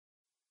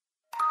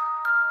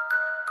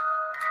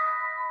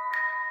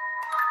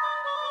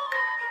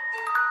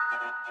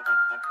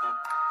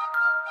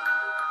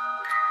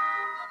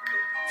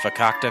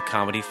Fakakta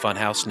Comedy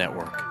Funhouse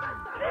Network.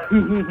 Due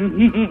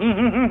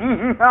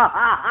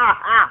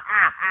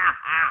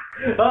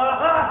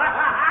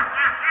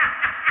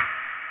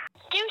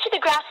to the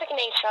graphic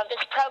nature of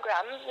this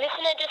program,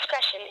 listener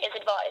discretion is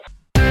advised.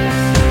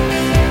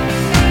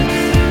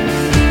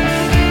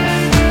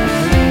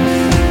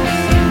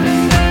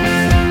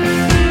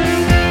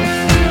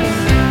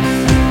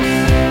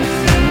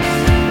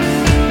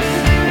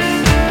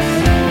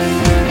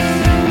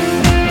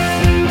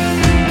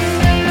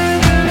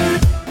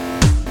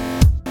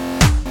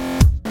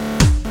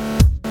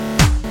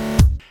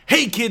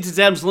 Hey kids, it's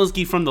Adam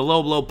Zielinski from the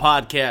Low Blow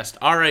Podcast.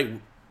 Alright,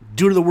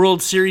 due to the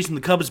World Series and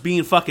the Cubs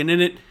being fucking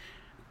in it,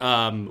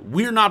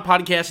 we're not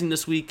podcasting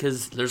this week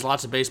because there's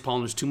lots of baseball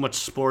and there's too much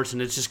sports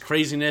and it's just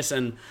craziness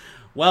and,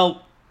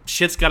 well,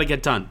 shit's gotta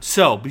get done.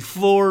 So,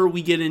 before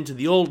we get into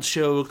the old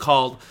show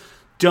called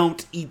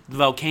Don't Eat the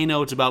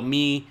Volcano, it's about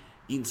me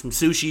eating some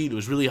sushi. It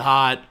was really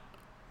hot,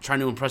 trying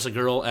to impress a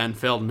girl and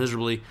failed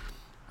miserably,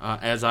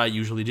 as I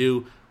usually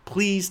do.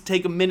 Please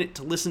take a minute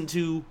to listen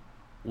to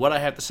what I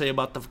have to say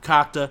about the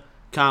Fakakta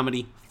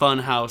Comedy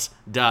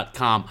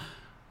Funhouse.com.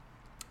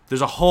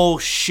 There's a whole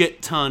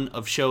shit ton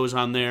of shows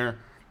on there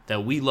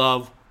that we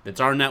love. It's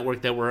our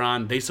network that we're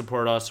on. They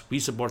support us. We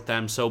support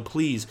them. So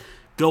please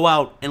go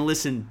out and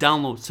listen,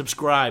 download,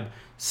 subscribe,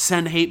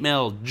 send hate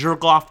mail,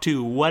 jerk off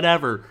to,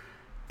 whatever.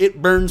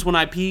 It burns when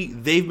I pee.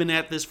 They've been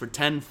at this for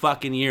 10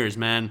 fucking years,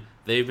 man.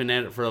 They've been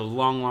at it for a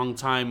long, long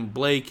time.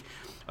 Blake,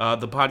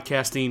 the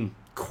podcasting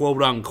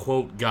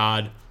quote-unquote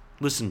god.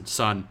 Listen,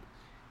 son.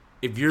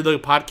 If you're the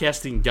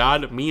podcasting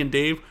god, me and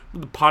Dave, we're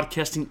the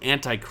podcasting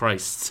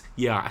antichrists.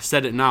 Yeah, I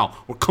said it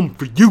now. We're coming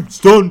for you,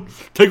 son.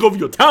 Take over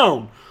your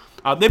town.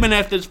 They've been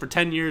at this for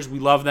 10 years. We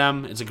love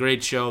them. It's a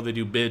great show. They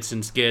do bits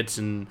and skits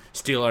and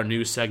steal our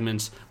news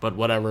segments, but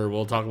whatever.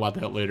 We'll talk about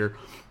that later.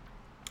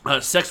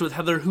 Sex with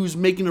Heather, who's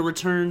making a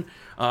return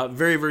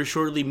very, very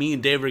shortly. Me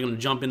and Dave are going to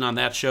jump in on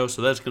that show,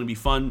 so that's going to be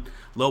fun.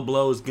 Low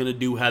Blow is going to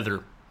do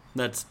Heather.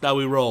 That's how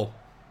we roll,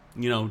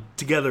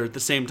 together at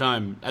the same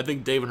time. I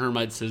think Dave and her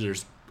might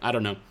scissors. I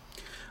don't know.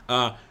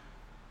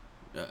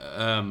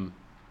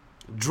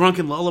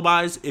 Drunken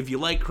Lullabies. If you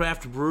like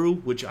craft brew,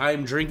 which I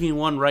am drinking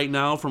one right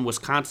now from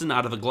Wisconsin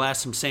out of a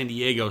glass from San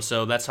Diego,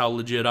 so that's how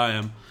legit I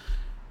am.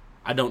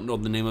 I don't know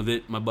the name of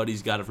it. My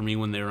buddies got it for me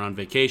when they were on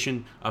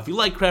vacation. If you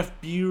like craft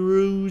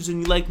brews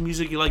and you like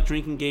music, you like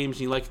drinking games,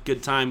 and you like a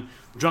good time,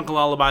 Drunken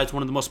Lullabies is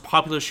one of the most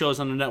popular shows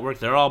on the network.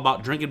 They're all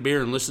about drinking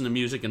beer and listening to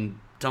music and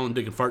telling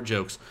dick and fart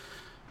jokes.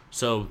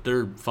 So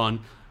they're fun.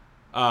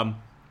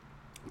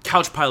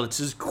 Couch Pilots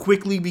is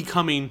quickly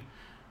becoming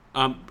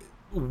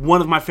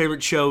one of my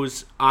favorite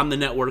shows on the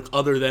network,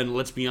 other than,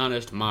 let's be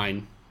honest,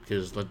 mine.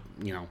 Because,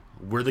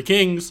 we're the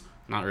kings.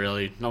 Not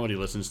really. Nobody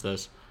listens to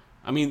this.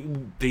 I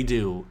mean, they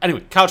do.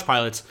 Anyway, Couch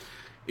Pilots.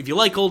 If you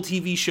like old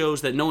TV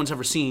shows that no one's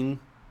ever seen,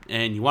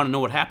 and you want to know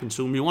what happens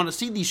to them, you want to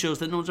see these shows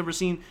that no one's ever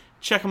seen,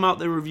 check them out.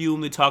 They review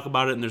them, they talk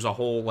about it, and there's a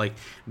whole,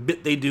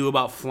 bit they do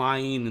about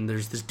flying, and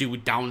there's this dude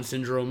with Down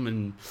syndrome,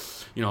 and,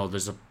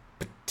 there's a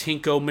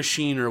Tinko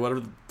machine or whatever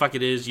the fuck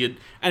it is.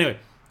 Anyway,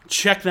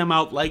 check them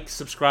out,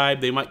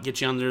 subscribe. They might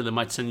get you on there. They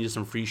might send you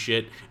some free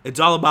shit. It's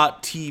all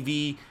about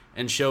TV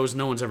and shows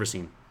no one's ever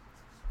seen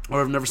or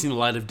have never seen the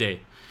light of day.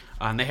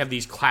 And they have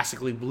these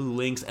classically blue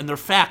links, and they're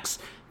facts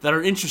that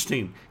are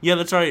interesting. Yeah,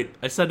 that's right.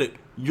 I said it.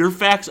 Your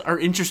facts are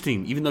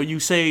interesting. Even though you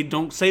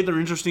don't say they're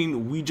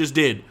interesting, we just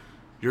did.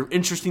 Your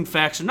interesting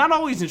facts are not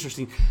always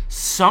interesting.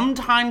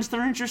 Sometimes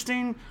they're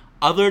interesting.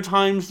 Other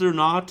times they're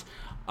not.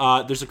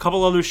 There's a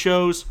couple other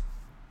shows.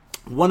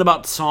 One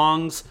about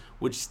songs,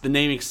 which the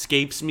name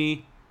escapes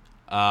me.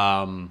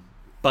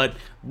 But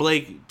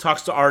Blake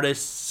talks to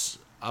artists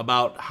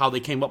about how they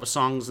came up with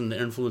songs and the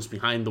influence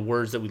behind the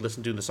words that we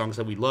listen to, the songs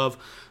that we love.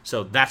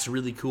 So that's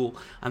really cool.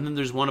 And then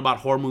there's one about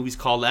horror movies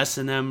called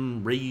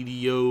S&M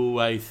Radio,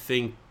 I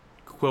think,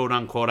 quote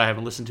unquote. I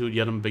haven't listened to it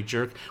yet. I'm a big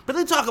jerk. But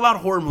they talk about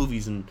horror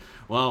movies and,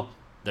 well,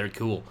 they're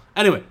cool.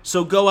 Anyway,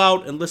 so go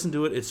out and listen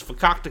to it. It's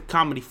Fakakta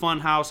Comedy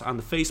Funhouse on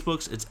the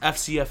Facebooks. It's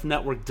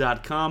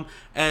FCFnetwork.com.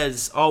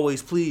 As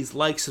always, please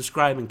like,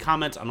 subscribe, and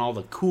comment on all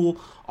the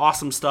cool,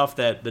 awesome stuff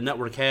that the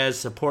network has.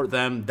 Support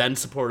them, then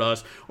support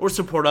us. Or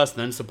support us,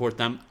 then support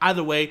them.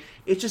 Either way,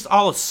 it's just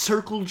all a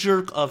circle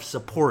jerk of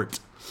support.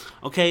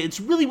 Okay, it's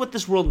really what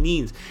this world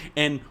needs.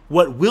 And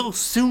what will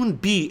soon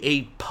be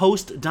a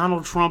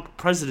post-Donald Trump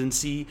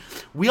presidency,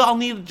 we all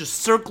need to just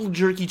circle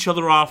jerk each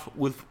other off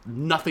with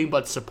nothing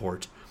but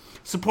support.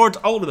 Support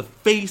all over the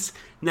face,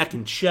 neck,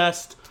 and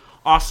chest.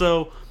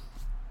 Also,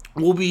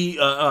 we'll be,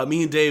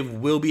 me and Dave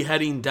will be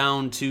heading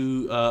down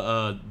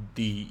to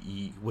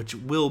which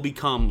will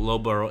become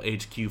Lowborough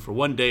HQ for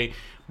one day,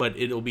 but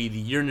it'll be the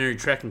Urinary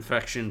Tract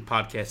Infection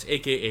Podcast,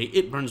 aka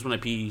It Burns When I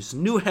Pee's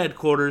new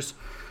headquarters.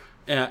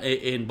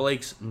 in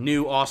Blake's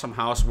new awesome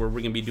house where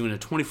we're going to be doing a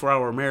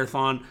 24-hour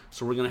marathon.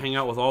 So we're going to hang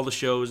out with all the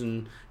shows,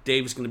 and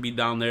Dave's going to be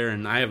down there,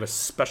 and I have a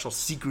special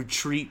secret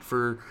treat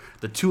for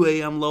the 2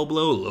 a.m. low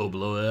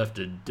blow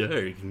after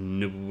dark. You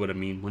know what I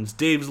mean. Once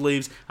Dave's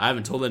leaves, I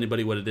haven't told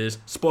anybody what it is.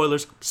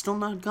 Spoilers, still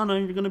not gonna.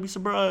 You're going to be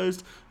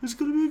surprised. It's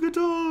going to be a good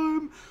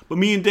time. But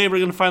me and Dave are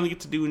going to finally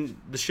get to do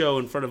the show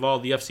in front of all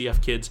the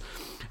FCF kids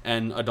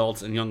and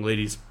adults and young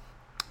ladies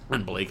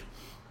and Blake.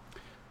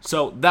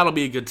 So that'll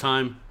be a good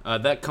time.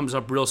 That comes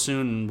up real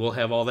soon, and we'll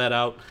have all that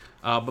out.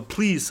 But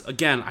please,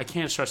 again, I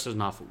can't stress this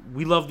enough.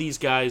 We love these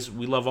guys.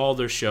 We love all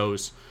their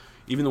shows.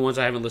 Even the ones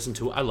I haven't listened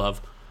to, I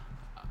love,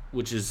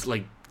 which is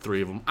like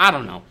 3 of them. I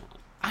don't know.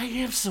 I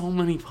have so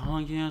many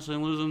podcasts I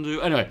listen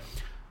to. Anyway,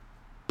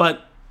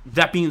 but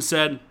that being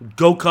said,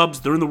 go Cubs.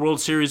 They're in the World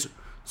Series.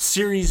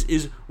 Series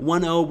is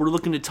 1-0. We're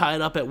looking to tie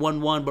it up at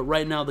 1-1, but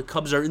right now the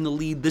Cubs are in the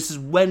lead. This is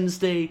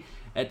Wednesday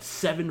at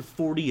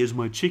 7:40 as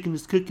my chicken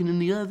is cooking in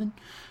the oven.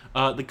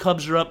 The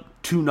Cubs are up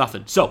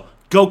 2-0. So,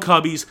 go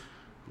Cubbies.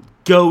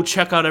 Go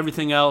check out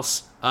everything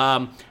else.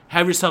 Have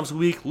yourselves a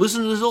week.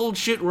 Listen to this old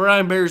shit where I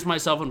embarrass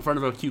myself in front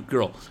of a cute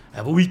girl.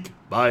 Have a week.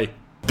 Bye.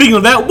 Speaking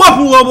of that,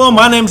 whoa,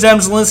 my name's Adam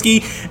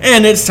Zielinski,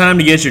 and it's time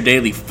to get your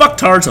daily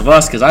fucktards of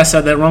us, because I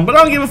said that wrong, but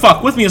I don't give a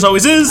fuck. With me as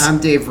always is... I'm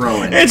Dave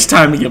Rowan. It's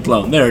time to get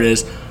blown. There it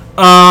is.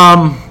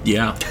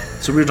 Yeah.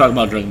 So we were talking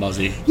about Dragon Ball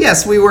Z.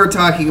 Yes, we were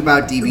talking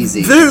about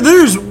DBZ.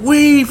 There's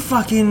way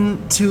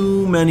fucking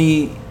too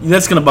many...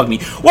 That's going to bug me.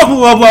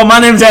 Whoa, my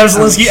name's Adam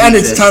Zielinski, and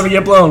it's time to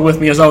get blown. With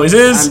me as always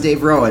is... I'm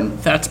Dave Rowan.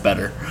 That's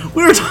better.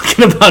 We were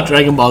talking about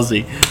Dragon Ball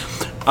Z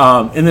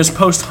in this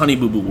post-Honey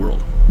Boo Boo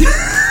world.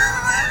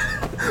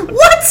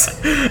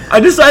 What? I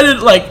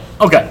decided,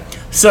 okay,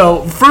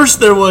 so first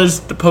there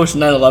was the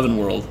post-9/11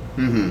 world,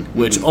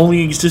 which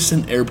only exists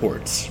in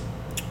airports.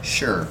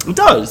 Sure. It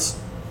does.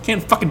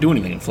 Can't fucking do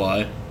anything and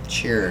fly.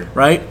 Sure.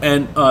 Right?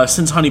 And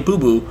since Honey Boo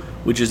Boo,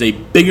 which is a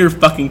bigger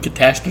fucking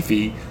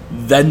catastrophe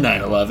than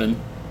 9/11,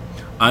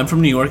 I'm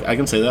from New York, I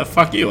can say that.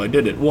 Fuck you, I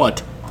did it.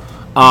 What?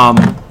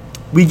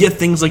 We get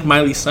things like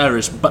Miley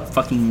Cyrus, but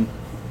fucking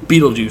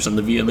Beetlejuice on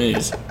the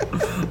VMAs.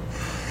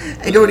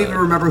 I don't even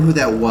remember who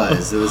that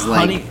was. It was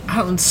like...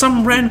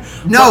 some random...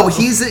 No,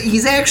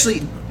 he's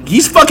actually...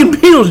 He's fucking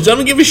Beetlejuice. I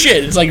don't give a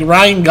shit. It's like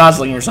Ryan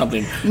Gosling or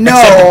something. No,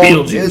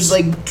 Beetlejuice. It was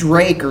like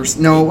Drake or...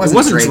 No, it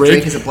wasn't Drake.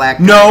 Drake is a black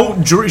guy.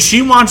 No,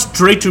 she wants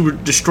Drake to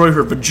destroy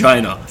her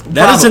vagina.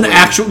 That's an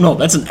actual... No,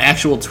 that's an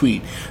actual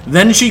tweet.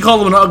 Then she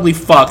called him an ugly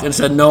fuck and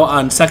said, no,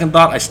 on second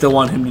thought, I still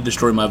want him to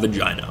destroy my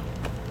vagina.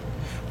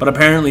 But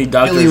apparently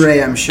Dr. Billy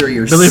Ray, I'm sure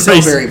you're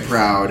very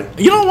proud.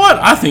 You know what?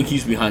 I think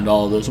he's behind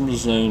all of this. I'm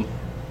just saying...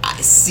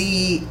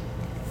 See,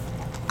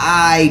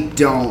 I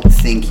don't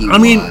think he was. I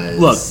mean,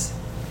 look,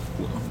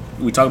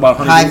 we talk about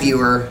Hi,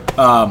 viewer.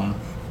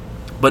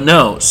 But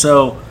no,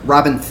 so...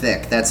 Robin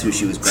Thicke, that's who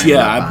she was bringing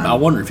Yeah, up on. I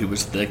wonder if he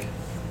was thick.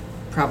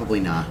 Probably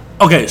not.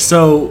 Okay,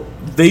 so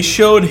they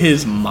showed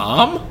his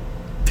mom?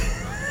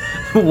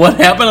 What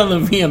happened on the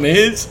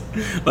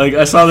VMAs? Like,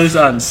 I saw this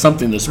on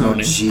something this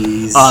morning.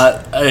 Jeez.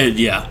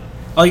 Yeah.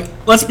 Like,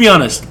 let's be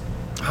honest.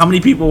 How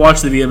many people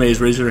watch the VMAs?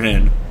 Raise your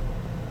hand.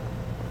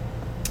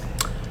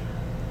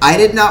 I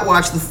did not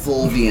watch the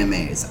full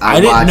VMAs. I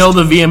didn't know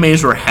the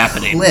VMAs were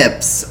happening.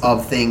 Clips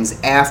of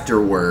things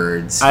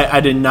afterwards.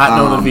 I did not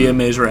know the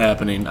VMAs were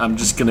happening. I'm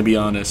just going to be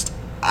honest.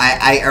 All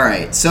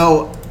right.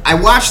 So I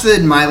watched the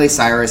Miley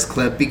Cyrus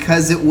clip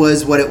because it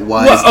was what it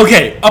was. Well,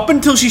 okay, up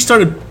until she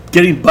started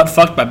getting butt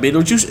fucked by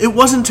Beetlejuice, it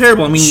wasn't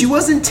terrible. I mean, she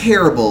wasn't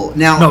terrible.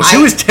 Now, no, she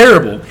was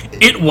terrible.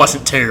 It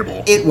wasn't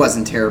terrible. It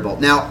wasn't terrible.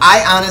 Now,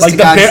 I honestly,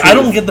 I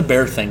don't get the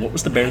bear thing. What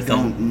was the bear thing?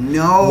 I don't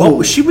know. What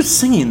was she was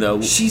singing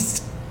though?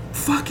 She's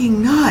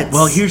fucking nuts.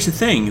 Well, here's the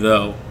thing,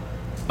 though.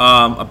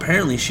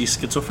 Apparently, she's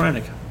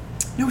schizophrenic.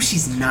 No,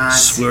 she's not.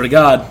 Swear to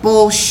God.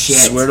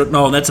 Bullshit.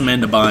 No, that's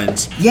Amanda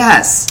Bynes.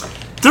 Yes.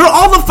 They're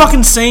all the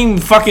fucking same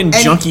fucking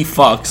junky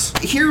fucks.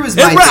 Here was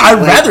my thing.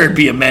 I'd rather it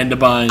be Amanda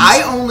Bynes.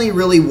 I only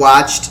really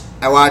watched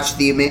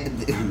the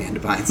Amanda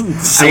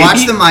Bynes. I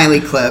watched the Miley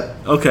clip.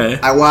 Okay.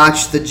 I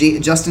watched the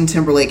Justin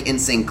Timberlake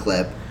NSYNC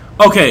clip.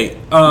 Okay.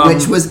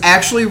 Which was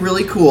actually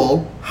really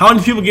cool. How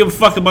many people give a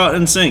fuck about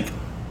NSYNC?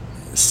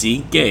 See,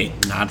 gay,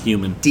 not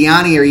human.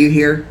 Deani, are you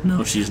here?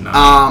 No, she's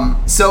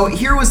not. So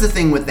here was the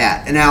thing with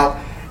that. And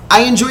now,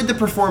 I enjoyed the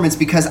performance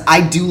because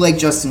I do like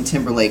Justin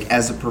Timberlake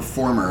as a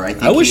performer.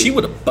 I wish he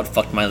would have butt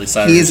fucked Miley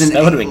Cyrus.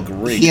 That would have been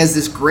great. He has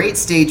this great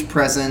stage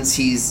presence.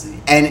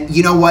 And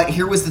you know what?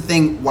 Here was the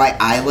thing why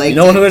I liked it. You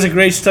know who has a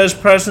great stage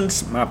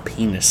presence? My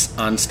penis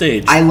on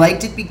stage. I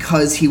liked it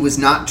because he was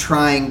not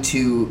trying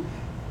to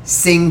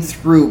sing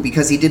through,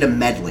 because he did a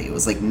medley. It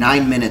was like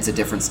 9 minutes of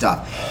different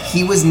stuff.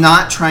 He was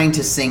not trying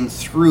to sing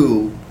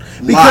through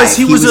because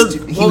live.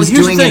 He was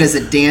doing it as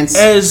a dance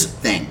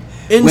thing.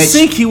 In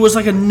Sync, he was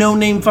like a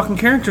no-name fucking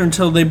character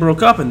until they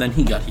broke up, and then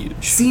he got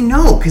huge. See,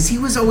 no, because he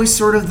was always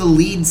sort of the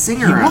lead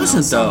singer. He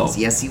wasn't, though.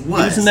 Yes, he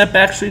was. He was in that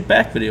Backstreet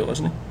Back video,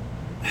 wasn't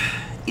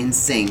he? In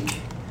Sync.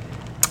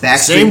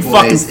 Backstreet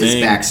Boys is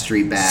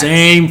Backstreet Back.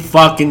 Same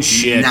fucking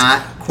shit.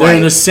 Not They're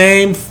the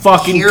same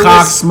fucking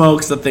cock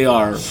smokes that they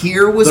are.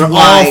 Here was They're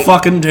why. all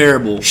fucking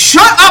terrible.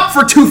 Shut up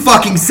for 2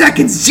 fucking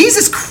seconds!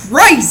 Jesus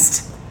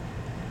Christ!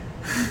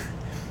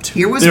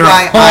 Here was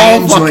why I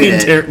enjoyed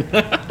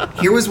it.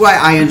 Here was why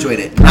I enjoyed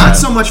it. Not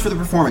so much for the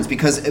performance,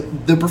 because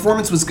the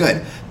performance was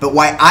good, but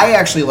why I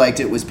actually liked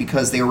it was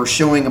because they were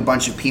showing a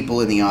bunch of people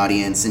in the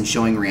audience and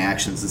showing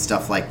reactions and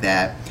stuff like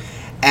that.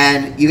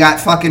 And you got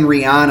fucking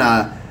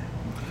Rihanna.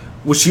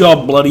 Was she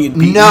all bloody and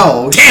beaten?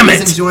 No, Damn she it!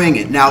 was enjoying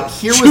it. Now,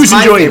 here was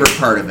my favorite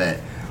part of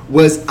it.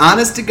 Was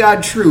honest to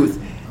God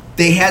truth,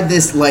 they had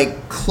this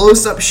like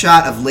close-up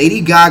shot of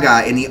Lady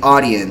Gaga in the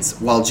audience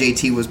while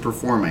JT was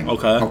performing.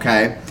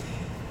 Okay.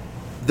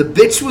 The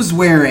bitch was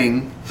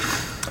wearing...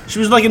 She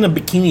was like in a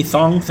bikini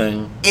thong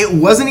thing. It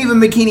wasn't even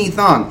bikini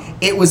thong.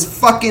 It was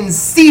fucking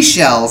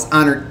seashells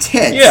on her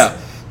tits. Yeah.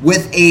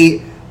 With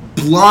a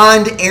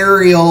blonde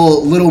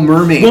Ariel Little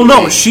Mermaid. Well,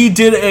 no, wig. she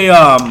did a...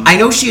 I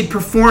know she had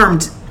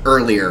performed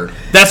earlier.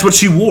 That's what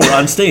she wore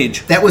on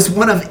stage. That was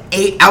one of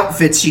 8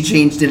 outfits she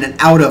changed in and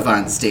out of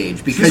on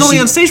stage. Because she was only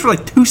on stage for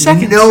like 2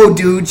 seconds. No,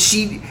 dude.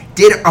 She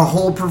did a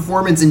whole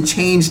performance and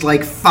changed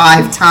like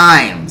 5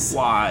 times.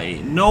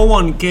 Why? No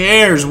one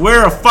cares.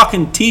 Wear a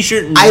fucking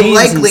t-shirt and I jeans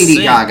like and Lady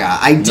sing. Gaga.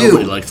 I do.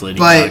 Nobody likes Lady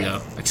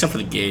Gaga. Except for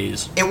the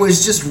gays. It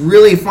was just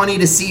really funny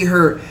to see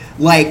her,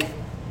 like...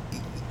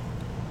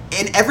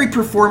 In every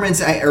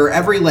performance or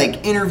every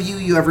like interview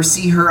you ever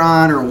see her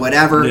on or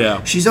whatever,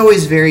 she's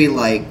always very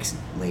like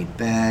laid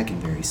back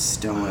and very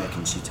stoic,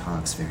 and she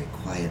talks very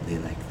quietly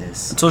like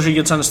this until she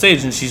gets on the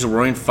stage and she's a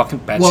roaring fucking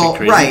batshit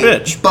crazy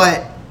bitch.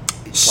 But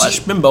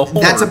bimbo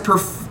whore.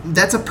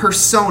 That's a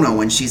persona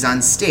when she's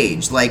on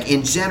stage. Like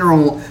in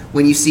general,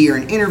 when you see her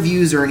in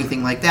interviews or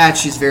anything like that,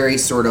 she's very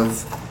sort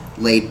of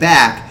laid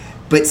back.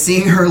 But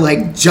seeing her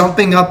like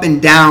jumping up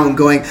and down,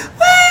 going,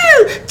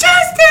 "Woo,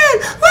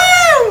 Justin! Woo!"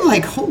 I'm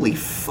like, holy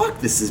fuck,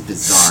 this is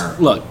bizarre.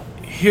 Look,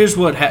 here's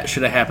what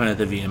should have happened at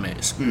the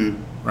VMAs,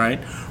 right?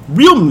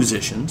 Real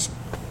musicians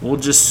will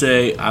just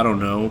say, I don't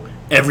know,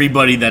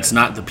 everybody that's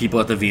not the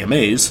people at the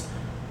VMAs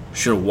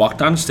should have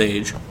walked on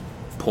stage,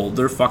 pulled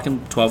their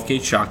fucking 12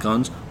 gauge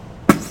shotguns,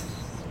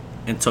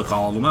 and took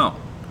all of them out.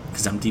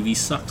 Because MTV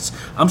sucks.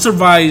 I'm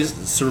surprised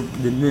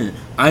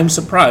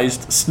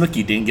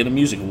Snooki didn't get a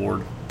music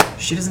award.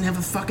 She doesn't have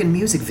a fucking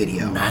music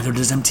video. Neither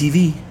does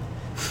MTV.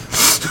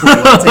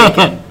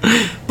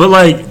 But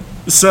like,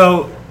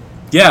 so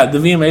yeah, the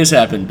VMAs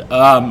happened.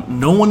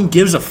 No one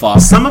gives a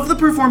fuck. Some of the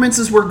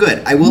performances were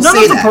good. I will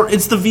say that.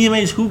 It's the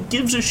VMAs. Who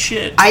gives a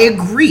shit? I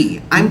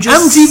agree. I'm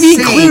just MTV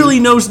saying, clearly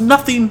knows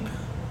nothing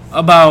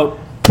about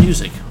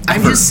music.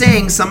 I'm just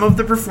saying some of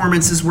the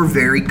performances were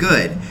very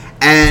good.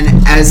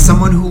 And as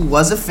someone who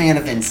was a fan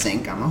of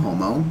NSYNC, I'm a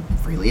homo,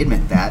 freely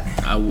admit that.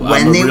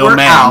 When they were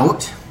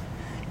out,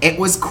 it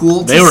was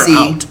cool to see. They were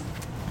out.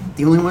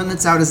 The only one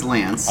that's out is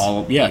Lance.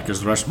 Because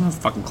the rest of them are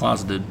fucking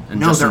closeted. And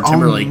no, Justin they're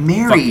Timberlake all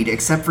married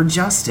except for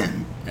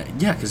Justin.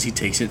 Yeah, because he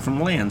takes it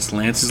from Lance.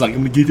 Lance is like, I'm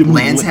gonna give him.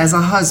 Lance has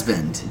a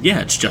husband.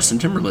 Yeah, it's Justin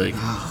Timberlake.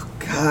 Oh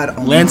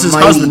God, Lance's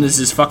husband is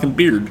his fucking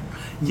beard.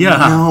 Yeah.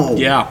 No.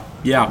 Yeah.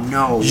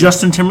 No.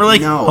 Justin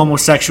Timberlake, no.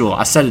 Homosexual.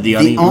 I said it, the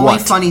only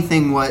funny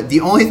thing was,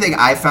 the only thing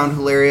I found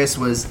hilarious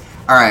was,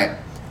 all right,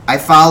 I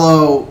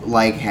follow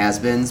like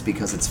has-beens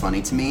because it's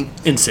funny to me.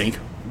 NSYNC.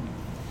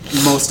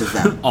 Most of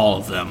them. All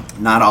of them.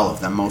 Not all of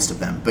them, most of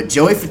them. But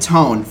Joey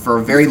Fatone, for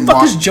a very long... What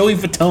the fuck is Joey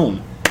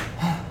Fatone?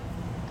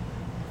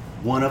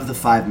 One of the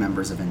 5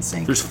 members of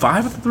NSYNC. There's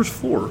 5? I thought there's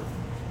 4.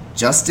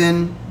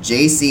 Justin,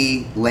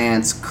 JC,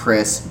 Lance,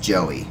 Chris,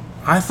 Joey.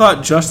 I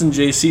thought Justin and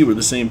JC were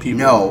the same people.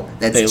 No,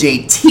 that's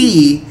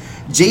JT.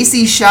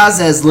 JC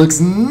Chazez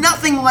looks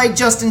nothing like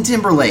Justin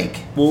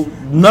Timberlake. Well,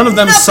 none of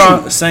them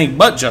sang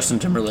but Justin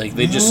Timberlake.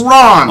 They just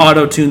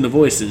auto-tuned the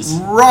voices.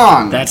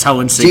 Wrong. That's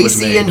how NSYNC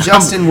was made. JC and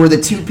Justin were the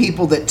 2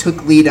 people that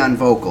took lead on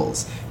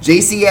vocals.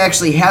 JC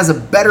actually has a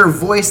better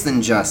voice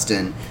than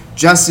Justin.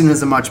 Justin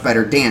is a much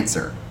better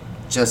dancer.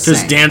 Just saying.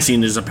 Because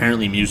dancing is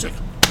apparently music.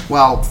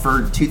 Well,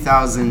 for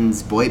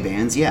 2000s boy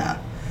bands, yeah.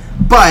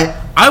 But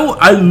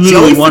I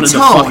literally wanted to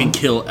fucking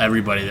kill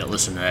everybody that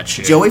listened to that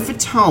shit. Joey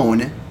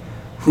Fatone,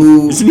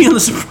 who... Isn't he on The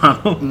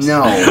Sopranos?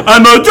 No.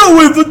 I'm a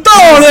Joey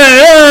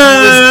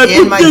Fatone! He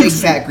was in My Big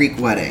Fat Greek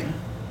Wedding.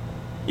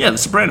 Yeah, The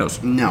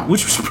Sopranos. No.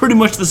 Which was pretty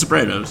much The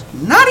Sopranos.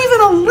 Not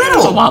even a little.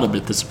 There's a lot of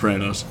it, The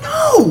Sopranos.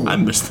 No. I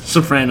miss The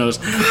Sopranos.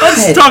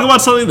 Let's talk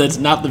about something that's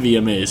not the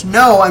VMAs.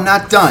 No, I'm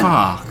not done.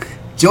 Fuck.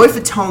 Joey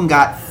Fatone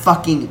got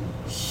fucking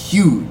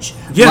huge.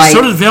 Yeah,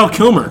 so did Val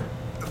Kilmer.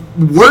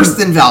 Worse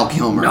than Val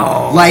Kilmer.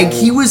 No. Like,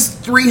 he was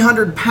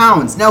 300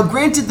 pounds. Now,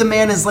 granted, the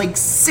man is like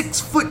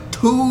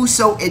 6'2",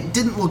 so it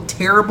didn't look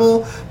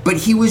terrible, but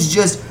he was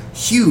just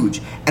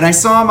huge. And I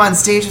saw him on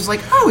stage, I was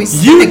like, oh,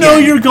 he's You know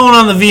again. you're going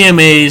on the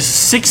VMAs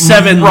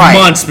 6-7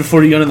 months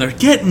before you get in there.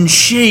 Get in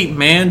shape,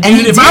 man.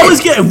 Dude, if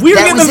we were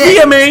getting a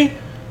VMA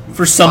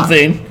for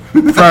something,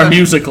 for our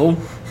musical,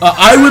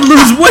 I would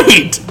lose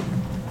weight.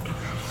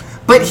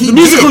 But he the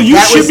musical did. You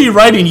should be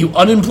writing, you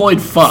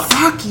unemployed fuck.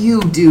 Fuck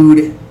you,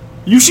 dude.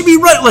 You should be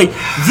right. Like,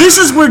 this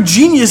is where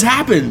genius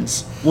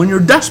happens when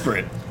you're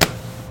desperate.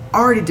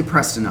 already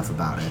depressed enough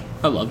about it.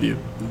 I love you.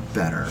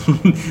 Better.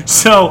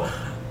 So,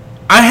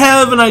 I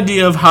have an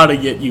idea of how to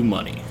get you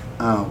money.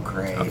 Oh,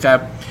 great. Okay?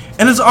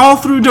 And it's all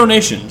through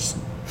donations.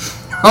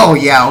 Oh,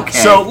 yeah, okay.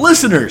 So,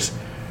 listeners,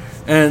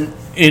 and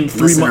in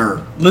 3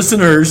 months,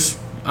 listeners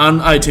on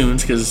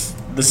iTunes, because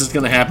this is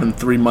going to happen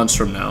 3 months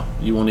from now.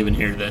 You won't even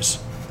hear this.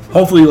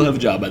 Hopefully, you'll have a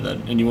job by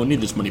then, and you won't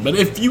need this money. But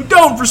if you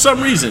don't, for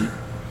some reason,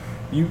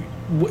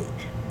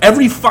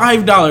 every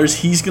 $5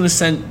 he's going to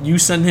send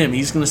him,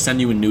 he's going to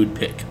send you a nude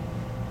pic.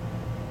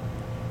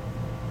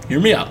 Hear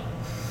me out.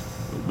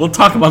 We'll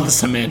talk about the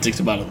semantics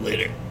about it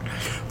later.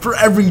 For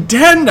every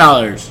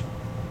 $10,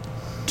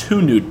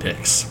 2 nude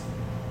pics.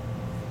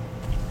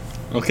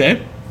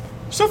 Okay?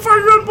 So far,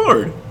 you're on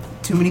board.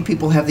 Too many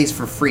people have these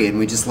for free, and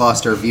we just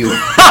lost our viewer.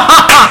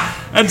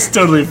 That's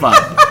totally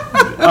fine.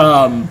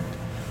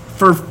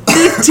 For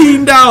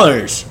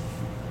 $15,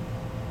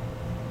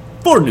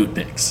 4 nude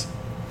pics.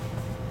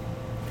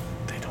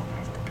 They don't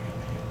have to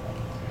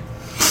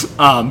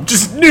be.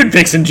 Just nude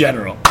pics in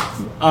general.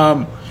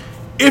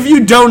 If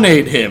you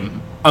donate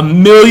him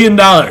 $1 million,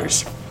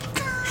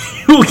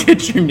 he will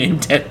get your name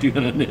tattooed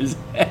on his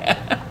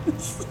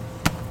ass.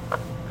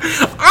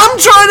 I'm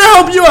trying to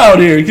help you out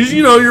here because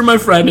you're my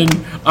friend,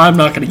 and I'm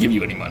not going to give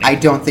you any money. I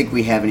don't think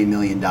we have any $1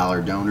 million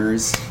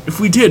donors. If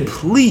we did,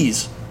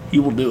 please, he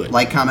will do it.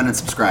 Like, comment, and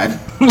subscribe.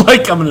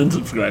 Like, comment, and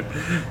subscribe.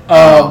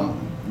 No.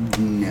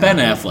 Ben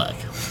Affleck.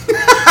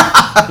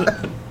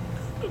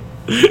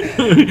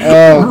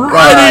 Oh,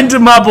 right into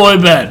my boy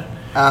Ben.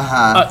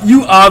 Uh-huh.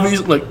 You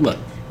obviously look.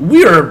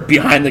 We are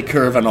behind the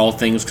curve on all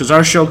things because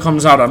our show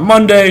comes out on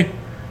Monday.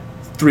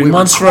 3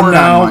 months from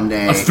now.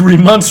 3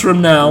 months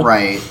from now.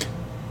 Right.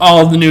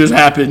 All of the news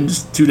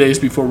happens 2 days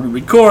before we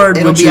record.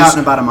 It'll be out in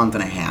about a month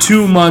and a half.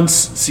 2 months.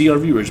 See our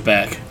viewers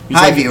back.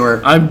 Hi,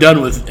 viewer. I'm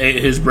done with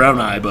his brown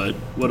eye, but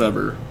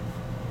whatever.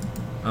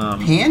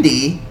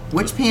 Pandy?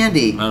 Which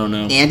Pandy? I don't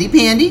know. Andy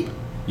Pandy?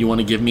 You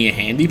want to give me a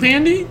handy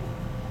pandy?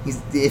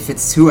 If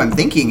it's who I'm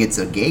thinking, it's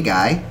a gay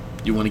guy.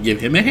 You want to give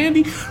him a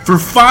handy? For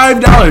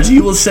 $5, he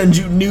will send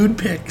you nude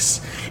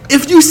pics.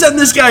 If you send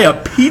this guy a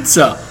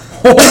pizza,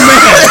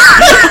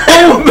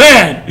 oh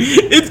man,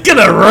 it's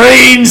gonna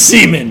rain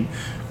semen.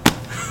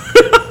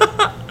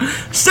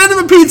 Send him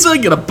a pizza,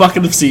 get a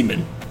bucket of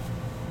semen.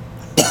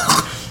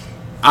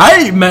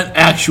 I meant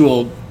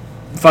actual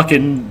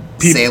fucking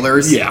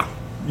sailors. Yeah,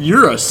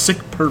 you're a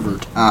sick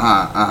pervert.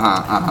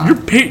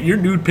 Your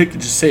nude pic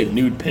could just say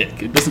nude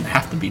pic. It doesn't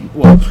have to be.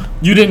 Well,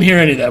 you didn't hear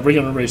any of that. We're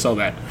gonna erase all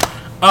that.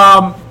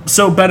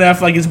 So Ben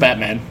Affleck is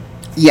Batman.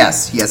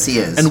 Yes, he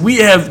is. And we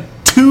have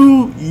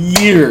 2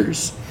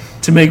 years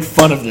to make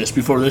fun of this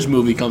before this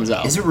movie comes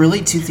out. Is it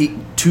really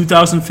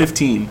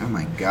 2015? Oh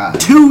my god.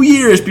 2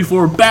 years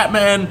before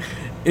Batman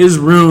is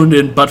ruined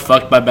and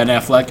butt-fucked by Ben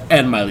Affleck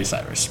and Miley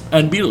Cyrus.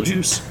 And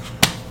Beetlejuice.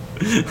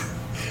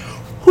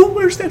 Who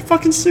wears that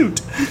fucking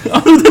suit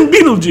other than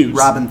Beetlejuice?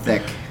 Robin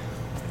Thicke.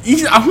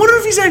 I wonder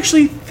if he's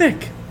actually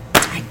thick.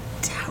 I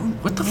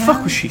don't What the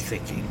fuck was she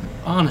thinking?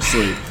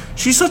 Honestly.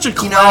 She's such a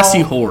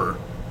classy whore.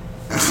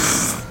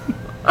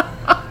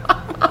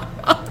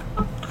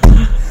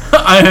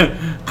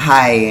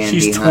 Hi, Andy,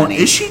 she's honey.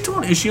 Is she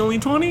 20? Is she only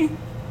 20?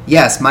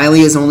 Yes,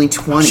 Miley is only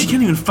 20. She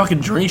can't even fucking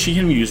drink. She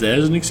can't even use that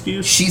as an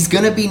excuse. She's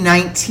gonna be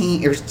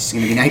 19. Or she's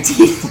gonna be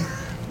 19.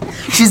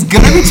 She's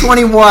gonna be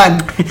 21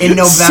 in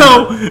November.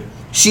 So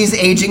she's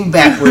aging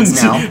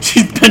backwards now.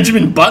 She's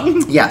Benjamin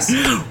Button? Yes.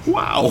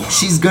 Wow.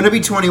 She's gonna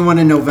be 21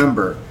 in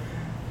November.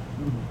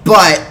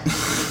 But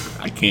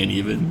I can't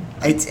even.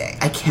 I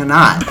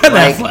cannot. Ben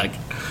Affleck.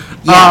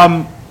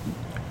 Yeah.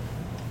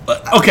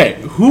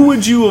 Okay, who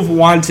would you have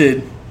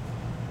wanted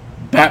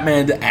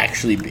Batman to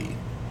actually be?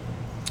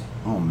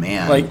 Oh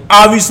man. Like,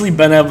 obviously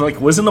Ben Affleck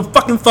wasn't a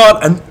fucking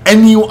thought, and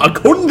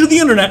according to the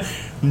internet,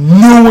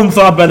 no one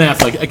thought Ben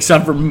Affleck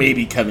except for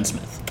maybe Kevin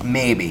Smith.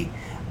 Maybe.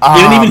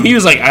 He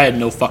was like, I had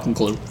no fucking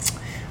clue.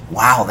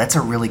 Wow, that's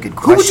a really good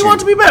question. Who would you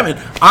want to be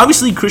Batman?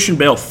 Obviously, Christian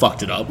Bale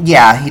fucked it up.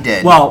 Yeah, he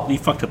did. Well, he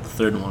fucked up the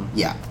third one.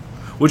 Yeah.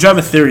 Which I have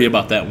a theory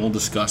about that, and we'll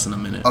discuss in a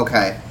minute.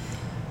 Okay.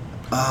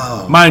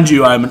 Oh. Mind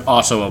you, I'm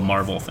also a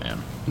Marvel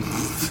fan.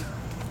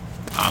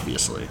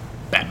 Obviously.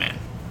 Batman.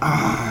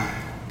 I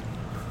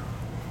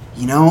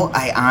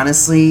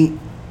honestly,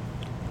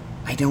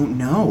 I don't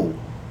know.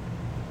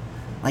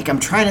 Like, I'm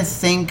trying to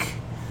think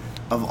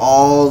of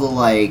all the,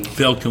 like...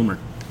 Val Kilmer.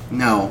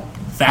 No.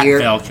 Fat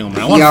Val Kilmer.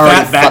 I want he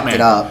already fat Batman. fucked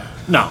it up.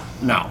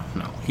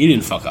 No. He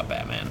didn't fuck up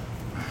Batman.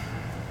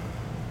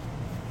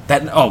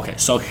 Okay,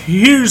 so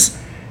here's...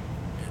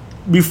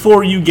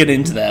 Before you get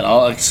into that,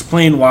 I'll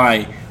explain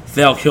why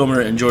Val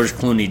Kilmer and George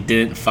Clooney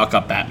didn't fuck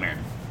up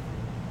Batman.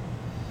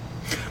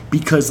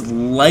 Because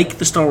like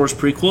the Star Wars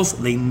prequels,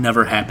 they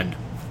never happened.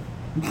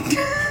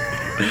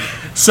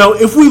 So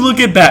if we look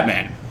at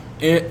Batman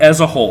as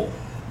a whole,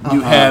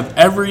 you have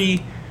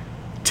every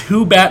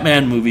 2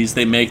 Batman movies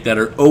they make that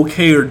are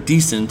okay or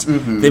decent,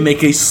 they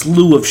make a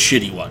slew of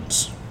shitty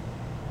ones.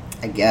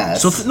 I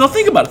guess. So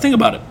think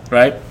about it,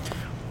 right?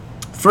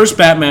 First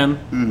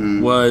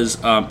Batman was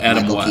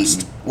Adam Michael West.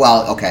 Keaton.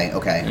 Well,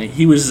 okay.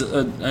 He was,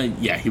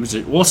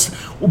 well,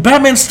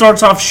 Batman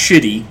starts off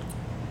shitty,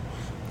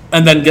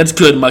 and then gets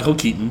good. Michael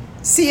Keaton.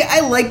 See, I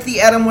like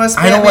the Adam West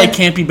Batman. I don't like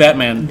campy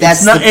Batman.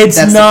 That's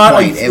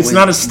It's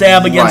not a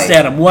stab against right.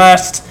 Adam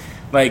West.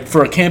 Like,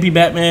 for a campy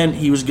Batman,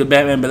 he was a good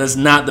Batman, but that's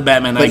not the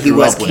Batman I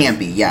grew up with. But he was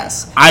campy,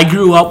 yes. I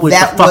grew up with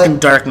the fucking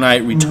Dark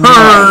Knight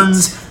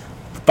Returns,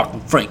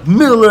 fucking Frank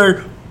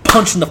Miller,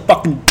 punching the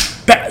fucking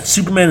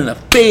Superman in the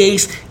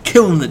face,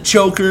 killing the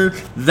Joker.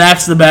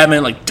 That's the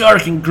Batman, like,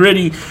 dark and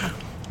gritty.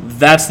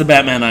 That's the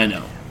Batman I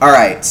know. All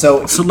right,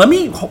 so let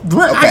me...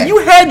 Okay. You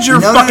had your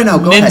fucking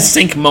go ahead.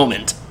 NSYNC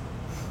moment.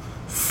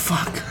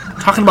 Fuck.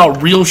 Talking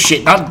about real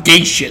shit, not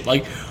gay shit.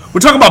 Like, we're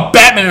talking about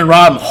Batman and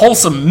Robin,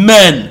 wholesome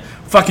men,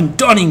 fucking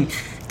donning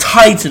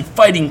tights and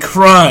fighting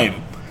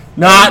crime.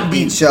 Not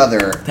each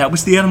other. That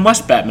was the Adam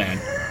West Batman.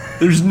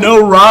 There's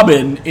no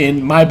Robin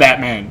in my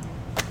Batman.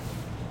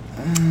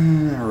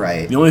 All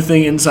right. The only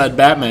thing inside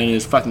Batman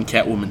is fucking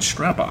Catwoman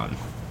strap-on.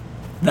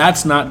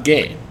 That's not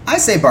gay. I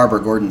say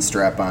Barbara Gordon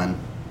strap-on.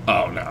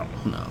 Oh, no.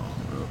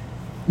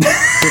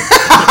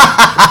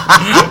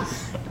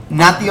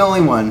 Not the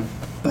only one,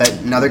 but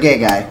another gay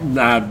guy.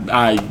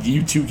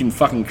 You two can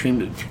fucking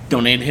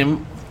donate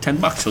him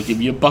 $10. He'll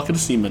give you a bucket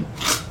of semen.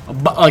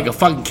 Like a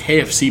fucking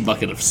KFC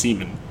bucket of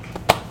semen.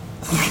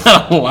 You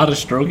got a lot of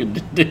stroking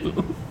to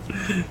do.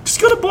 Just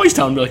go to Boys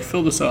Town and be like,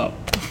 fill this up.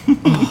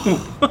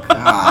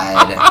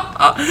 God.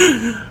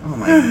 Oh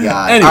my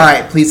God. Anyway, all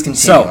right, please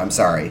continue. I'm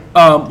sorry.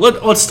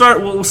 Let's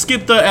start. We'll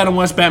skip the Adam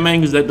West Batman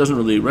because that doesn't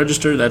really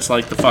register. That's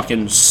like the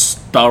fucking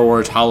Star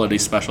Wars holiday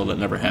special that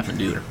never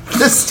happened either.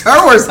 The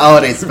Star Wars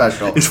holiday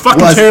special It's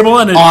fucking terrible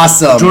and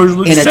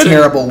awesome in a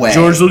terrible way.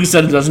 George Lucas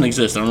said it doesn't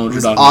exist. I don't know what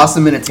you're talking about.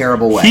 Awesome in a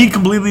terrible way. He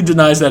completely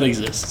denies that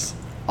exists.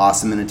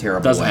 Awesome in a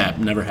terrible way. Doesn't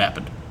happen. Never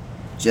happened.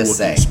 Just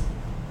say.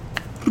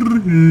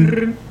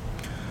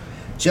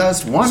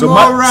 Just one So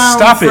more round,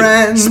 stop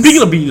friends. it.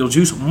 Speaking of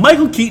Beetlejuice,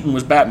 Michael Keaton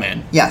was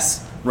Batman.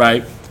 Yes.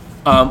 Right?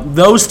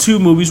 Those two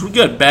movies were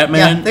good.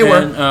 Batman Yeah, they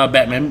were. and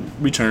Batman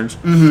Returns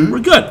were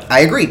good. I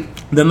agree.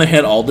 Then they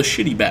had all the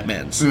shitty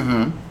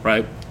Batmans.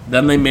 Right?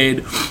 Then they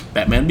made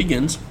Batman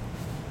Begins.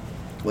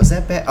 Was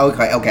that bad?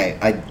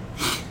 Okay.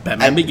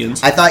 Batman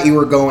Begins. I thought you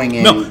were going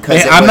in. No,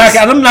 I'm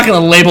not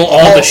going to label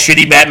all the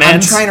shitty Batmans.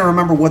 I'm trying to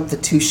remember what the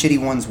two shitty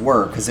ones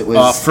were because it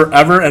was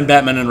Forever and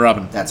Batman and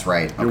Robin. That's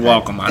right. You're Okay.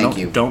 welcome. Thank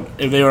you.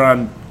 If they were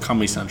on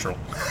Comedy Central,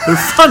 they're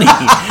funny.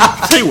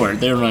 They weren't.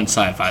 They were on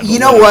Sci-Fi. You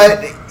know what?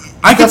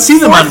 I could see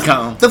them on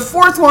Com. The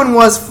fourth one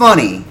was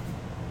funny.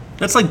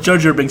 That's like Jar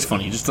Jar Binks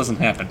funny. It just doesn't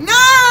happen.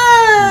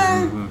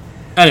 No.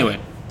 Anyway,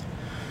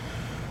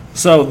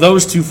 so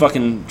those two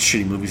fucking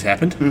shitty movies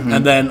happened,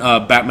 and then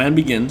Batman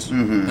Begins,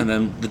 and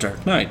then The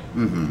Dark Knight.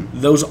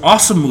 Those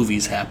awesome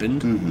movies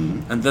happened,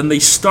 and then they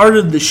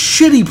started the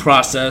shitty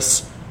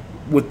process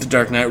with The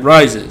Dark Knight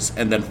Rises,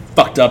 and then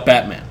fucked up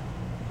Batman.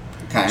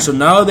 Okay. So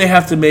now they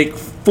have to make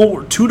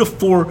 2 to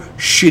 4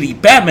 shitty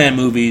Batman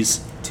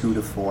movies. 2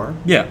 to 4.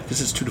 Yeah,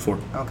 because it's 2 to 4.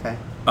 Okay.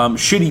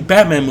 Shitty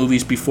Batman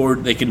movies before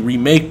they can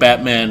remake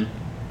Batman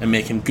and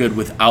make him good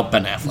without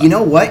Ben Affleck. You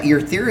know what? Your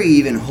theory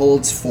even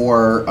holds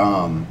for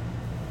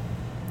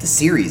the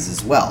series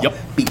as well. Yep.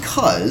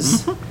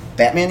 Because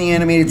Batman the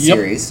Animated Yep.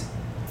 Series,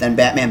 then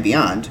Batman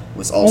Beyond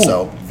was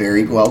also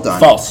very well done.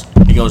 False.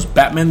 It goes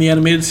Batman the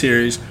Animated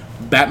Series,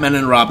 Batman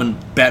and Robin,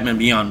 Batman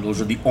Beyond. Those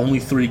are the only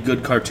 3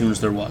 good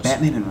cartoons there was.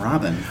 Batman and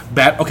Robin.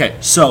 Okay,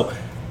 so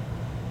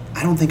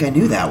I don't think I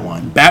knew that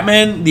one.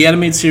 Batman the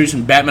Animated Series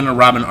and Batman and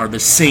Robin are the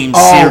same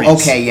Oh, series.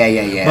 okay,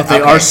 yeah. But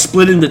they are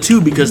split into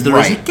 2 because there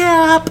is a Right.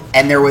 gap.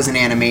 And there was an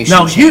animation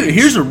Now, change.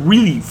 here's a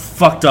really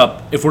fucked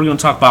up, if we're going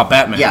to talk about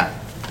Batman. Yeah.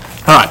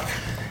 All right.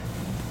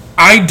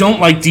 I don't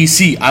like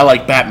DC. I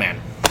like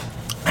Batman.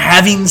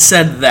 Having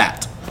said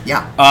that,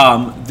 Yeah.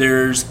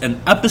 there's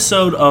an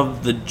episode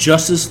of the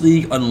Justice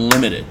League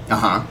Unlimited.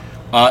 Uh-huh.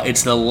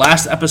 It's the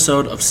last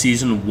episode of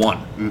season 1.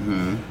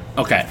 Mm-hmm.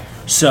 Okay,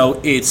 so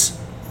it's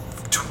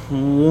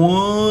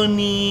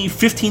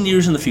 15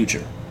 years in the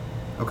future.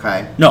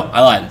 Okay. No,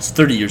 I lied. It's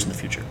 30 years in the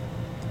future,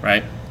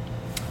 right?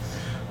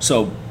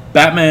 So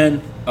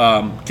Batman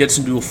gets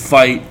into a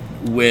fight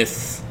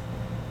with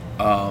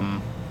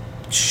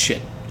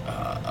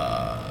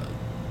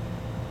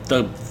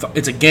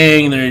it's a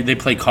gang. They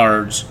play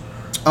cards.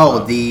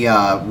 Oh, the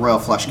Royal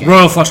Flush game.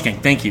 Royal Flush Gang.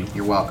 Thank you.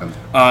 You're welcome.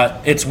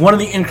 It's one of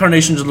the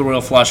incarnations of the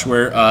Royal Flush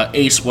where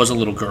Ace was a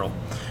little girl,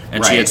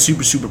 and she Right. had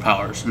super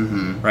powers.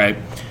 Right.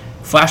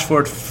 Flash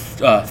forward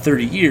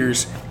 30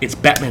 years. It's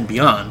Batman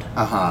Beyond.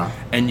 Uh-huh.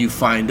 And you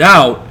find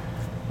out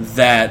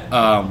that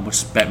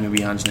what's Batman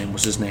Beyond's name?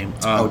 What's his name?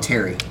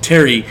 Terry.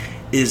 Terry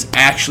is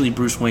actually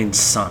Bruce Wayne's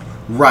son.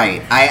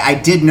 Right. I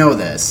did know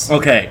this.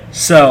 Okay,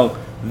 so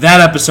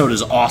that episode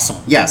is awesome.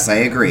 Yes, I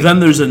agree. Then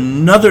there's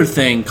another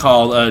thing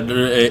called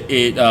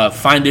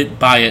Find It,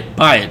 Buy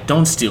It.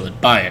 Don't steal it,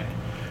 buy it.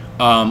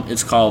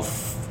 It's called.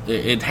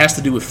 It has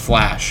to do with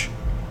Flash,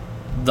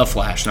 the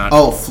Flash, not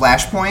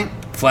Flashpoint?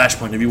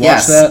 Flashpoint. Have you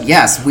Yes, watched that?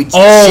 yes.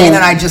 Oh, Shane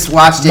and I just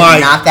watched it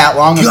not that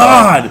long ago.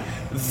 God,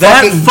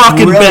 That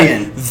fucking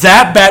brilliant.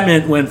 that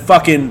Batman, when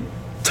fucking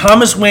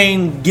Thomas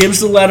Wayne gives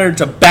the letter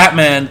to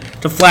Batman,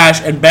 to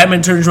Flash, and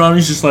Batman turns around and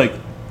he's just like,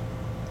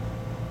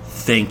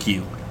 thank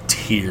you,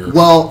 tear.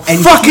 Well,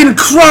 and fucking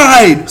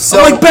cried! So,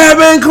 I'm like,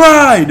 Batman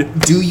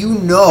cried! Do you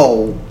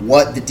know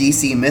what the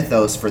DC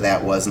mythos for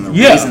that was and the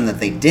reason that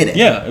they did it?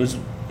 Yeah,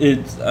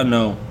 it's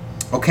no.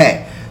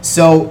 Okay,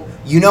 so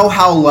you know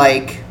how,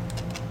 like...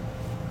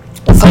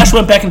 Flash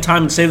went back in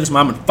time and saved his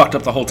mom and fucked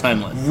up the whole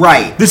timeline.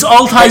 Right. This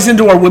all ties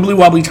into our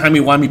wibbly-wobbly,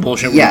 timey-wimey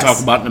bullshit we'll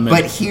talk about in a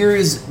minute. But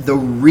here's the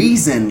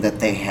reason that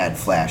they had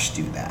Flash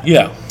do that.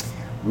 Yeah.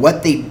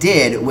 What they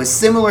did was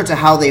similar to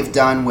how they've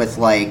done with,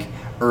 like,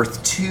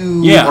 Earth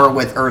 2 or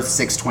with Earth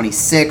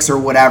 626 or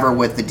whatever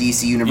with the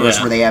DC universe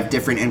where they have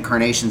different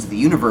incarnations of the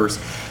universe.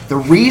 The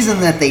reason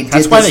that they did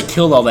That's why they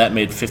killed all that and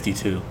made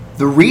 52.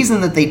 The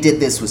reason that they did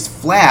this was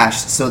Flash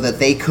so that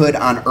they could,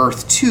 on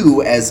Earth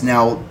 2, as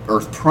now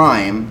Earth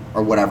Prime,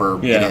 or whatever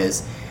it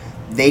is,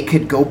 they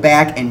could go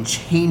back and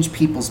change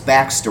people's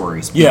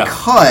backstories. Yeah.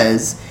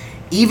 Because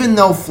even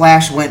though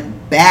Flash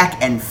went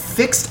back and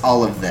fixed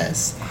all of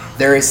this,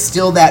 there is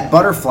still that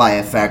butterfly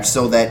effect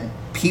so that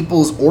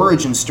people's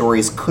origin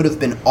stories could have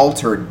been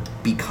altered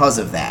because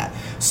of that.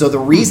 So the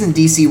reason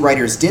DC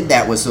writers did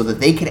that was so that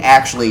they could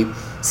actually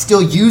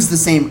still use the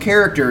same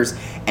characters,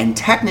 and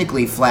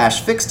technically Flash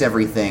fixed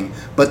everything,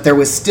 but there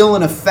was still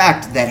an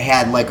effect that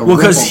had like a ripple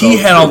because he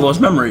had all those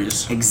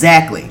memories.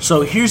 Exactly. So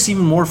here's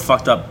even more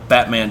fucked up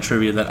Batman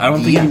trivia that I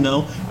don't think you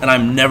know, and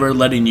I'm never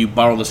letting you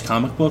borrow this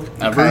comic book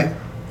ever.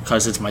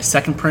 Because it's my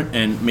second print,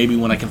 and maybe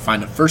when I can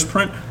find a first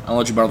print, I'll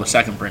let you borrow the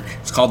second print.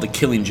 It's called The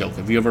Killing Joke.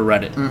 Have you ever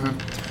read it?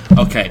 Mm-hmm.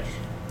 Okay.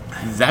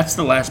 That's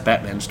the last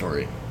Batman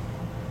story.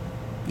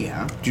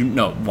 Yeah. Do you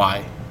know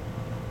why?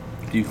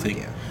 Do you think?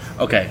 Yeah.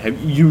 Okay.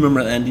 You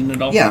remember the ending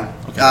at all? Yeah.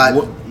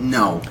 Okay.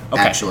 No,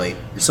 actually.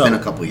 It's been a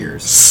couple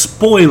years.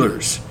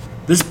 Spoilers.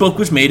 This book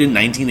was made in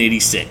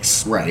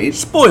 1986. Right.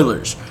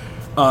 Spoilers.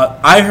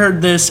 I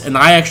heard this, and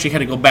I actually had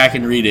to go back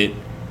and read it,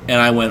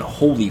 and I went,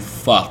 holy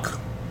fuck.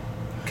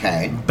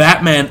 Okay.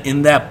 Batman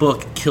in that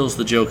book kills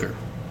the Joker.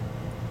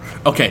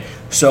 Okay,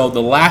 so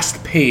the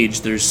last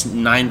page, there's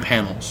 9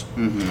 panels.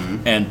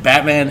 Mm-hmm. And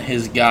Batman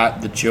has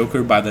got the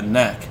Joker by the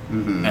neck.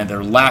 Mm-hmm. And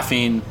they're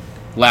laughing,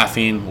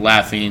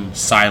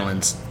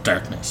 silence,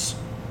 darkness.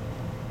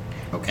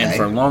 Okay. And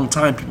for a long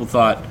time, people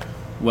thought,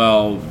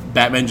 well,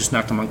 Batman just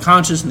knocked him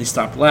unconscious and he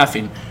stopped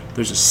laughing.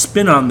 There's a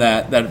spin on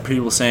that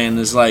people are saying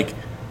is like,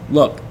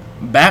 look,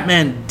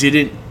 Batman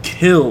didn't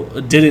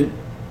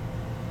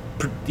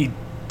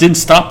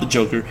stop the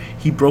Joker.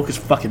 He broke his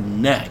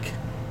fucking neck,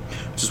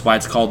 which is why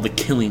it's called The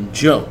Killing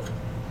Joke.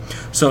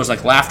 So it's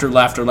like laughter,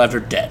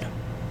 dead.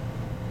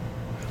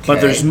 Okay.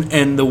 But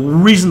and the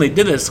reason they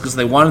did this is because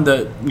they wanted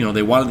to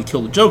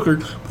kill the Joker,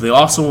 but they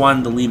also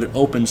wanted to leave it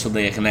open so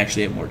they can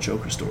actually have more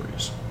Joker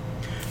stories.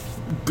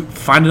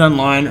 Find it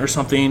online or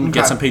something,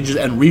 get some pages,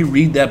 and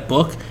reread that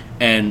book.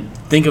 And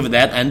think of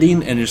that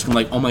ending, and you're just going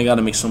to like, oh my god,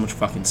 it makes so much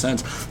fucking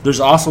sense. There's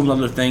also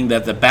another thing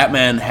that the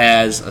Batman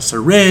has a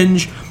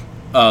syringe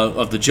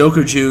of the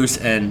Joker juice,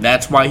 and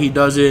that's why he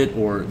does it.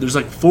 Or there's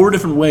like 4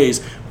 different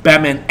ways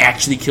Batman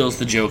actually kills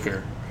the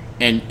Joker,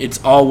 and it's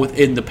all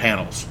within the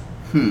panels.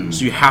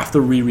 So you have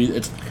to reread.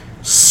 It's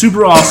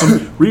super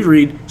awesome.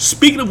 Reread.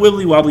 Speaking of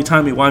wibbly wobbly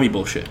timey wimey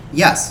bullshit.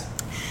 Yes.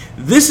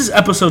 This is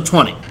episode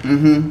 20.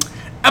 Mm-hmm.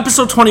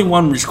 Episode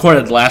 21 was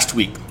recorded last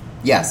week.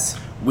 Yes.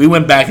 We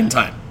went back in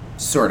time.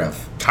 Sort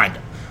of. Kind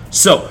of.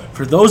 So,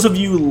 for those of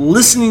you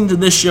listening to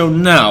this show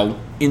now,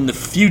 in the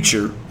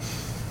future,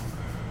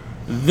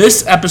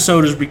 this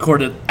episode is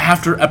recorded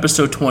after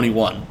episode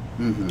 21.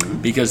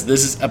 Mm-hmm. Because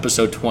this is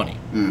episode 20.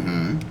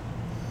 Mm-hmm.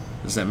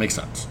 Does that make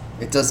sense?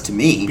 It does to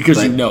me.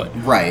 Because you know it.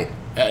 Right.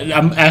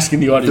 I'm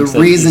asking the audience.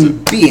 The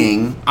reason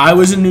being... I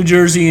was in New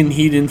Jersey and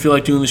he didn't feel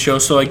like doing the show,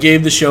 so I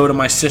gave the show to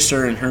my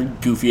sister and her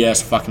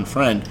goofy-ass fucking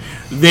friend.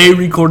 They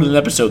recorded an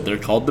episode. They're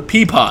called the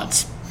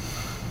Peapods.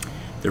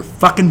 They're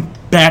fucking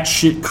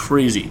batshit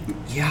crazy.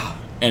 Yeah.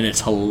 And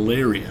it's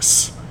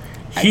hilarious.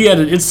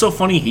 It's so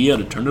funny, he had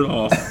to turn it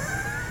off.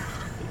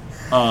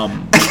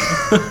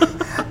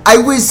 I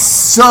was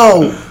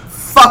so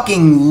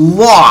fucking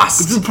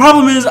lost. The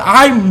problem is,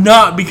 I'm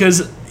not,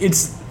 because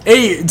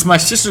it's my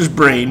sister's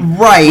brain,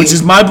 right? Which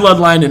is my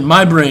bloodline and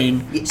my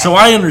brain, so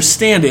I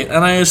understand it,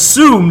 and I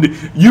assumed,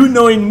 you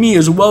knowing me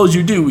as well as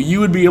you do,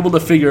 you would be able to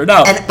figure it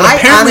out. And but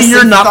apparently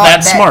you're not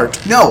that smart.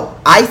 No,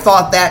 I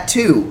thought that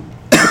too.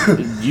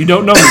 You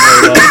don't know me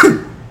very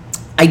well.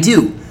 I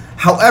do.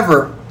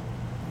 However,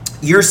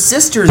 your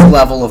sister's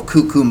level of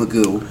cuckoo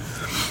magoo,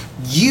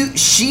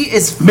 she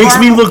is makes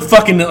me look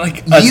fucking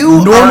like a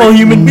normal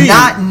human being.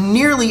 Not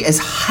nearly as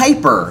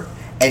hyper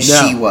as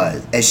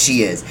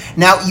she is.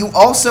 Now, you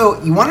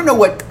want to know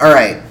what? All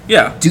right.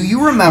 Yeah. Do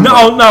you remember?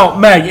 No,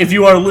 Meg. If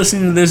you are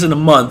listening to this in a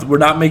month, we're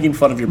not making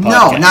fun of your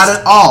podcast. No, not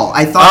at all.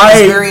 I thought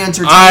it was very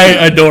entertaining.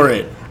 I adore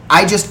it.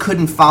 I just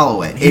couldn't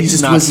follow it. It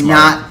just was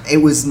not. It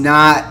was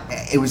not.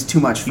 It was too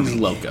much for me.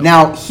 Loco.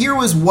 Now, here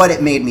was what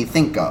it made me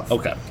think of.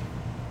 Okay.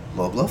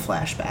 Low blow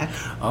flashback.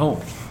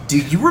 Oh. Do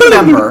you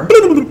remember?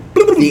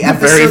 The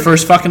very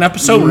first fucking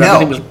episode where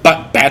everything was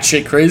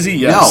batshit crazy?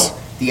 Yes. No.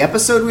 The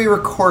episode we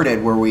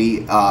recorded where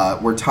we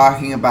were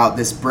talking about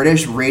this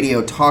British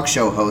radio talk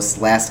show host's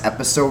last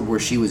episode where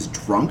she was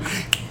drunk.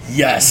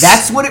 Yes.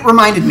 That's what it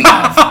reminded me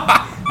of.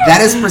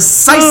 That is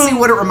precisely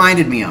what it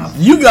reminded me of.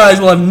 You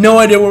guys will have no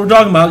idea what we're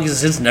talking about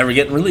because it's never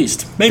getting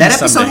released. Maybe that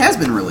episode someday. has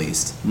been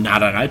released.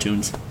 Not on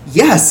iTunes.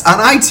 Yes, on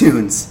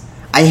iTunes.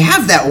 I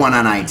have that one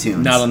on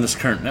iTunes. Not on this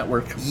current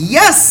network.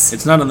 Yes.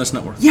 It's not on this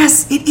network.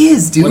 Yes, it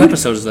is, dude. What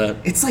episode is that?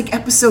 It's like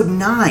episode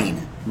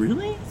 9.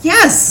 Really?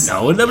 Yes.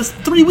 No, that was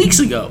 3 weeks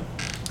ago.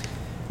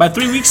 By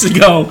 3 weeks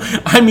ago,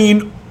 I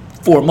mean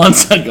 4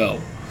 months ago.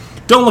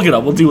 Don't look it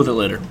up. We'll deal with it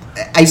later.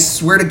 I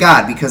swear to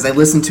God, because I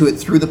listened to it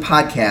through the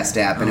podcast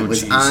app, and it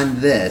was on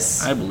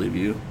this. I believe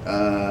you.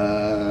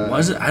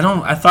 Was it? I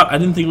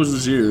didn't think it was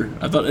this year.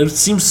 I thought it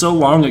seemed so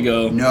long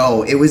ago.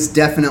 No, it was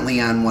definitely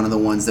on one of the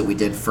ones that we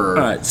did for.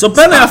 All right. So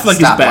Ben Affleck is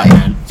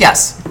Batman.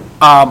 Yes.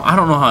 I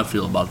don't know how I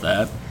feel about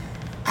that.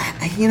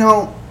 You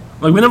know,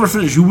 like we never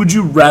finished. Who would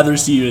you rather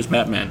see you as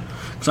Batman?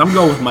 Because I'm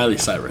going with Miley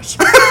Cyrus.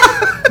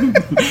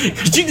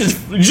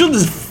 She'll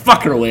just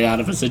fuck her way out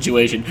of a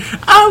situation.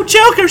 Oh,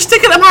 Joker,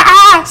 stick it in my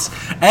ass!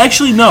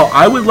 Actually, no.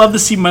 I would love to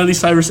see Miley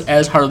Cyrus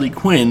as Harley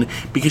Quinn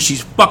because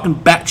she's fucking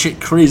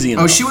batshit crazy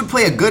enough. Oh, she would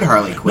play a good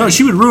Harley Quinn. No,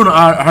 she would ruin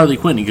Harley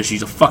Quinn because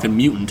she's a fucking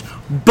mutant.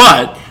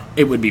 But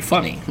it would be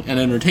funny and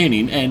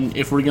entertaining. And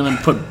if we're gonna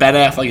put Ben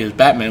Affleck as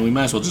Batman, we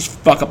might as well just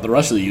fuck up the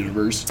rest of the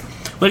universe.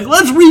 Like,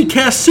 let's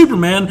recast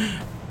Superman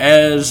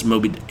as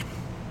Moby Dick.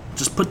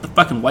 Just put the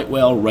fucking white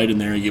whale right in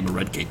there and give him a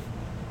red cape.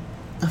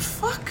 The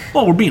fuck?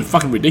 Well, we're being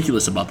fucking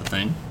ridiculous about the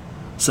thing.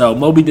 So,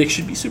 Moby Dick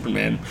should be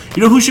Superman.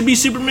 You know who should be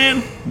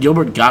Superman?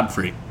 Gilbert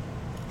Gottfried.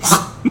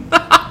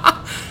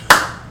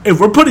 If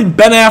we're putting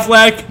Ben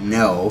Affleck...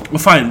 No. Well,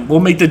 fine.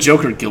 We'll make the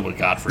Joker Gilbert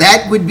Gottfried.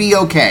 That would be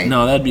okay.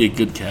 No, that'd be a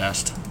good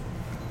cast.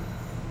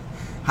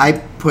 I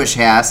push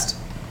Hast.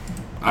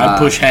 I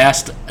push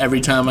Hast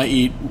every time I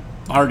eat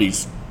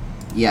Hardee's.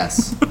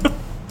 Yes.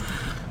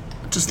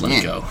 Just let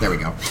it go. There we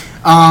go.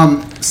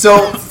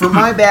 So, for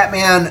my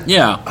Batman...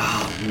 Yeah.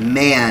 Oh,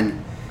 man.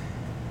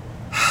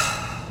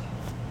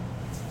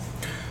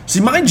 See,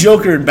 my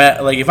Joker and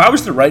like, if I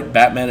was to write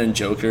Batman and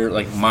Joker,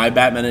 like, my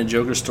Batman and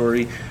Joker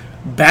story,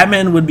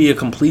 Batman would be a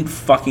complete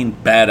fucking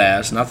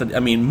badass. Not that, I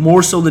mean,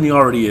 more so than he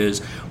already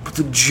is. But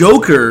the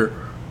Joker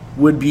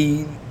would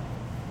be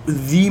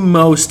the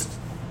most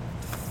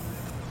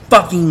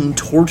fucking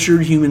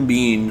tortured human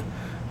being.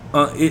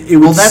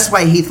 Well, that's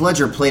why Heath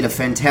Ledger played a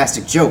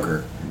fantastic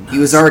Joker. He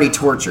was already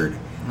tortured.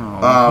 He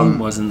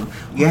wasn't.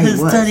 Yeah, his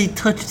he was. daddy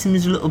touched him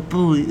as a little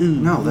boy. Ooh.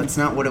 No, that's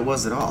not what it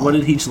was at all. What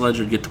did Heath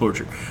Ledger get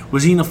tortured?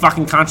 Was he in a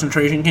fucking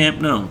concentration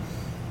camp? No.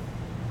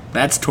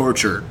 That's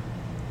torture.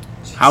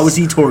 How was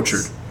he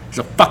tortured? He's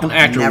a fucking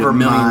actor with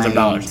millions of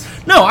dollars.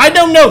 No, I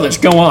don't know this.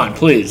 Go on,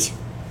 please.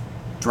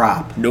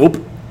 Drop. Nope.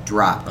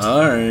 Dropped.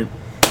 All right.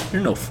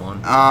 You're no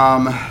fun.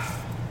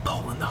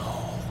 Pole in the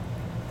hole.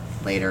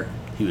 Later.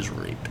 He was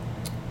raped.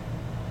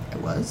 I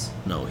was?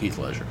 No, Heath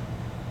Ledger.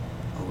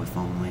 Oh, if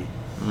only.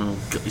 Oh,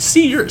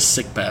 see, you're a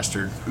sick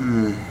bastard.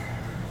 You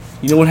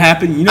know what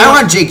happened? You know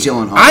I want Jake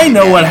Gyllenhaal. I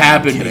know what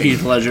happened to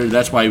Heath Ledger.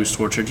 That's why he was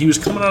tortured. He was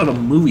coming out of a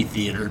movie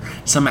theater.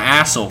 Some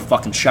asshole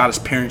fucking shot his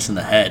parents in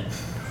the head.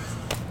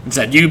 And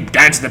said, "You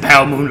dance in the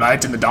pale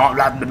moonlight in the dark,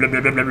 blah, blah, blah, blah,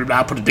 blah, blah,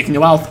 blah, put a dick in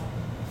your mouth."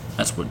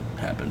 That's what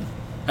happened.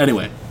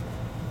 Anyway,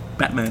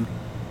 Batman.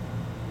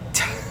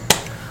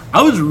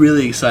 I was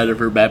really excited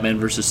for Batman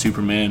versus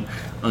Superman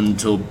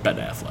until Ben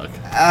Affleck.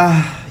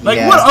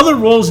 What other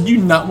roles did you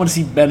not want to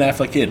see Ben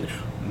Affleck in?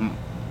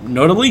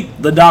 Notably,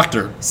 the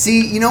Doctor.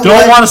 See, you know Don't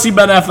what? want to see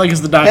Ben Affleck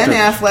as the Doctor.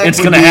 Ben Affleck It's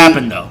would going to be-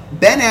 happen, though.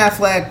 Ben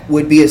Affleck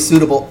would be a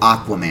suitable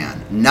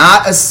Aquaman,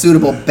 not a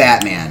suitable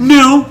Batman.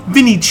 No,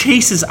 Vinny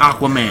Chase is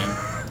Aquaman.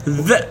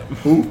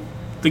 Who?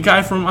 The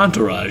guy from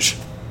Entourage.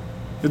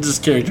 It's his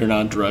character in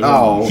Entourage.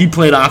 Oh. He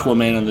played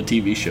Aquaman on the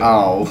TV show.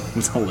 Oh. It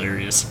was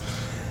hilarious.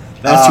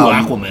 That's who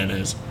Aquaman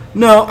is.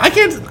 No, I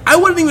can't. I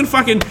wouldn't even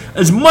fucking.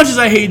 As much as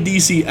I hate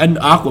DC and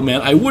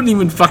Aquaman, I wouldn't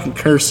even fucking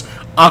curse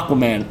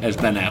Aquaman as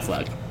Ben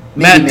Affleck.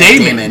 Maybe Matt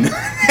Damon.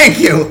 Thank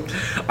you.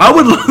 I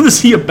would love to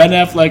see a Ben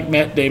Affleck,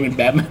 Matt Damon,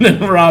 Batman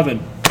and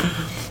Robin.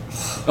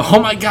 Oh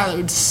my god,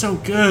 it's so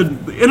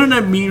good. The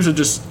internet memes are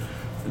just.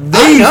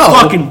 They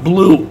fucking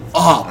blew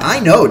up.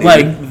 I know, dude.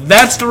 Like,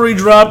 that story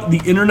dropped,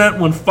 the internet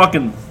went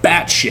fucking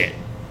batshit.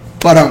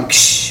 But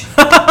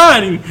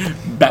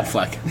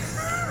Batfleck.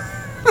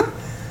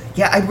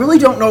 yeah, I really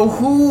don't know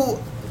who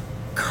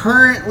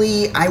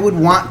currently I would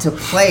want to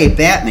play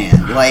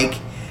Batman. Like,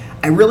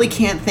 I really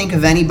can't think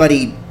of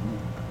anybody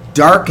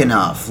dark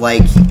enough.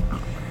 Like,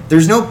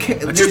 there's no...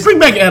 Just bring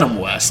back Adam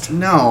West.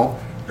 No.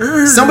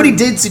 Somebody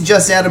did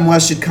suggest Adam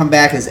West should come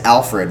back as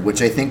Alfred,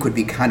 which I think would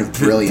be kind of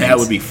brilliant. That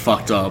would be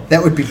fucked up.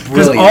 That would be Because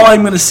brilliant. all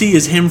I'm going to see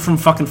is him from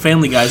fucking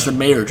Family Guy as the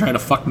mayor trying to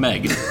fuck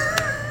Meg.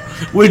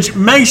 Which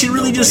Meg should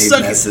really just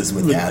suck. Messes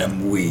with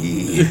Adam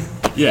Wee.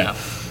 Yeah.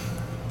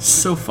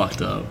 So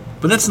fucked up.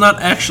 But that's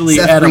not actually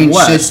Seth Adam Green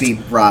West. should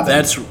be Robin.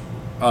 That's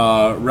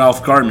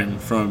Ralph Garman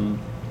from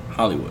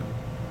Hollywood.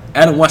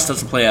 Adam West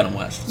doesn't play Adam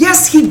West.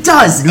 Yes, he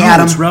does, No,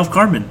 Adam. it's Ralph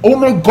Garman. Oh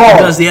my He god.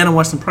 does the Adam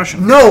West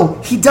impression.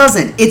 No, he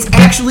doesn't. It's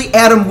actually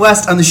Adam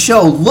West on the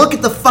show. Look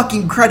at the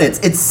fucking credits.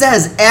 It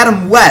says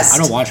Adam West. I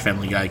don't watch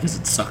Family Guy because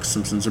it sucks.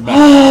 Simpsons are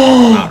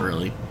bad. Not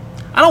really.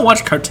 I don't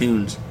watch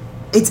cartoons.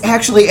 It's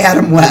actually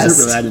Adam West. Is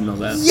it really? I didn't know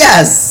that.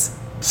 Yes.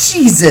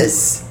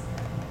 Jesus.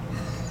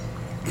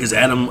 Because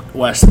Adam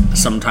West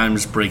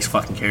sometimes breaks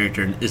fucking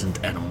character and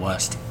isn't Adam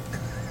West.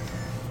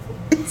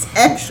 It's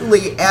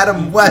actually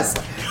Adam West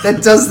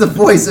that does the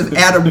voice of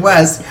Adam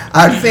West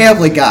on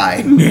Family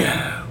Guy.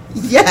 Yeah.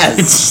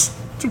 Yes.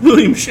 It's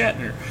William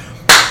Shatner.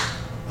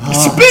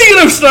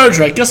 Speaking of Star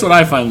Trek, guess what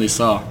I finally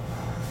saw?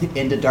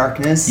 Into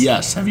Darkness?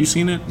 Yes. Have you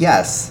seen it?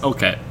 Yes.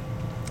 Okay.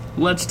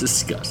 Let's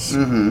discuss.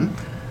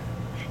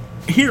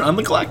 Here on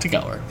the Galactic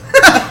Hour.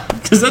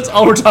 Because that's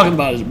all we're talking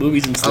about is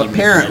movies and celebrities.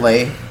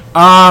 Apparently.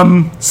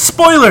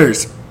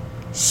 Spoilers!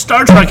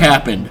 Star Trek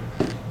happened.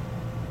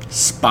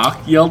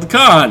 Spock yelled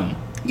Khan.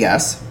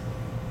 Yes.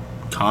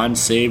 Khan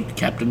saved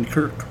Captain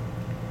Kirk.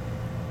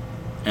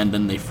 And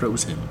then they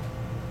froze him.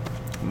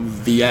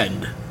 The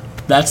end.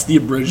 That's the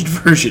abridged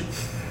version.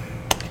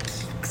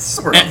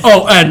 Sort of.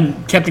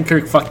 And Captain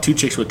Kirk fucked 2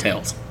 chicks with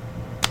tails.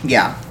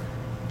 Yeah.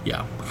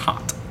 Yeah,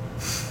 hot.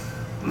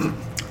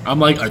 I'm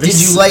like, are they?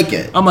 Did you like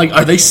it? I'm like,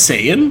 are they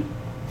saying?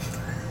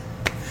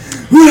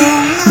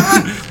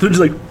 They're just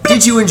like.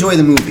 Did you enjoy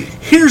the movie?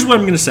 Here's what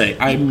I'm gonna say.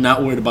 I'm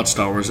not worried about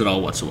Star Wars at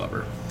all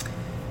whatsoever.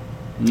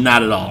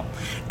 Not at all.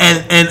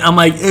 And I'm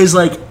like, it's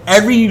like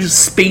every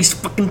space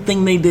fucking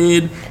thing they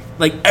did,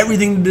 like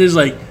everything they did is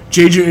like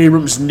J.J.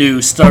 Abrams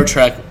knew Star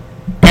Trek.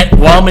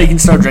 While making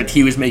Star Trek,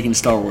 he was making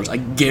Star Wars. I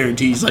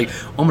guarantee he's like,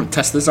 I'm gonna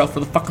test this out for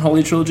the fucking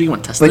Holy Trilogy. I'm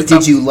gonna test this out. But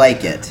did you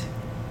like it?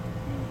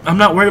 I'm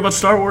not worried about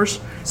Star Wars.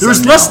 There So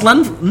was no. less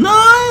lens. No,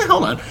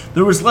 hold on.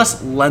 There was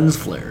less lens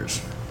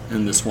flares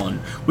in this one,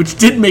 which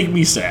did make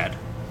me sad.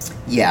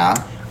 Yeah.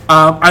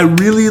 I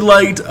really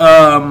liked.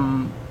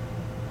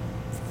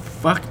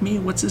 Fuck me.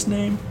 What's his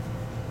name?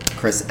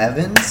 Chris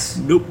Evans?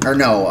 Nope. Or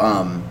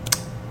no,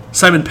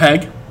 Simon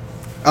Pegg.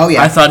 Oh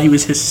yeah. I thought he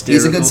was hysterical.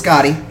 He's a good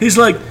Scotty. He's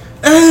like,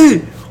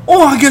 hey,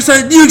 I guess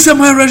you accept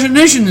my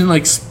resignation. And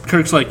like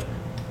Kirk's like,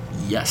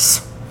 yes.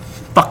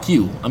 Fuck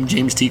you. I'm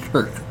James T.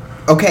 Kirk.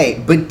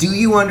 Okay, but do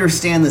you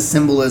understand the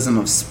symbolism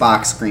of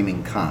Spock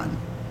screaming Khan?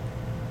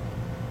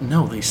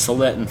 No, they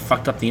sold that and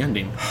fucked up the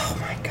ending. Oh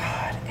my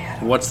god,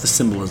 Adam. What's the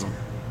symbolism?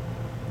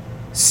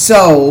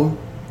 So,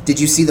 did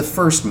you see the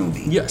first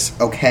movie? Yes.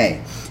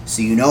 Okay,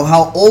 so you know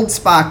how old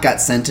Spock got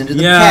sent into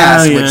the Yeah,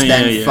 past, yeah, which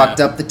then yeah. fucked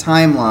up the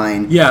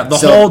timeline. Yeah, the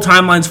whole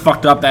timeline's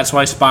fucked up. That's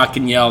why Spock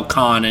can yell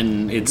Khan,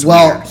 and it's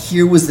weird.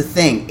 Here was the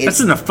thing. That's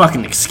It's a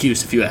fucking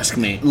excuse, if you ask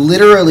me.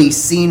 literally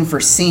scene for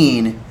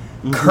scene.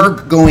 Mm-hmm.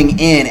 Kirk going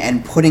in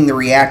and putting the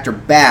reactor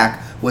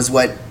back was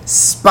what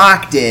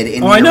Spock did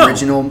in I the know.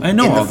 original. I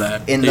know in all the,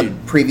 that. in They- the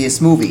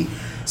previous movie.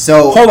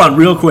 So Hold on,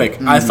 real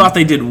quick. I thought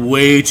they did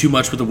way too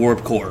much with the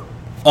warp core.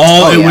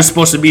 All Oh, it yeah. was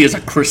supposed to be is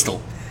a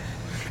crystal.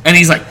 And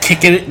he's like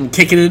kicking it and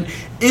kicking it.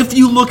 If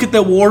you look at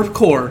the warp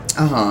core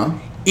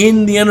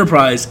in the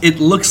Enterprise, it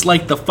looks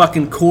like the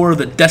fucking core of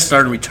the Death Star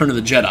in Return of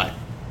the Jedi.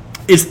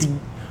 It's the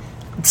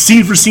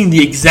scene for scene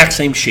the exact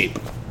same shape.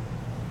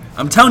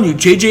 I'm telling you,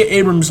 J.J.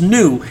 Abrams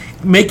knew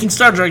making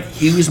Star Trek,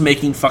 he was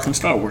making fucking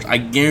Star Wars. I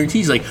guarantee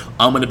he's like,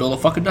 I'm gonna build a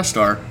fucking Death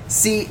Star.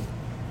 see,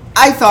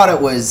 I thought it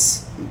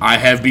was. I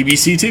have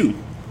BBC too.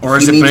 Or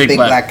is You it mean Big, Big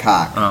Black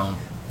Cock? Oh.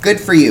 Good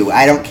for you.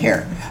 I don't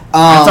care.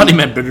 I thought he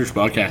meant British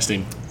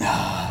Broadcasting.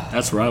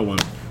 That's where I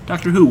went.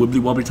 Doctor Who, Wibbly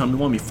Wobbly Tummy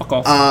Wummy, fuck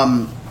off.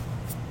 I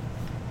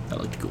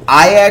like to go.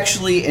 I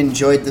actually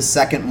enjoyed the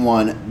second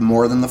one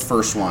more than the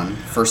first one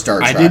for Star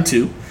Trek. I did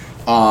too.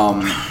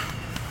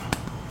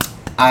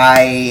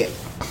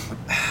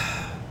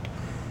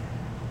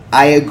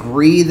 I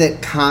agree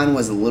that Khan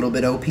was a little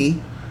bit OP.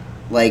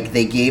 Like,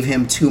 they gave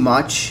him too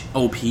much.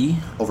 OP?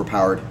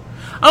 Overpowered.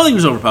 I don't think he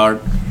was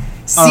overpowered.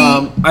 See,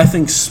 I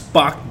think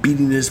Spock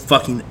beating his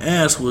fucking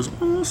ass was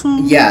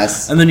awesome.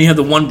 yes. And then you have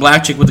the one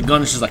black chick with the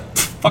gun, and she's like,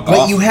 fuck But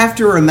off. you have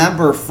to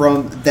remember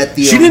that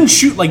the... She didn't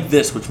shoot like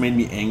this, which made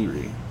me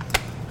angry.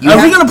 You Are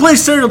we have- going to play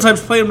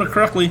stereotypes, play them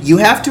correctly? You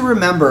have to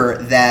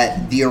remember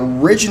that the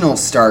original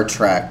Star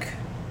Trek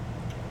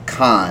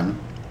Khan,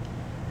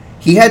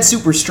 he had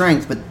super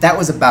strength, but that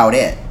was about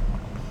it.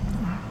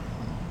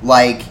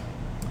 Like,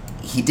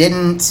 he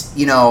didn't,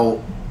 he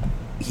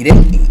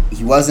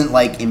wasn't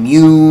like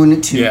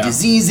immune to Yeah.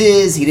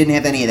 diseases. He didn't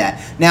have any of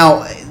that.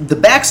 Now, the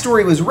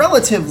backstory was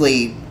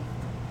relatively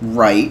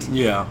right.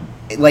 Yeah.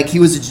 Like, he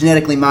was a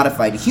genetically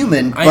modified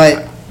human,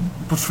 But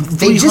but from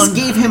they just 300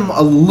 gave him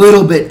a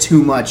little bit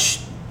too much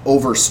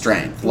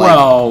overstrength. Like,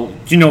 Well,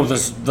 do you know what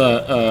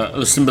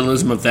the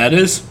symbolism of that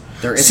is?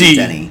 there isn't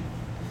any.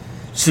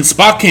 Since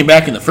Spock came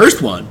back in the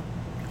first one,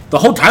 the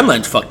whole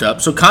timeline's fucked up,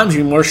 so Khan's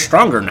even more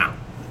stronger now.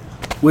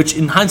 Which,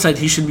 in hindsight,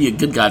 he should be a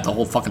good guy if the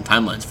whole fucking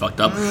timeline's fucked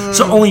up.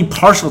 So only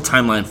partial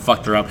timeline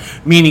fucked her up,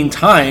 meaning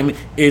time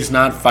is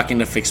not fucking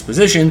a fixed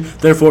position,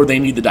 therefore they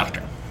need the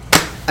Doctor.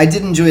 I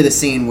did enjoy the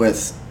scene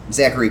with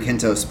Zachary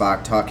Quinto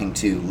Spock talking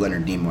to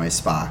Leonard Nimoy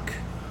Spock.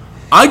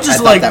 I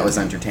just thought that was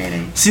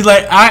entertaining. See,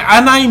 like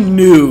I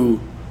knew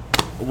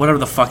whatever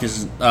the fuck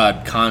his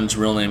Khan's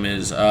real name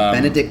is.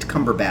 Benedict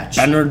Cumberbatch.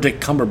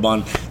 Benedict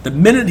Cumberbund. The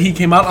minute he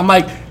came out, I'm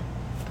like,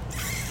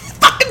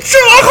 fucking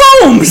Sherlock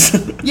Holmes.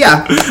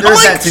 Yeah,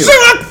 there's that too.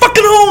 Sherlock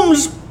fucking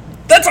Holmes.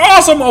 That's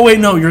awesome. Oh wait,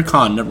 no, you're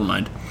Khan. Never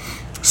mind.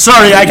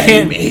 Sorry, I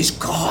can't. My name is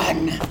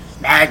Khan.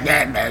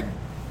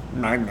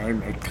 My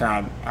name is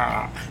Khan.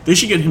 They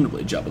should get him to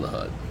play Jabba the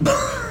Hutt.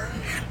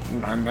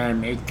 My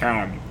name is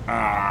Khan.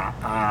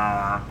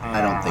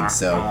 I don't think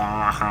so.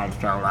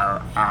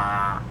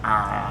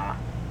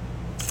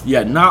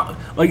 Yeah, not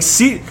like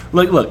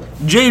look.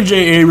 J.J.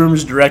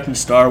 Abrams directing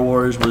Star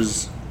Wars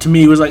was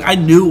like I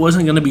knew it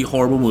wasn't going to be a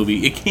horrible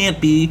movie. It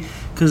can't be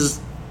because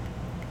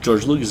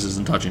George Lucas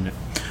isn't touching it,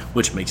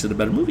 which makes it a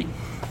better movie.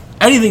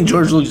 Anything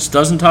George Lucas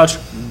doesn't touch,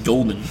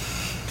 golden.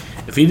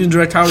 If he didn't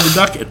direct Howard the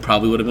Duck, it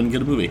probably would have been a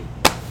good movie.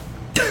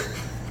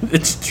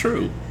 It's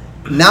true.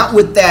 Not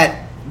with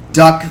that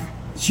duck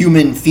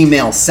human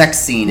female sex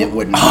scene, it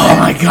wouldn't have Oh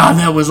my god,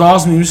 that was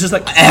awesome. He was just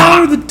like,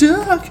 Howard the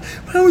Duck,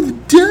 Howard the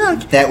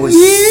Duck. That was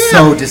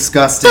so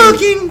disgusting.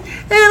 Fucking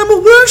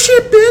animal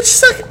worship, bitch.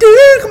 Suck a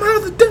dick, I'm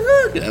Howard the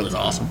Duck. That was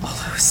awesome.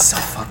 Oh, that was so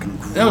fucking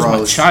gross. That was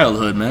my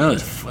childhood, man.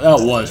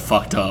 That was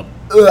fucked up.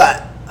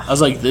 Ugh. I was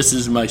like, this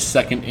is my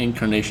second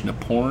incarnation of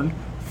porn.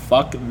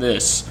 Fuck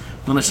this.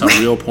 Then I saw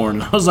real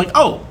porn, and I was like,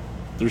 oh,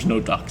 there's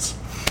no ducks.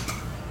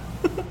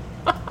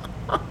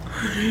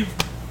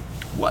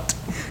 What?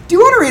 Do you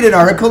want to read an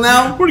article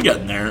now? We're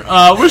getting there.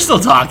 We're still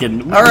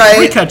talking. All right.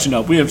 We're catching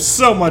up. We have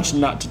so much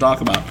not to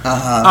talk about.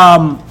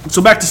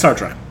 So back to Star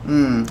Trek.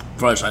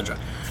 Before I sidetrack.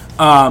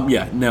 Not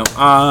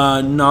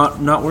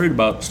worried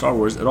about Star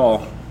Wars at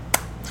all.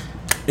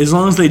 As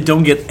long as they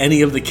don't get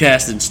any of the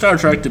cast in Star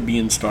Trek to be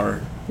in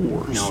Star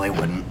Wars. No, they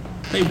wouldn't.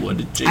 They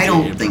would. J.J. I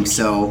don't Abrams. think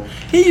so.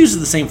 He uses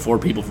the same 4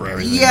 people for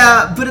everything.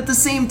 Yeah, but at the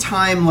same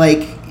time,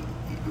 like,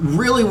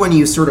 really when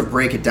you sort of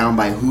break it down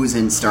by who's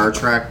in Star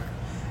Trek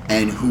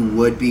and who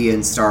would be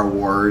in Star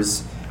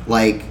Wars,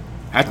 like,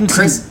 Benedict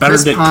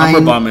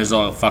Cumberbatch is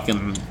a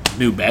fucking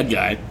new bad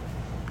guy.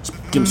 Just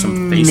give him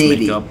some face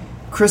makeup.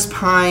 Chris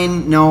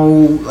Pine, no,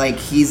 like,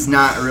 he's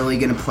not really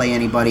going to play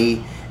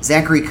anybody.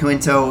 Zachary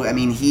Quinto, I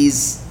mean,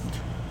 he's...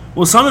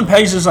 Well, Simon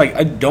Pegg's just like,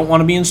 I don't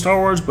want to be in Star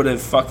Wars, but if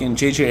fucking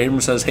J.J.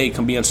 Abrams says, hey,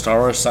 come be in Star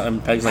Wars,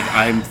 Simon Pegg's like,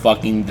 I'm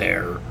fucking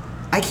there.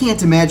 I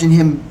can't imagine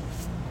him,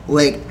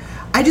 like...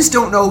 I just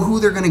don't know who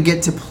they're going to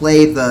get to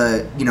play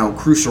the,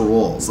 crucial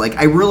roles. Like,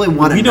 I really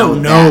want to know We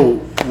don't know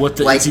what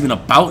it's even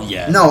about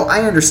yet. No,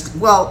 I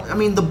understand. Well, I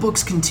mean, the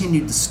books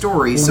continued the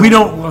story, so... We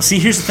don't... Well, see,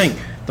 here's the thing.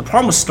 The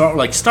problem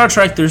with Star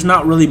Trek, there's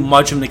not really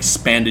much of an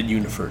expanded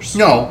universe.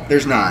 No,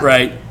 there's not.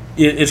 Right?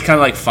 It's kind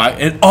of like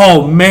 5... And,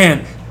 oh,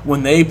 man!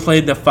 When they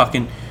played the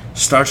fucking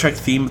Star Trek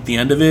theme at the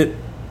end of it,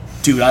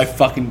 dude, I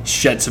fucking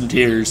shed some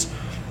tears.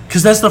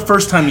 Because that's the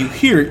first time you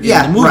hear it in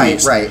the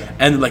movies. Right.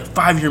 And like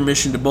 5-year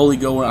mission to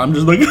Boligo, where I'm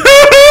just like,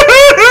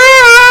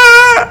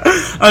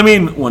 I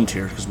mean, 1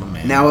 tear because my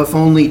man. Now, if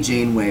only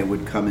Janeway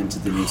would come into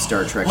the new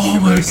Star Trek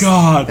universe. Oh my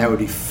god, that would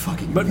be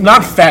fucking. But amazing.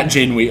 Not fat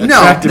Janeway,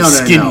 attractive,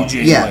 skinny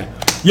Janeway. Yeah.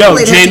 Yo,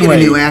 they'd Janeway. have to get a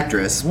new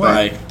actress.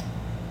 Why?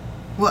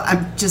 Well,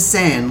 I'm just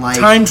saying, like,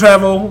 time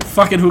travel.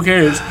 Fucking who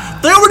cares?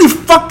 They already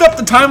fucked up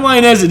the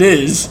timeline as it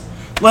is.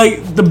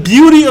 Like, the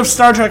beauty of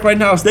Star Trek right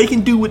now is they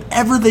can do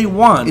whatever they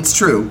want. It's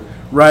true.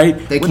 Right?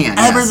 They can,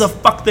 whatever the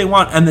fuck they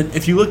want. And then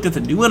if you looked at the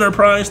new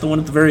Enterprise, the one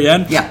at the very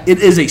end, yeah, it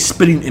is a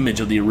spitting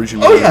image of the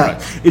original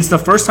Enterprise. Yeah. It's the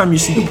first time you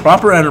see the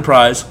proper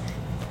Enterprise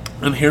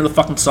and hear the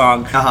fucking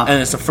song, and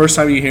it's the first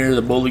time you hear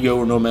the Boligo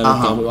or No Man,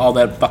 all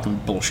that fucking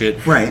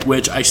bullshit, right?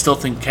 Which I still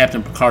think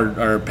Captain Picard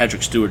or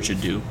Patrick Stewart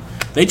should do.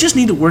 They just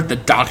need to work the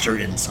Doctor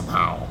in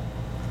somehow.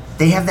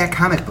 They have that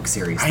comic book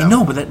series, though. I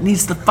know, but that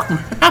needs to fucking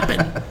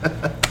happen.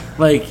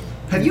 Like,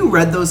 have you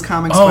read those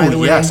comics, by the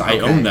way? Oh, yes, I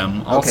own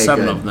them. All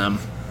 7 of them.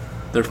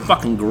 They're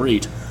fucking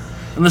great.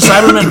 And the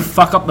Cybermen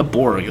fuck up the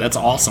Borg. That's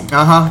awesome.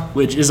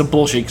 Which is a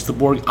bullshit, because the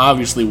Borg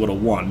obviously would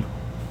have won.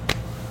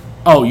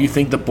 Oh, you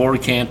think the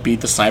Borg can't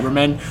beat the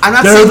Cybermen? I'm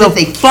not saying that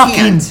they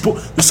can't.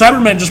 The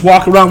Cybermen just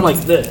walk around like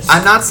this.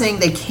 I'm not saying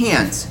they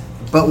can't,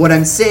 but what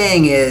I'm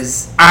saying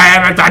is... I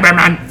am a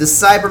Cyberman! The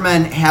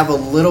Cybermen have a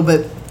little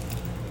bit...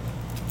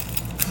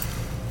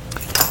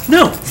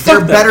 No,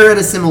 they're better at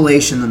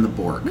assimilation than the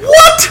Borg.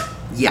 What?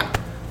 Yeah.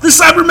 The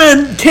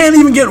Cybermen can't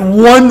even get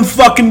one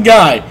fucking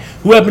guy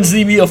who happens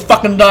to be a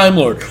fucking Time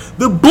Lord.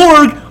 The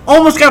Borg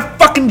almost got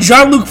fucking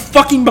Jean-Luc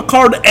fucking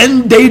Picard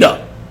and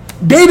Data.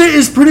 Data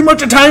is pretty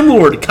much a Time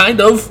Lord, kind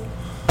of.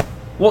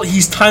 Well,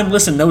 he's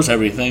timeless and knows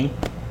everything.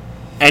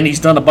 And he's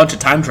done a bunch of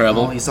time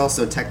travel. Well, he's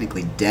also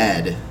technically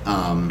dead.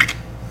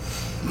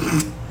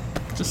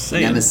 Just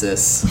saying.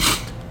 Nemesis.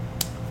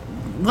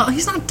 Well,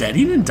 he's not dead.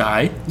 He didn't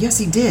die. Yes,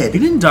 he did. He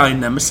didn't die in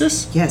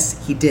Nemesis.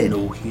 Yes, he did.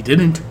 No, he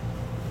didn't.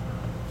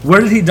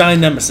 Where did he die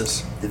in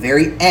Nemesis? The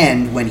very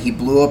end, when he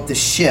blew up the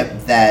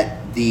ship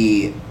that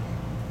the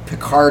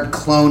Picard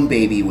clone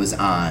baby was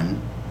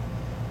on.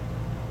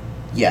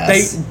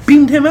 Yes. They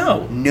beamed him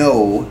out.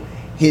 No,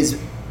 his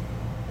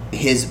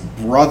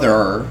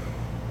brother,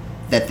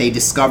 that they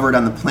discovered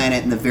on the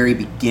planet in the very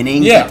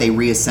beginning Yeah. that they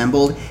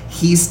reassembled,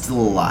 he's still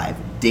alive.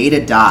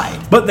 Data died.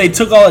 But they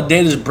took all of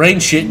Data's brain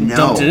shit and No,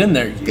 dumped it in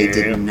there. they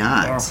did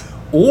not.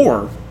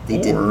 Or They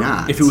did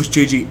not. If it was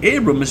J.J.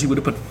 Abrams, he would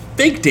have put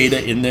fake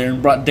Data in there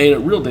and brought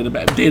real Data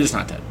back. Data's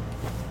not dead.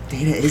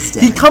 Data is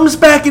dead. He comes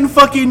back in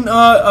fucking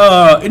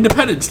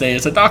Independence Day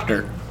as a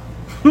doctor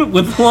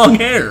with long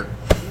hair.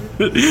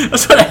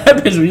 That's what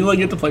happens when you only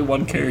get to play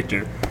one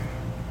character.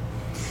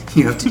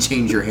 You have to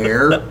change your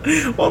hair.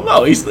 Well,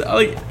 no, he's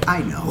like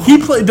I know. he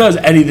does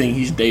anything.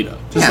 He's Data,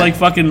 just Yeah. like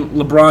fucking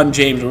LeBron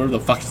James or whatever the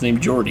fuck his name,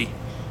 Jordy.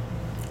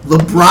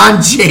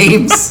 LeBron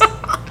James.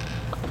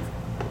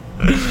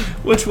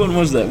 Which one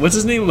was that? What's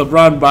his name?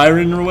 LeBron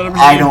Byron or whatever.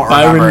 I don't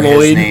Byron remember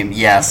Lloyd. his name.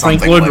 Yeah, something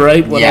Frank Lloyd like,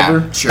 Wright, whatever.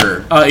 Yeah, sure.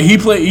 He He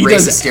Racist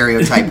does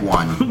stereotype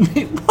 1.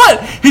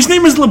 What? His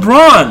name is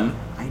LeBron.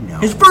 I know.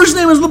 His first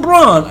name is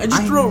LeBron. I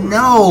just I wrote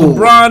know.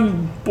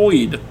 LeBron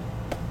Boyd,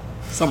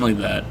 something like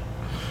that.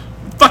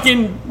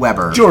 Fucking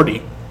Weber.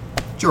 Jordy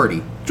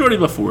Jordy.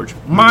 LaForge.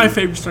 My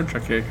favorite Star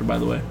Trek character, by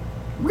the way.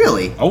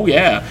 Really? Oh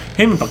yeah,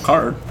 him and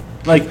Picard.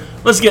 Like,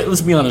 let's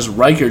be honest.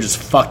 Riker just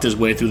fucked his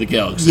way through the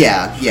galaxy.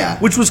 Yeah.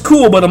 Which was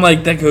cool, but I'm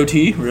like, that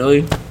goatee,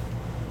 really?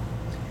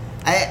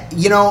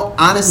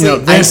 Honestly,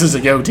 This is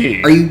a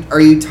goatee. Are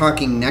you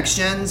talking next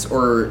gens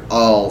or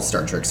all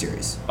Star Trek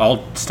series?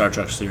 All Star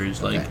Trek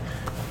series, like, Okay.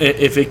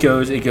 if it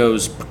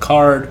goes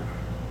Picard,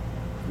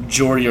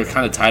 Geordi are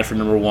kind of tied for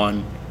number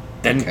 1,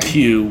 then Okay.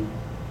 Q,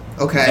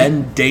 Okay.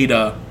 then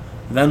Data,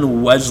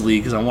 then Wesley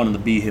because I wanted to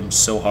be him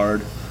so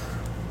hard,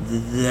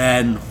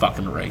 then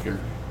fucking Riker,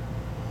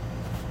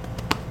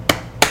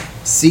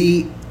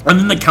 See, and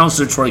then the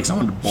Counselor Troy because I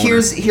wanted to bone her.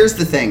 here's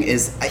the thing: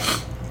 is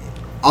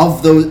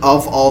of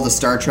all the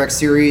Star Trek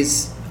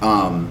series,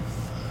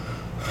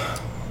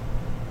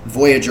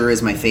 Voyager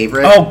is my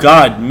favorite. Oh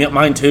God,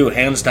 mine too,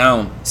 hands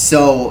down.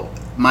 So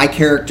my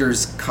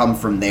characters come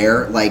from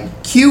there.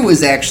 Like Q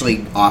was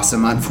actually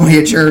awesome on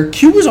Voyager.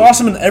 Q was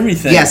awesome in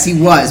everything. Yes, he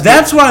was.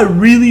 That's why I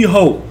really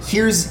hope.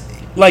 Here's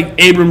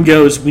Like Abram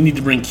goes, we need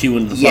to bring Q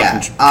into the Yeah,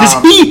 fucking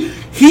because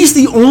he's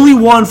the only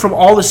one from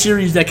all the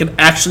series that can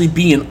actually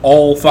be in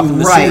all fucking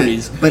the Right,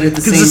 series. but at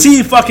the because to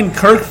same- see fucking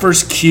Kirk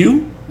versus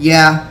Q,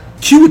 yeah.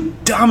 Q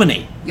would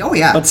dominate. Oh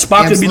yeah. But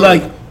Spock absolutely. would be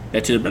like,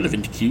 "That's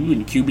irrelevant to Q,"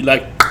 and Q would be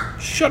like,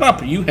 "Shut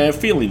up! You have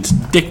feelings.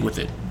 Stick with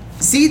it."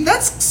 See,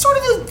 that's sort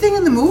of the thing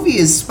in the movie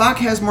is Spock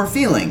has more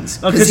feelings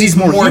Because he's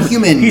more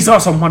human. He's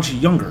also much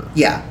younger.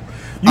 Yeah.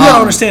 You gotta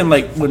understand,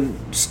 like, when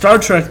Star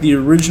Trek, the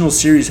original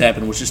series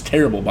happened, which is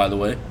terrible, by the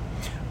way.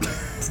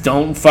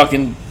 Don't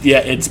fucking... Yeah,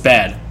 it's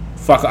bad.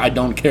 Fuck, I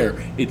don't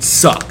care. It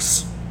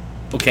sucks.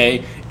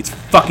 Okay? It's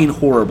fucking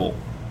horrible.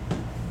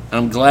 And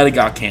I'm glad it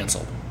got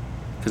canceled.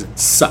 Because it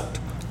sucked.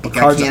 It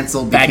got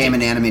canceled, became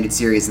an animated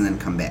series, and then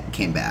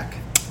came back.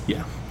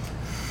 Yeah.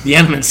 The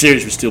animated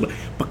series was still...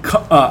 But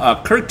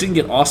Kirk didn't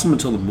get awesome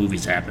until the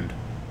movies happened.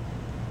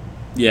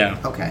 Yeah.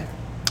 Okay.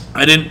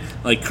 I didn't...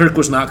 Like, Kirk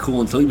was not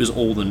cool until he was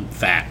old and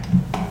fat.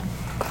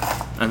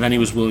 And then he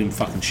was William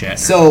fucking Shatner.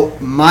 So,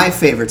 my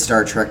favorite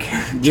Star Trek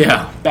character.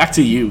 Yeah, back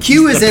to you.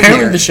 Q is in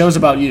Apparently there. the show's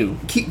about you.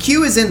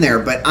 Q is in there,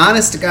 but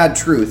honest to God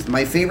truth,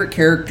 my favorite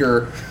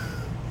character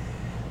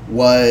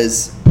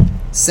was...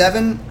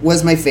 7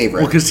 was my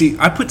favorite. Well, because see,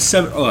 I put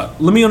 7...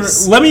 let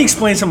me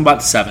explain something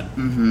about 7.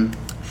 Mm-hmm.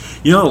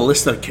 You know the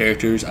list of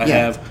characters I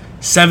have?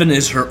 7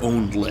 is her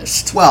own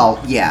list.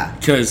 Well, yeah.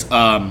 Because,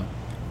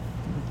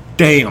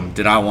 damn,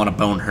 did I want to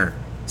bone her.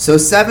 So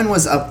 7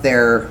 was up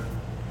there...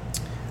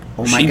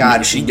 Oh my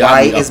God! She got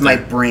Why me up is my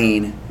there.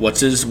 brain? What's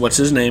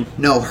his name?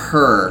 No,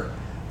 her.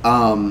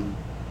 Blonde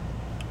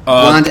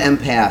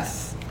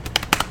empath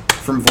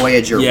from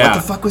Voyager. Yeah. What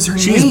the fuck was her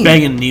She name? was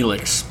banging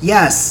Neelix.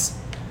 Yes.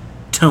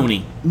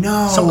 Tony.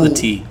 No. Some with a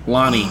T.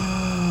 Lonnie.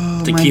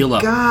 Oh Tequila.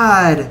 my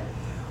God.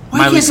 Why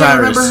Miley can't I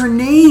remember Cyrus. her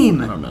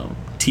name? I don't know.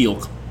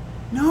 Teal.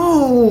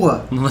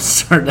 No. Let's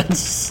start.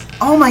 That's...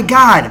 Oh my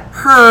God.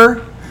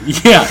 Her.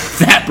 Yeah,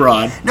 that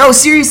broad. No,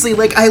 seriously.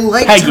 Like I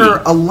liked Peggy.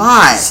 her a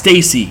lot.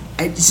 Stacy.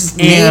 It's just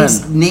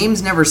And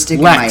names never stick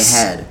Lex. in my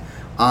head.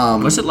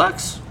 Was it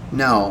Lex?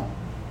 No.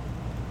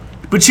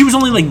 But she was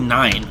only like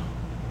 9.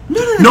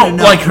 No.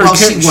 Like her. Well,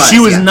 she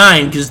was yeah.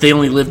 9 because they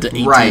only lived to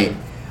 18. Right.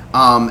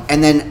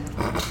 And then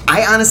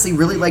I honestly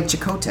really like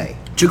Chakotay.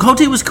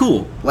 Chakotay was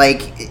cool.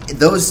 Like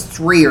those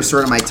 3 are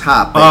sort of my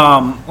top.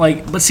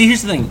 But But see,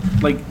 here's the thing.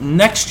 Like,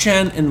 Next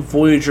Gen and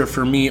Voyager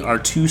for me are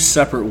 2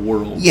 separate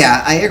worlds.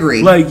 yeah, I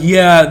agree. Like,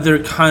 yeah, they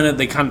kind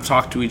of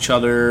talk to each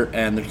other,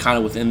 and they're kind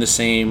of within the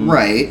same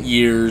Right.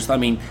 years. I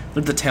mean,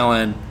 they're at the tail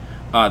end.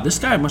 This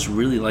guy must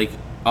really like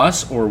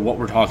us or what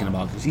we're talking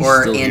about. 'Cause he's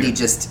or still Andy here.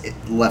 just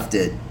left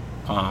it.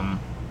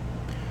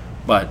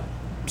 But,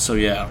 so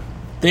yeah.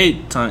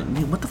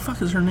 What the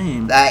fuck is her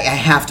name? I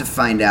have to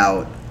find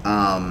out.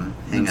 Hang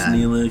It's on.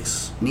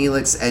 Neelix.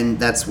 Neelix, and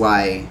that's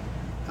why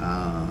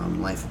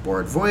Life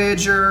Aboard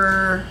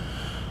Voyager.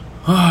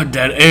 Oh,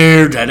 dead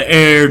air.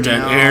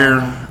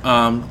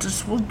 No.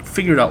 We'll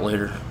figure it out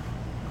later.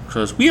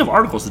 Because we have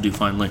articles to do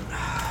finally.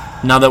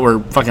 Now that we're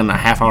fucking a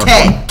half hour.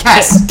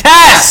 Cass.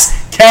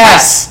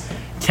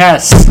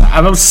 Kess.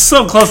 I'm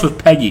so close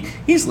with Peggy.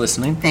 He's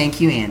listening.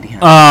 Thank you, Andy.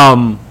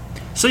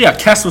 So yeah,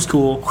 Kess was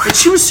cool. And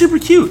she was super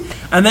cute.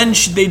 And then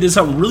they did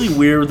something really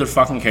weird with her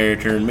fucking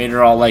character and made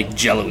her all like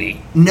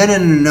jello-y.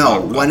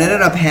 No. What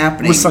ended up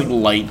happening? It was like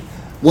light.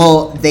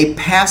 Well, they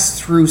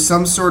passed through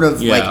some sort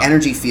of like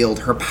energy field.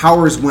 Her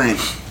powers went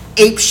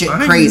apeshit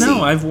crazy. I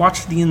know. I've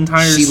watched the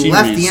entire series. She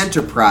left the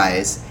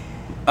Enterprise.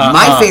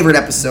 My favorite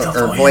episode,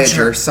 or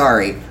Voyager,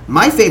 sorry.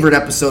 My favorite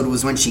episode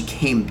was when she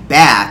came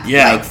back,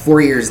 like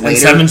 4 years later. And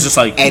Seven's just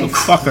like, and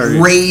fuck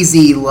her.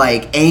 Crazy,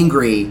 like,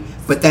 angry,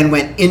 but then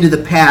went into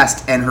the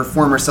past, and her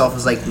former self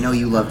was like, no,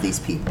 you love these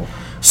people.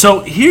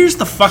 So here's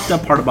the fucked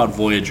up part about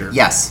Voyager.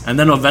 Yes. And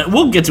then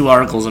we'll get to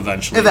articles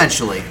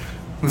eventually.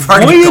 We've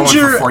already been going for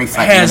Voyager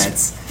 45 has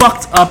minutes.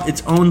 fucked up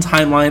its own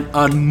timeline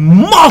on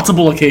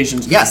multiple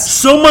occasions. Yes.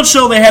 So much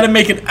so they had to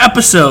make an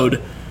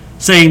episode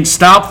saying,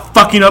 stop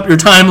fucking up your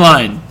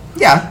timeline.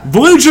 Yeah.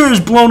 Voyager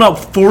is blown up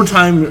 4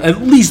 times, at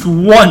least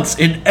once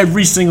in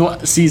every single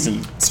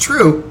season. It's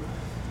true.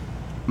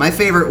 My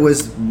favorite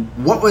was,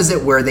 what was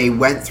it where they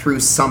went through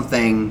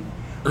something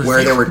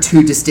where there were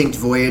 2 distinct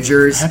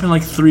Voyagers? It happened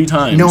like 3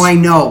 times. No, I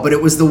know, but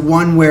it was the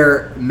one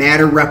where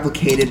matter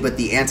replicated, but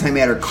the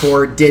antimatter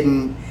core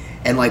didn't,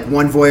 and like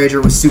one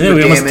Voyager was super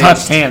damaged. We almost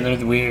touched hands. That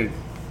was weird.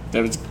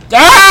 That was...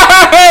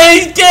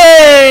 he's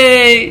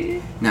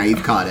gay! Now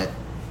you've caught it.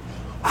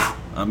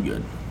 I'm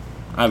good.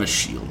 I have a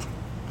shield.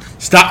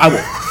 Stop! I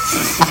will.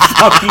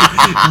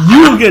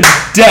 You will get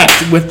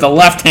decked with the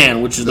left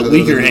hand, which is the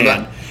weaker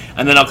hand,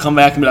 and then I'll come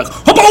back and be like,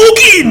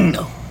 Hoboken!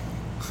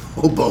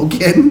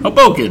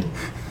 Hoboken.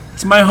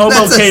 It's my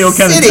Hobo KO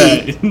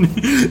Canada.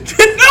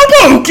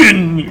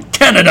 Hoboken,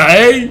 Canada,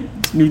 eh?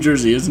 New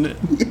Jersey, isn't it?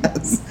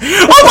 Yes.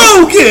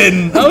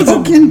 Hoboken!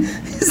 Hoboken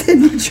is in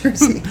New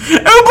Jersey.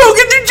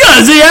 Hoboken, New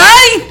Jersey,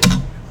 eh?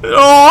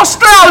 Oh,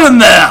 Australian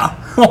there.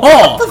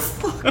 What the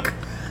fuck?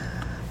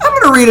 I'm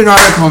gonna read an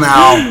article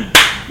now.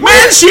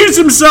 Man shoots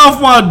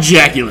himself while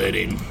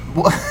ejaculating.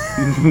 What?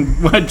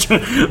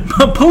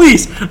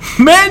 Police.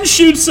 Man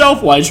shoots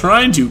self while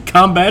trying to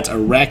combat a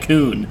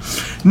raccoon.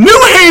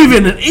 New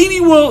Haven, an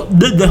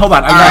 81... Hold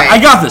on, I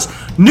got this.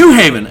 New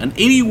Haven, an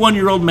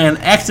 81-year-old man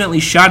accidentally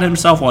shot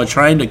himself while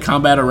trying to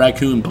combat a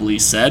raccoon,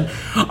 police said.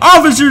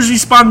 Officers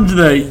responded to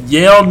the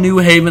Yale New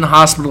Haven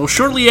Hospital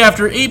shortly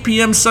after 8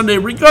 p.m. Sunday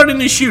regarding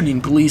the shooting,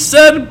 police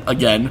said,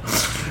 again,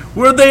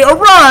 where they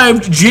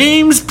arrived,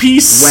 James P.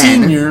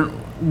 Sr.,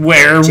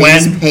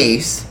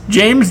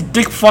 James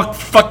Dick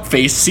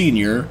Fuckface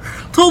Sr.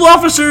 told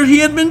officers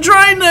he'd been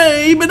having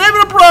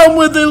a problem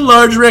with a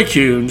large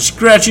raccoon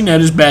scratching at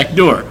his back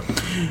door.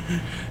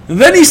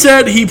 Then he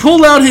said he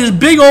pulled out his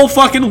big old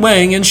fucking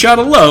wang and shot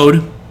a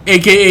load,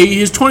 aka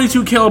his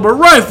 .22 caliber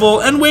rifle,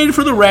 and waited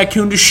for the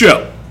raccoon to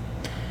show.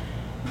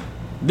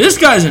 This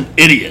guy's an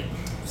idiot.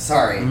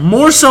 Sorry.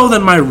 More so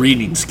than my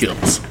reading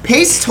skills.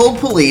 Pace told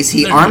police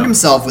he armed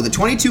himself with a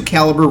 .22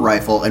 caliber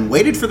rifle and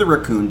waited for the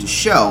raccoon to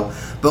show,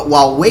 but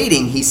while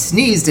waiting, he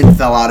sneezed and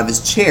fell out of his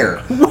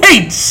chair.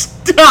 Wait,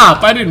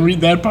 stop! I didn't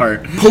read that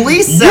part.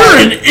 Police said... You're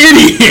an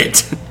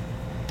idiot!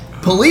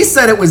 Police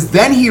said it was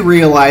then he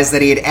realized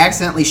that he had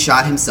accidentally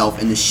shot himself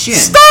in the shin.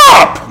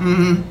 Stop!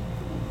 Mm-hmm.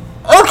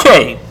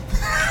 Okay.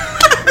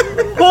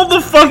 Hold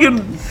the fucking...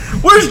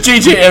 Where's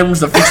J.J.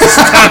 Abrams to fix this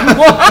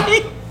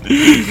timeline?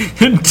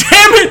 Damn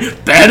it!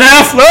 Ben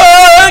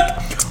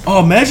Affleck! Oh,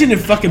 imagine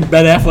if fucking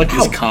Ben Affleck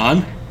is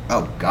Khan.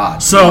 Oh,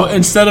 God. So,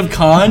 instead of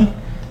Khan,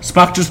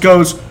 Spock just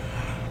goes,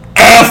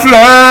 Affleck!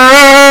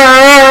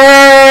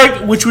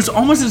 Which was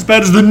almost as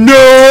bad as the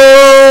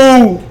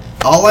no!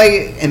 All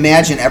I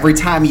imagine every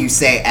time you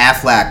say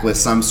Affleck with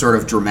some sort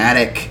of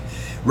dramatic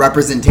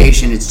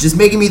representation, it's just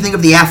making me think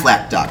of the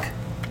Affleck duck.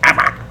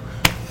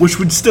 Which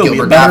would still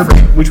Gilbert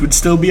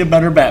be a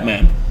better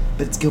Batman.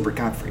 But it's Gilbert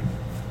Gottfried.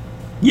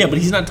 Yeah, but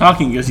he's not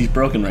talking because he's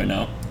broken right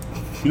now.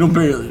 You don't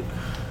barely...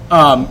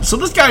 So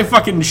this guy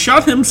fucking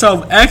shot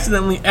himself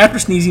accidentally after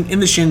sneezing in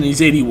the shin and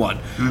he's 81.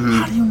 Mm-hmm.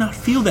 How do you not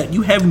feel that?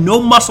 You have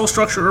no muscle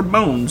structure or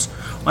bones.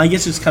 Well, I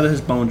guess it's kind of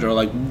his bones are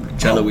like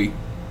jello-y.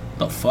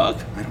 The fuck?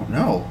 I don't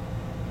know.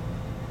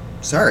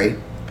 Sorry.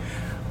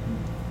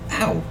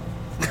 Ow.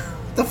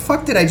 What the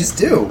fuck did I just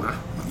do?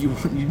 You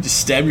just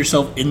stab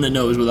yourself in the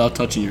nose without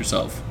touching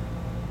yourself.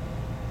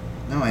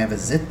 No, I have a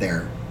zit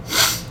there.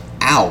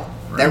 Ow.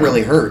 That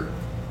really hurt.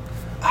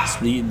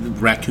 The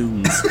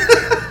raccoons.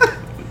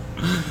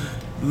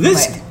 My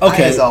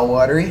eye is all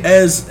watery.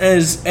 As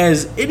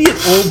idiot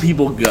old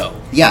people go.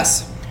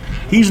 Yes.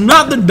 He's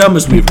not the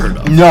dumbest we've heard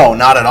of. No,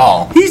 not at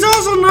all. He's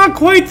also not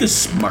quite the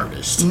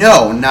smartest.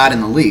 No, not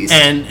in the least.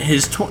 And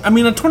his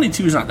a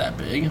 22 is not that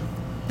big.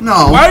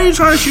 No. Why are you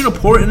trying to shoot a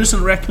poor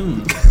innocent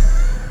raccoon?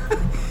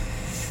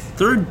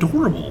 They're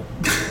adorable.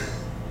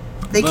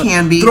 They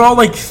can be. They're all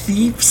like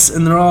thieves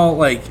and they're all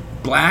like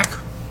black.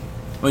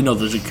 Wait, no,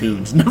 those are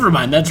coons. Never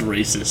mind, that's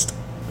racist.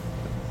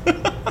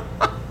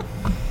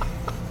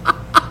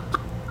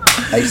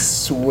 I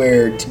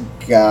swear to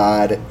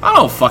God. I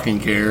don't fucking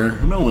care.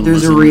 No one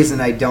There's listens. a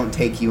reason I don't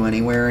take you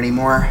anywhere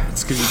anymore.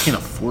 It's because you can't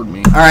afford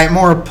me. Alright,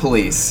 more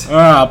police.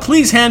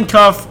 Police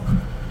handcuff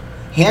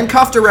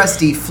Handcuffed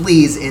arrestee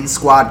flees in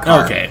squad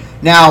car. Okay.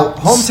 Now,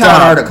 hometown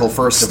article,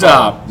 first of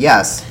all.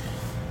 Yes.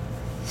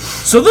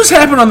 So this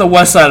happened on the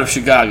west side of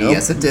Chicago.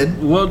 Yes, it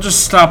did. We'll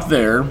just stop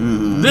there.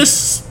 Mm-hmm.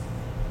 This,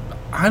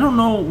 I don't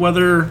know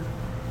whether...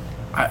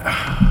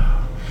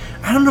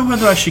 I don't know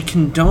whether I should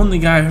condone the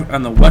guy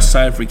on the west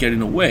side for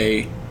getting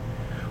away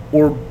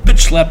or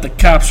bitch slap the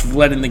cops for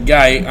letting the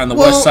guy on the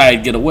west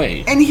side get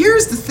away. And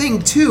here's the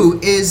thing, too,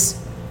 is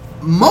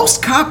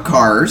most cop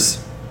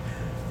cars...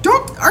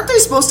 Aren't they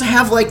supposed to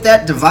have like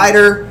that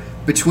divider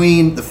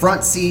between the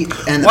front seat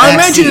and the back seat? I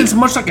imagine it's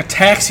much like a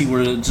taxi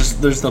where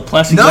there's the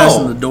plexiglass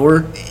in the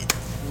door.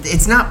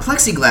 It's not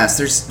plexiglass.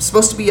 There's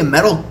supposed to be a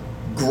metal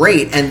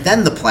grate and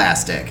then the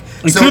plastic.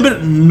 It could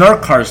have been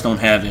NARC cars don't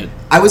have it.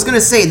 I was gonna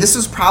say this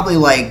was probably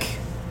like.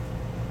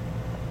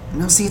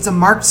 No, see, it's a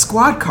marked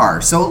squad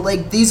car, so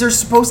like these are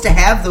supposed to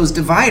have those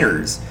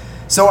dividers.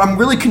 So I'm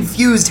really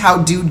confused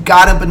how dude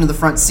got up into the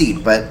front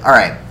seat. But all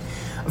right.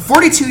 A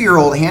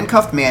 42-year-old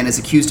handcuffed man is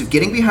accused of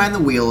getting behind the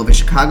wheel of a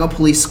Chicago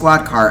police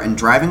squad car and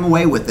driving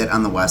away with it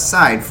on the west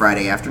side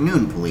Friday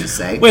afternoon, police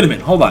say. Wait a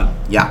minute, hold on.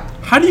 Yeah.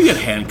 How do you get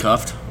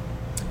handcuffed?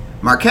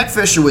 Marquette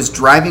Fisher was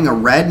driving a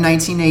red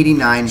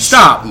 1989...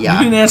 Stop. Yeah.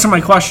 You didn't answer my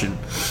question.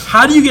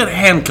 How do you get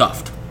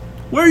handcuffed?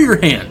 Where are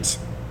your hands?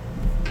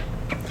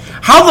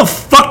 How the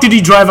fuck did he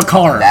drive a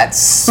car?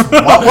 That's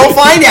what we'll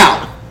find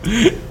out.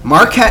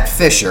 Marquette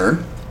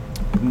Fisher.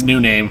 New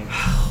name.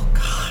 Oh,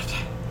 God.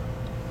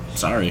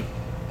 Sorry.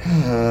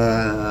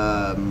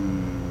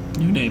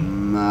 New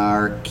name.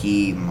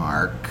 Marky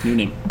Mark. New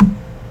name.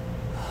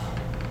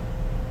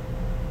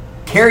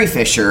 Carrie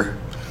Fisher.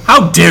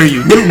 How dare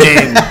you? New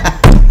name.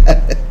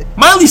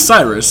 Miley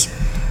Cyrus.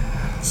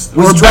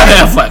 Or Ben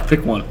Affleck.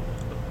 Pick one.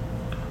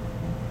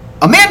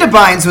 Amanda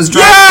Bynes was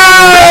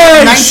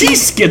driving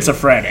she's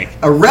schizophrenic.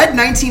 A red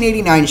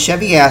 1989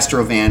 Chevy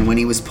Astro van when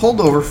he was pulled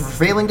over for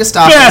failing to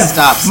stop at a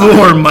stop sign. Bad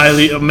form,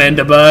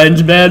 Amanda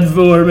Bynes. Bad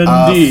form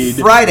indeed.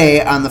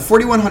 Friday on the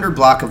 4100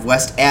 block of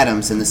West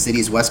Adams in the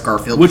city's West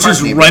Garfield Which Park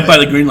is neighborhood. right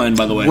by the Green Line,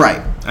 by the way.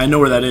 Right. I know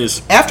where that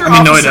is. After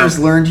officers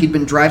learned he'd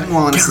been driving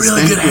while on a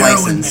suspended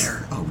license.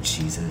 There. Oh,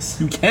 Jesus.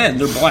 You can.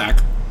 They're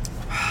black.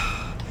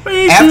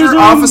 After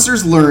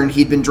officers learned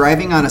he'd been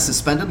driving on a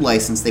suspended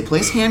license, they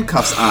placed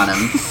handcuffs on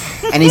him,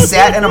 and he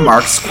sat in a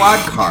marked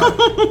squad car.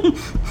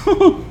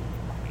 You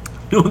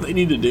know what they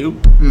need to do?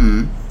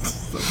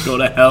 Go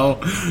to hell.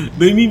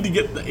 They need to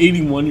get the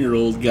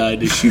 81-year-old guy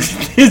to shoot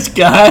this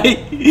guy.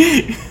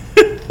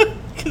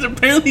 Because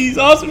apparently he's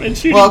awesome at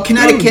shooting Well,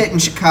 Connecticut and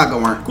Chicago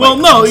aren't quite Well,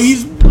 no,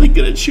 he's really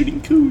good at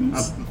shooting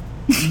coons.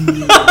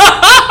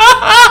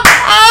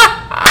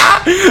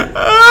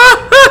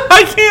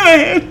 I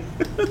can't.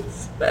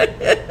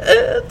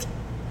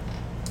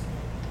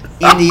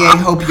 Andy, I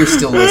hope you're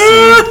still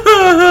listening.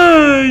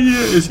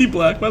 Yeah. Is he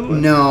black, by the way?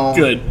 No.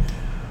 Good.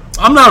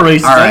 I'm not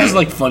racist. All right. I just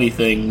like funny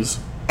things.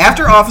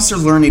 After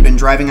officers learned he'd been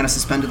driving on a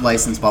suspended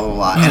license, blah, blah,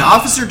 blah, an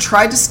officer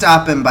tried to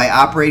stop him by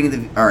operating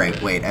the... All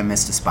right, wait, I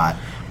missed a spot.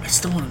 I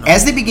still want to know.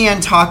 As they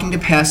began talking to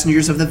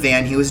passengers of the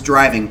van he was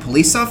driving,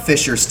 police saw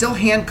Fisher, still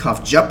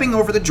handcuffed, jumping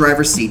over the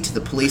driver's seat to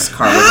the police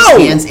car with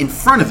his hands in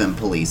front of him,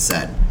 police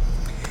said.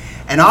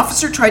 An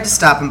officer tried to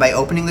stop him by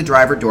opening the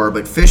driver door,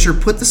 but Fisher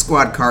put the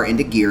squad car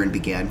into gear and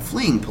began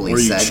fleeing,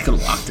 police said. Or you just could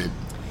have locked it.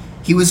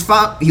 He was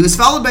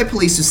followed by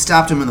police who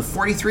stopped him in the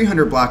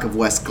 4300 block of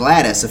West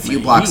Gladys, a few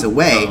blocks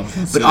away,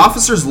 but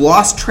officers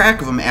lost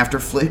track of him after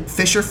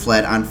Fisher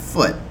fled on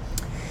foot.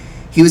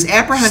 He was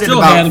apprehended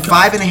about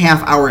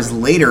 5.5 hours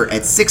later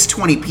at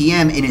 6:20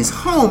 p.m. in his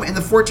home in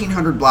the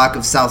 1400 block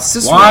of South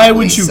Cicero. Why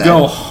would you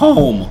go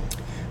home?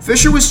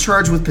 Fisher was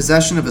charged with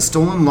possession of a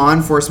stolen law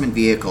enforcement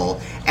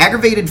vehicle,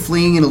 aggravated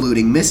fleeing and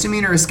eluding,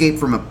 misdemeanor escape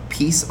from a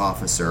peace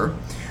officer,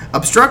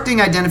 obstructing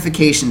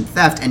identification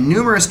theft, and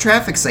numerous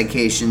traffic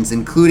citations,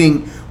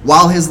 including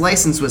while his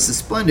license was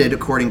suspended,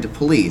 according to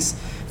police.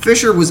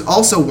 Fisher was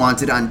also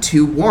wanted on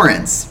 2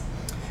 warrants.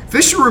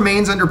 Fisher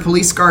remains under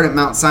police guard at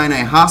Mount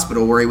Sinai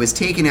Hospital, where he was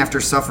taken after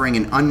suffering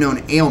an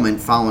unknown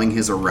ailment following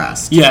his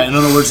arrest. Yeah, in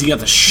other words, he got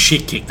the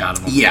shit kicked out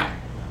of him. Yeah.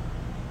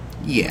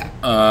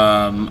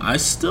 I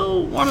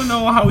still want to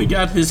know how he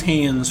got his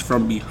hands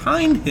from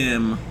behind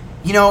him.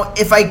 You know,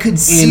 if I could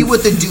see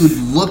what the dude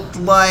looked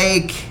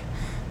like...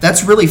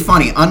 That's really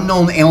funny.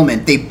 Unknown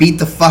ailment. They beat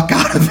the fuck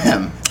out of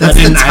him. That's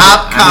the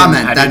top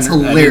comment. That's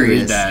hilarious. I didn't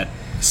read that.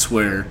 I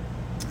swear.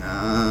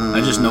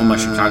 I just know my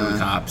Chicago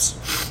cops.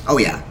 Oh,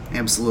 yeah.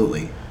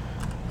 Absolutely.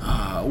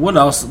 What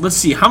else? Let's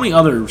see. How many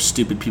other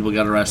stupid people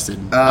got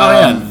arrested?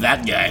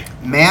 That guy.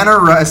 Man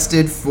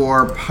arrested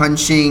for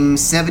punching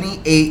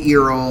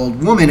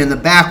 78-year-old woman in the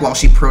back while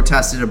she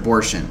protested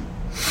abortion.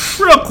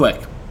 Real quick.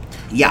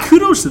 Yeah.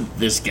 Kudos to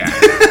this guy.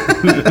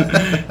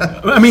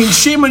 I mean,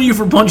 shame on you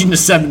for punching the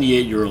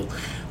 78-year-old.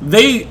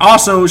 They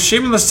also,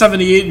 shame on the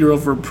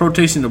 78-year-old for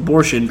protesting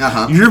abortion.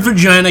 Your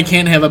vagina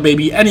can't have a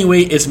baby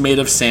anyway. It's made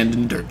of sand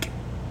and dirt.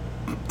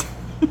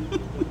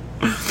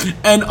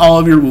 And all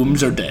of your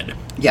wombs are dead.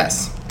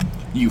 Yes.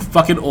 You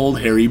fucking old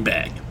hairy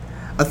bag.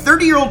 A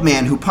 30-year-old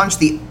man who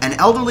punched an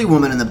elderly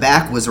woman in the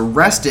back was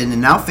arrested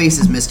and now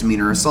faces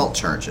misdemeanor assault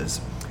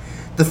charges.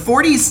 The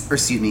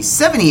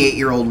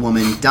 78-year-old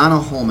woman, Donna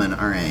Holman.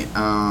 All right.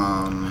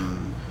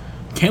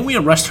 Can't we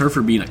arrest her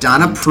for being a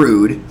Donna cunt?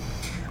 Prude.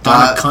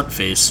 Donna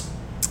Cuntface.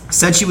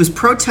 Said she was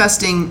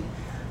protesting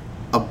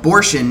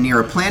abortion near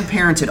a Planned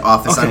Parenthood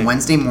office on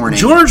Wednesday morning.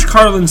 George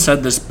Carlin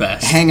said this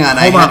best. Hang on.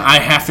 Hold on. I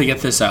have to get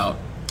this out.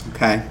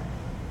 Okay.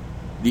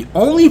 The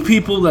only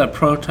people that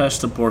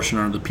protest abortion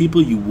are the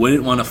people you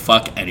wouldn't want to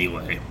fuck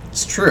anyway.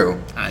 It's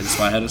true. That's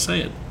why I had to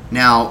say it.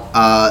 Now,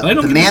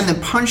 the man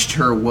that punched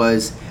her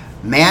was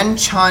Man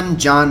Chun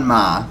John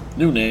Ma.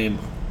 New name.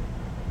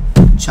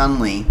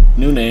 Chun-Li.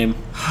 New name.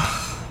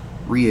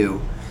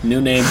 Ryu.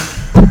 New name.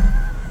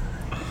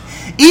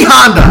 E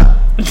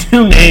Honda.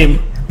 New name.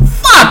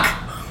 Fuck.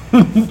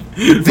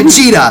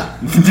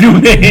 Vegeta.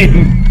 New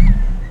name.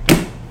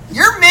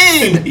 You're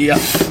mean. Yeah.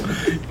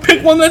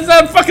 Pick one that's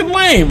not fucking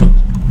lame.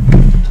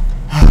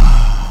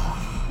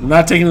 I'm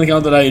not taking into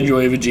account that I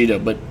enjoy Vegeta,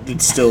 but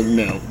it's still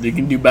no. They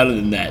can do better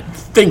than that.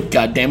 Think,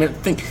 goddammit.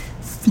 Think.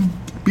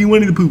 Be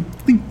Winnie the Pooh.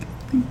 Think.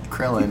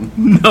 Krillin.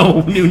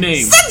 No, new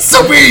name.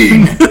 Senzu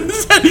Bean.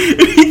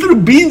 If he threw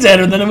beans at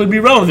her, then it would be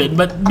relevant.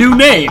 But new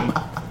name.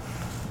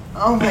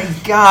 Oh my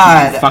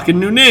god. Fucking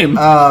new name.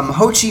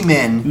 Ho Chi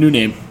Minh. New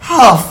name.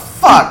 Oh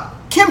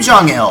fuck. Kim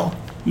Jong Il.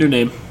 New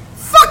name.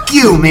 Fuck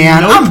you,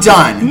 man. Nope. I'm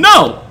done.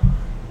 No.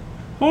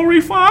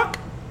 Holy fuck.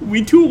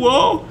 We too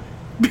low.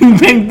 Bing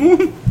bang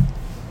boom.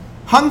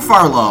 Hung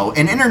Farlow,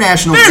 an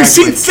international There,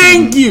 see, graduate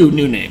thank student. you.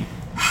 New name.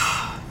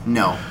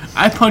 No.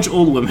 I punch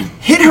old women.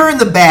 Hit her in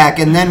the back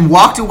and then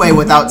walked away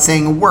without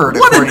saying a word,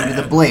 according to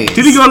the Blaze.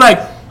 Did he go like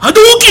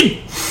Hadouken?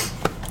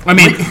 I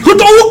mean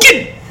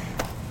Hadouken.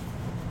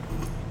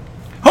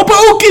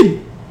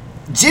 Hadouken.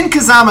 Jin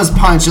Kazama's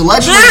punch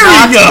allegedly There we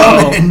knocked go.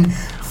 a woman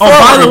Oh,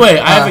 by the forward. way,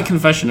 I have a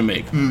confession to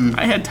make.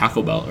 I had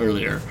Taco Bell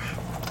earlier.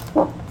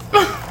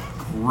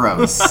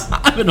 Gross.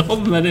 I've been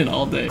holding that in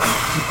all day.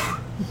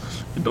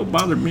 It don't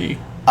bother me.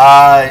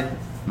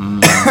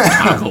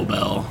 Taco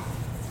Bell.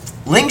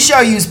 Ling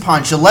Xiaoyu's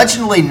punch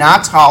allegedly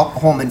knocked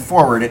Holman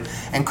forward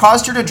and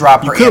caused her to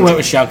drop You her. could have went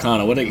with Shao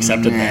Kahn. I would have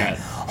accepted that.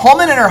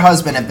 Holman and her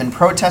husband have been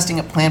protesting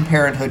at Planned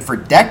Parenthood for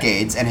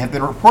decades and have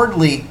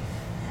reportedly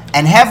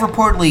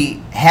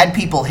had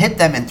people hit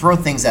them and throw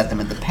things at them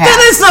in the past.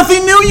 That is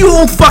nothing new, you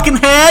old fucking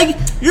hag.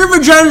 Your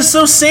vagina's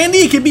so sandy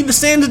it could be the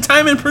sand of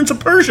time in Prince of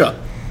Persia.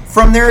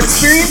 From their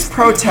experience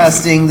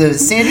protesting, the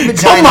sandy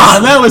vaginas. Come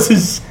on, that was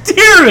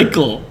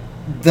hysterical.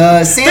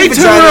 The sandy They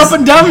turn her vaginas. up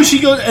and down and she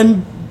goes,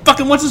 and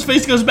fucking what's his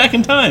face goes back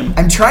in time.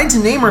 I'm trying to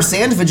name her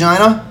sand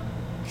vagina.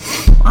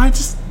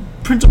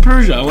 Prince of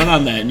Persia, I went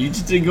on that and you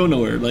just didn't go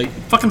nowhere. Like,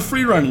 fucking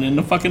free running in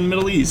the fucking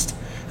Middle East.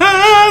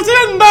 That's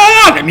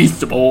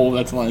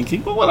Lion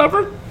King, but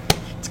whatever.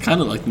 It's kind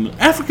of like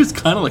Africa's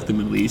kind of like the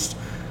Middle East.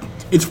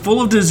 It's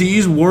full of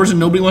disease, wars, and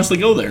nobody wants to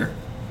go there.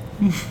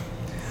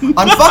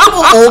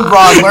 Unfuckable old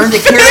broad learned to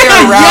carry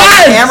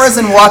around cameras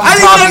and walkie-talkies I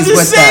didn't have to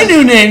with say them.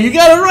 new name. You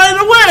got it right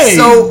away.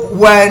 So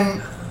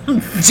when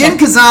Jin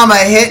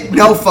Kazama hit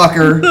No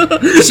Fucker,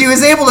 she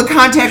was able to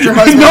contact her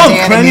husband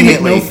Dan Granny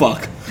immediately.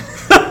 McNofuck.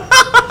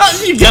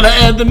 You gotta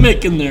add the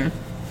Mick in there.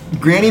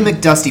 Granny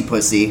McDusty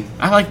Pussy.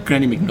 I like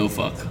Granny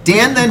McNofuck.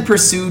 Dan then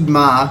pursued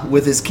Ma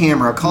with his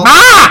camera. Called Ma!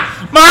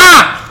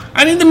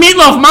 I need the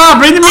meatloaf. Ma,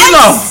 bring the I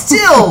meatloaf.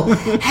 still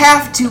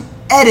have to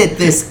edit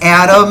this,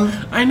 Adam.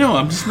 I know.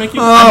 I'm just making.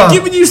 I'm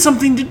giving you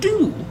something to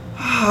do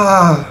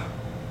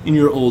in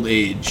your old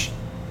age.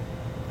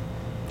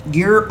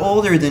 You're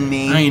older than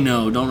me. I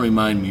know. Don't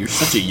remind me. You're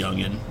such a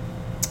youngin.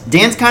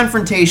 Dan's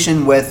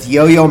confrontation with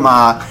Yo-Yo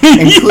Ma,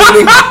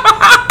 including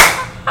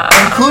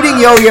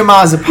Yo-Yo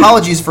Ma's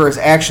apologies for his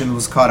actions,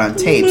 was caught on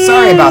tape.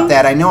 Sorry about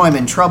that. I know I'm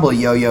in trouble,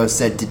 Yo-Yo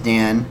said to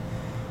Dan.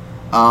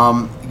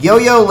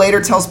 Yo-Yo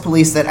later tells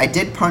police that I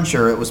did punch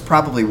her. It was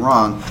probably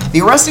wrong.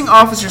 The arresting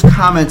officer's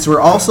comments were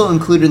also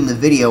included in the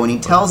video, and he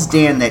tells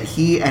Dan that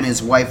he and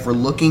his wife were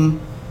looking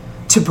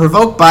to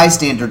provoke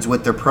bystanders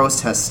with their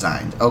protest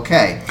signs.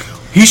 Okay.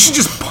 He should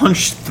just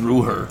punch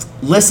through her.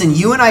 Listen,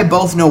 you and I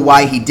both know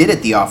why he did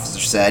it, the officer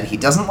said. He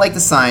doesn't like the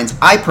signs.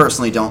 I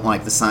personally don't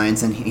like the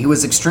signs, and he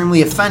was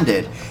extremely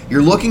offended.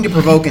 You're looking to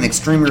provoke an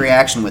extreme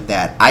reaction with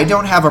that. I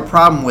don't have a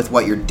problem with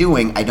what you're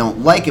doing. I don't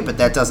like it, but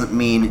that doesn't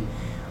mean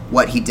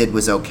what he did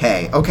was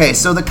okay. Okay,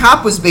 so the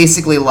cop was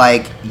basically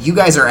like, you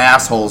guys are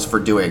assholes for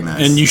doing this.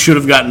 And you should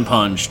have gotten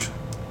punched.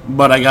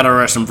 But I gotta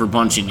arrest him for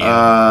punching you.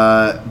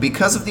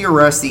 Because of the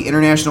arrest, the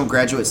international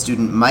graduate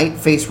student might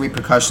face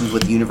repercussions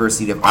with the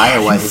University of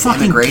Iowa. His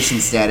immigration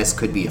status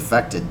could be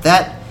affected.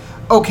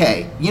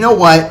 Okay, you know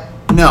what?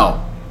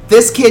 No.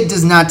 This kid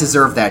does not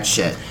deserve that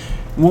shit.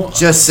 Well,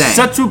 just saying.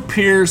 Set to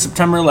appear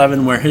September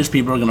 11, where his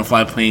people are gonna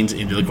fly planes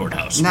into the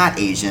courthouse. Not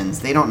Asians.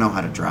 They don't know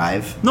how to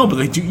drive. No, but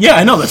they do. Yeah,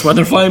 I know. That's why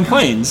they're flying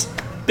planes.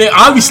 They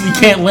obviously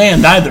can't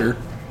land either.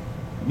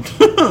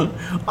 Oh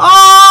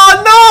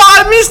no!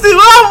 I missed the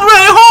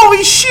runway!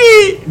 Holy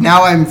shit!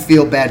 Now I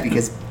feel bad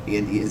because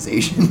Andy is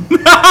Asian.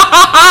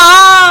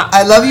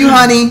 I love you,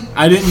 honey.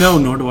 I didn't know,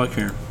 nor do I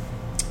care.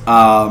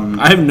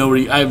 I have no.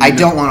 I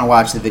don't want to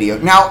watch the video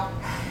now.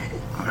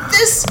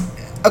 This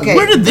Okay.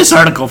 Where did this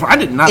article from? I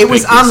did not. It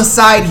was on the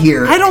side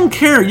here. I don't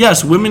care.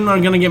 Yes, women are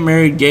gonna get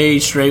married, gay,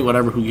 straight,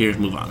 whatever. Who cares?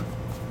 Move on.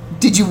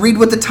 Did you read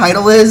what the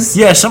title is?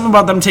 Yeah, something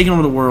about them taking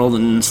over the world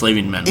and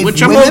enslaving men. If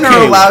which I'm women okay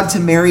are allowed to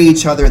marry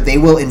each other, they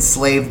will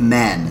enslave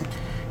men.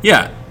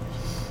 Yeah.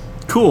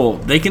 Cool.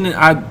 They can.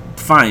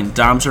 Fine.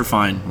 Doms are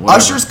fine. Whatever.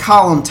 Usher's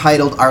column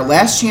titled "Our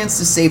Last Chance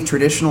to Save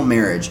Traditional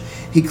Marriage."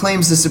 He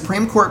claims the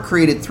Supreme Court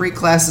created 3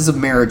 classes of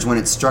marriage when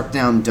it struck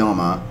down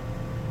DOMA.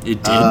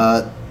 It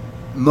did.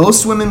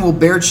 Most women will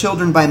bear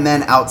children by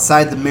men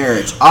outside the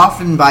marriage,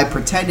 often by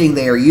pretending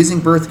they are using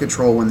birth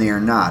control when they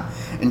are not.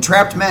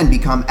 Entrapped men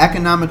become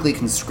economically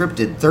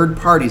conscripted third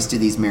parties to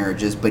these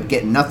marriages, but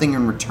get nothing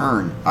in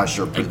return,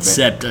 Usher put it.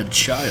 Except a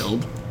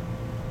child.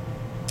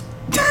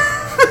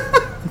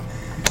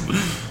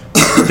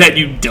 That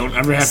you don't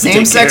ever have to take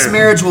care of. Same-sex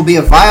marriage will be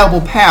a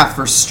viable path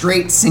for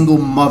straight single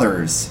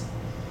mothers.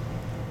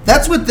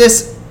 That's what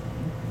this...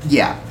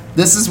 Yeah,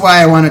 this is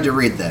why I wanted to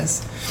read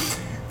this.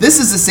 This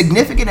is a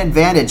significant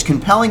advantage,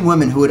 compelling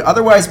women who would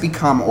otherwise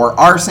become or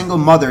are single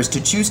mothers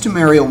to choose to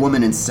marry a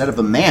woman instead of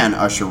a man,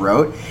 Usher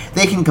wrote.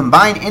 They can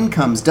combine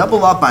incomes,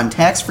 double up on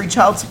tax-free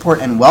child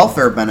support and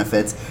welfare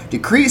benefits,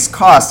 decrease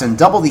costs, and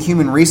double the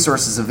human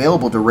resources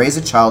available to raise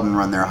a child and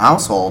run their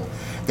household.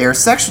 They are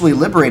sexually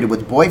liberated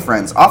with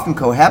boyfriends, often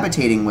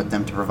cohabitating with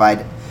them to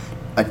provide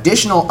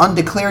additional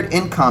undeclared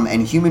income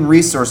and human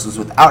resources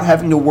without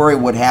having to worry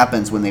what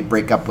happens when they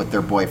break up with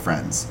their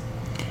boyfriends.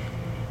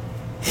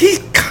 He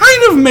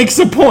kind of makes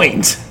a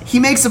point. He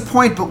makes a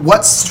point, but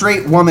what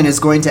straight woman is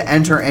going to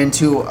enter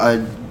into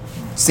a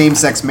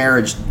same-sex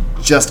marriage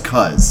just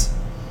cuz?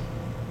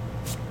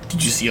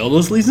 Did you see all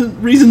those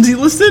reasons he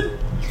listed?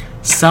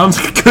 Sounds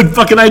like a good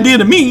fucking idea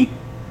to me.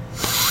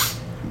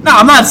 Now,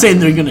 I'm not saying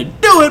they're going to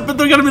do it, but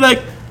they're going to be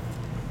like,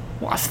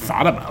 well, I've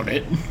thought about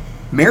it.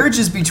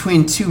 Marriages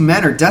between 2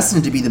 men are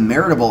destined to be the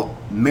marital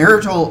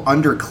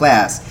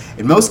underclass.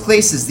 In most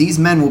cases, these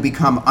men will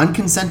become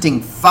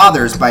unconsenting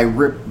fathers by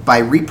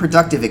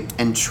reproductive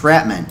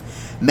entrapment.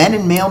 Men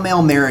in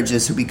male-male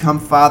marriages who become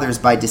fathers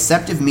by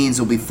deceptive means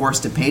will be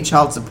forced to pay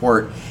child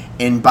support,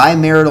 and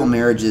bimarital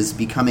marriages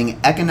becoming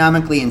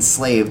economically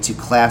enslaved to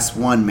Class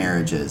 1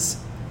 marriages.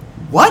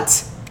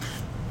 What?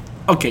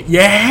 Okay, you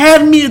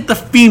had me at the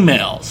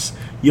females.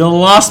 You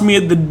lost me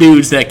at the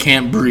dudes that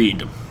can't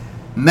breed.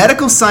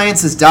 Medical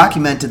science has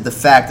documented the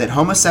fact that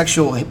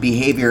homosexual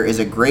behavior is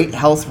a great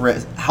health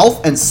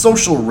and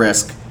social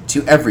risk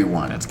to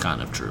everyone. That's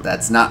kind of true.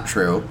 That's not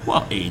true.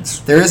 Well,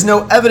 AIDS. There is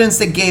no evidence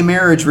that gay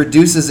marriage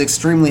reduces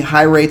extremely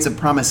high rates of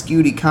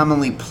promiscuity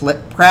commonly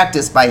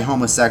practiced by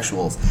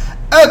homosexuals.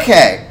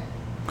 Okay.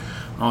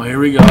 Oh, here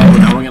we go.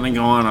 Now we're going to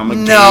go on a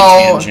gay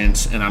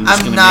tangent, and I'm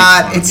just going to make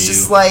fun of you. It's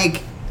just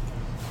like,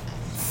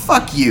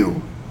 fuck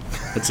you.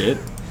 That's it?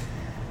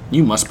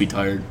 You must be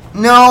tired.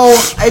 No,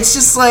 it's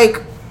just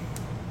like,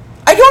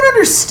 I don't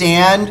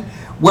understand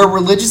where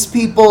religious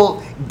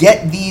people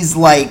get these,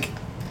 like,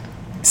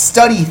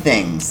 study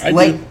things. I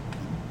do.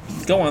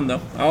 Go on,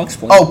 though. I'll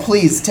explain. Oh,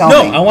 please, tell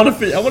me. No, I want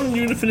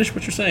you to finish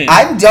what you're saying.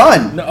 I'm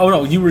done. No,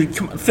 no, you were...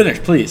 Finish,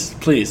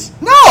 please.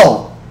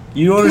 No!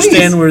 You don't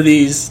understand where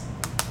these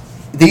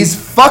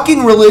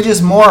fucking religious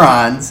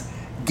morons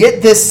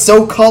get this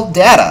so-called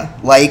data.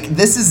 Like,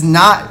 this is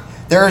not...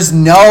 There's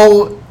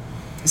no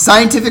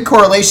scientific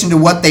correlation to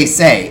what they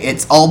say.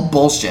 It's all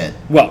bullshit.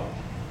 Well,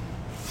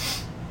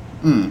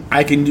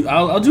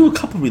 I'll do a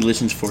couple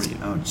religions for you.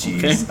 Oh,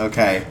 jeez.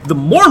 Okay. The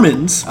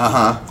Mormons,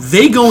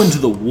 they go into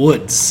the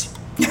woods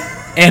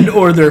and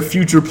or their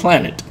future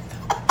planet.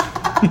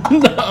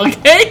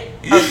 Okay?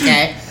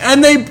 Okay.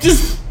 And they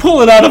just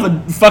pull it out of a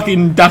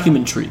fucking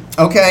documentary.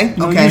 Okay,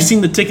 okay. You've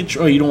seen the ticket...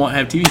 Oh, you don't want to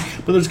have TV.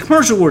 But there's a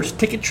commercial where it's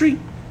Ticket Tree,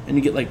 and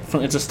you get, like...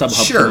 It's a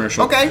StubHub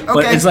commercial. Okay,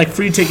 But it's like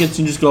free tickets,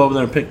 you just go over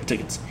there and pick the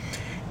tickets.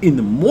 In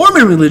the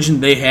Mormon religion,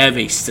 they have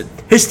a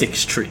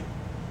statistics tree.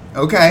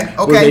 Okay,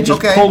 okay, where they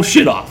just pull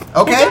shit off.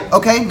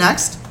 Okay,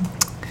 next.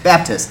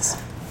 Baptists.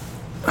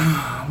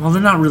 Well,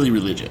 they're not really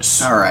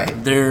religious. All right.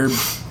 They're...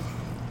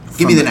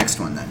 Give me the next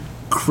one, then.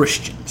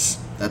 Christians.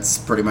 That's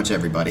pretty much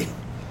everybody.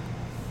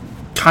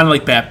 Kind of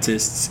like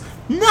Baptists.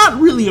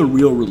 Not really a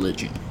real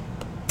religion.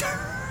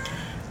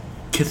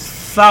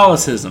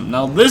 Catholicism.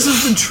 Now, this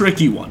is the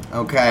tricky one.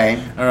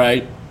 Okay. All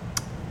right.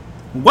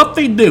 What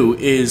they do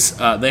is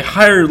they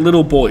hire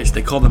little boys.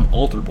 They call them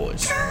altar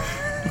boys.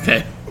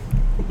 Okay.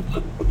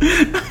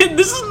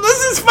 This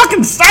is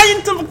fucking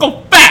scientific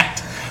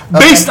fact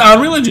based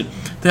on religion.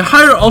 They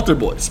hire altar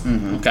boys.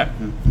 Mm-hmm. Okay.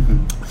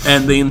 Mm-hmm.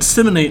 And they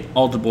inseminate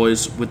altar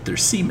boys with their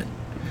semen.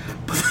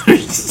 But their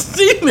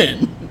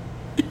semen,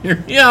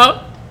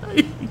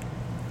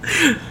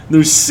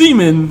 their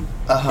semen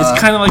is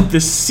kind of like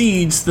the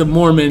seeds the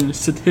Mormon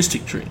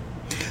statistic tree.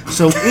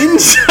 So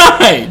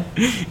inside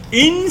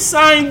these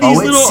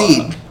little...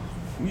 seed.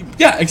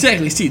 Yeah,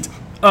 exactly, seeds.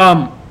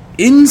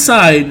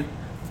 Inside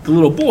the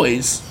little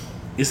boys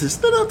is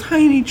this little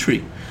tiny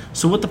tree.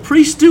 So what the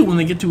priests do when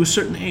they get to a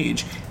certain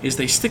age is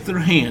they stick their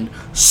hand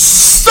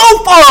so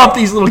far up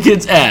these little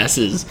kids'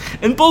 asses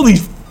and pull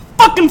these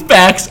fucking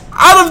facts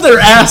out of their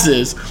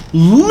asses,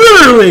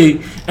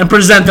 literally, and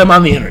present them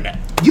on the internet.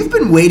 You've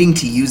been waiting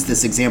to use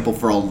this example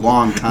for a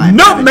long time.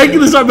 Not making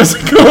this up as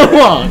I go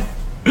along.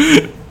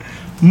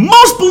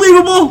 Most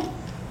believable,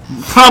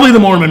 probably the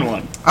Mormon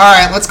one. All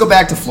right, let's go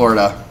back to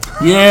Florida.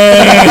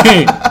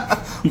 Yay!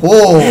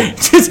 Oh,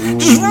 just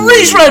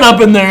reach right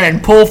up in there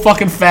and pull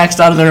fucking facts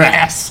out of their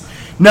ass.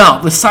 Now,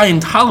 the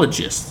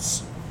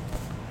Scientologists,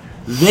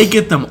 they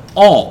get them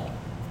all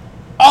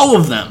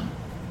of them,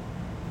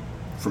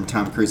 from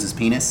Tom Cruise's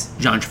penis?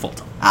 John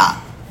Travolta.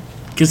 Ah.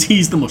 Because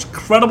he's the most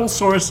credible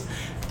source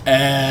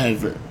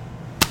ever.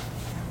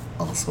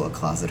 Also a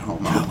closet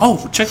homo.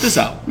 Oh, check this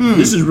out.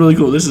 This is really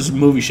cool. This is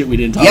movie shit we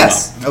didn't talk about.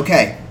 Yes,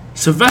 okay.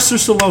 Sylvester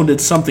Stallone did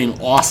something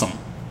awesome.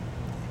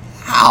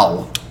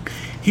 How?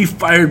 He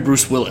fired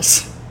Bruce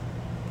Willis.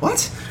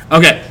 What?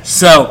 Okay,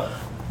 so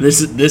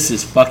this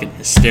is fucking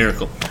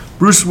hysterical.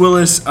 Bruce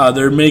Willis,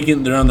 they're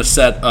on the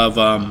set of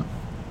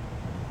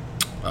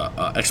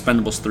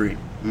Expendables 3.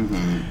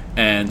 Mm-hmm.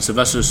 And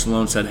Sylvester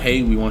Stallone said,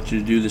 "Hey, we want you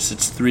to do this.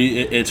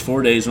 It's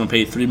 4 days. I'm gonna pay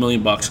you $3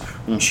 million. We're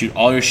gonna shoot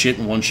all your shit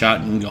in one shot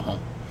and you can go home."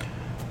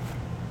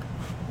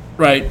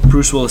 Right?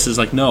 Bruce Willis is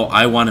like, "No,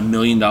 I want $1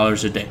 million a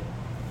day."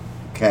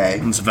 Okay.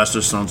 And Sylvester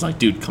Stallone's like,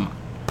 "Dude, come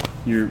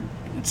on.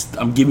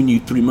 I'm giving you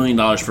 $3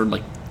 million for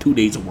like 2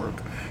 days of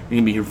work. You're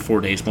gonna be here for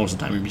 4 days. Most of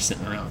the time, you're gonna be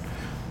sitting around."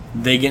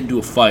 They get into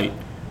a fight.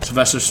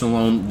 Sylvester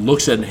Stallone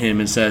looks at him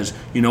and says,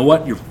 "You know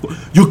what? You're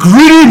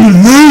greedy and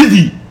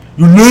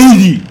you're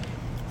lazy."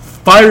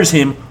 Fires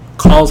him,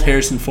 calls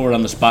Harrison Ford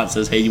on the spot,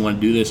 says, "Hey, you want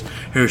to do this?"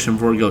 Harrison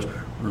Ford goes,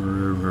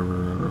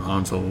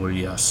 "Han Solo,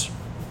 yes."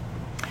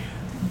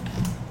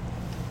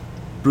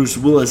 Bruce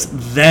Willis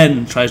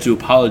then tries to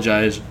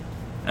apologize,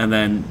 and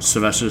then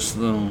Sylvester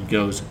Stallone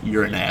goes,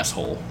 "You're an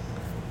asshole.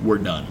 We're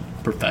done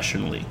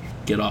professionally.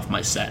 Get off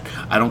my set.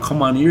 I don't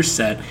come on your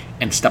set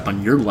and step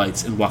on your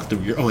lights and walk through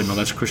your..." Oh, wait, no,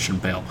 that's Christian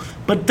Bale.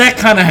 But that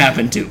kind of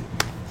happened, too.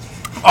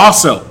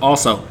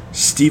 Also,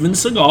 Steven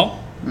Seagal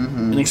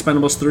in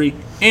Expendables 3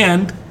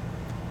 and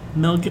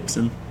Mel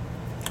Gibson.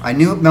 I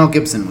knew Mel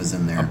Gibson was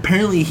in there.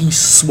 Apparently, he's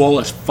swole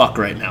as fuck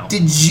right now.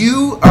 Did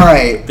you... All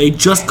right. They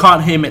just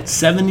caught him at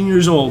 70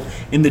 years old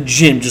in the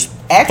gym just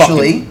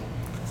Actually,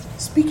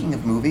 speaking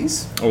of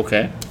movies...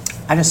 Okay.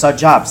 I just saw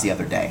Jobs the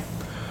other day.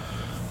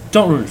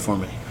 Don't ruin it for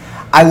me.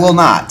 I will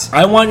not.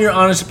 I want your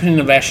honest opinion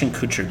of Ashton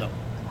Kutcher, though.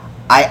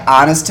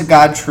 Honest to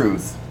God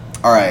truth.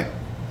 All right.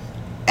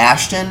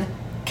 Ashton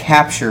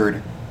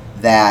captured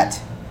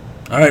that...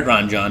 All right,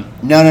 Ron John.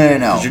 No.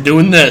 'Cause you're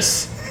doing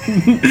this.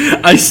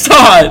 I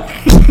saw it.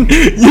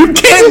 You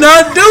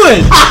cannot do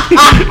it.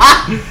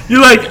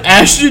 You're like,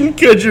 Ashton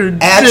Kutcher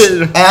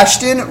did.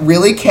 Ashton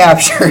really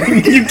captured...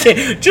 You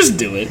can't. Just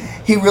do it.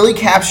 He really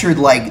captured,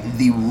 like,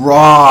 the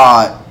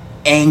raw,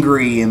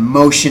 angry,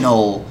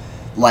 emotional,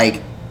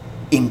 like,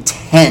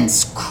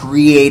 intense,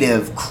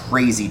 creative,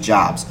 crazy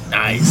Jobs.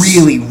 Nice.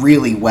 Really,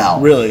 really well.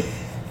 Really.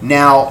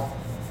 Now,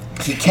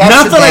 he captured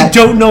Not that I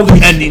don't know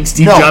the ending.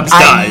 Steve Jobs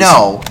dies. I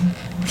know.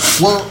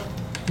 Well,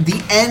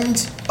 the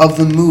end of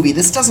the movie,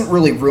 this doesn't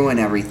really ruin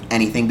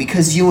anything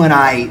because you and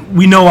I...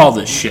 We know all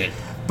this shit.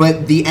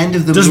 But the end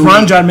of the Does movie...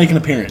 Ron John make an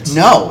appearance?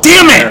 No.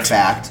 Damn Matter it! of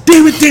fact.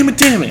 Damn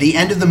it. The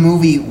end of the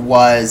movie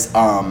was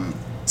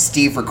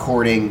Steve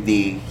recording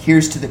the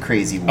Here's to the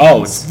Crazy Ones.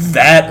 Oh, it's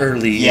that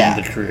early in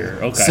the career.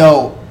 Okay.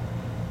 So,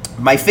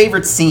 my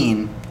favorite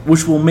scene...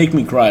 Which will make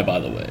me cry, by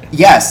the way.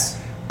 Yes,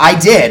 I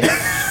did.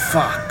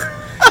 Fuck.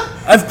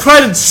 I've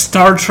cried at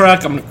Star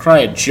Trek. I'm going to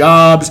cry at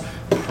Jobs.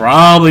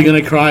 Probably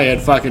going to cry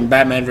at fucking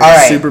Batman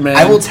vs. Superman.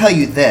 I will tell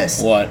you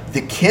this. What?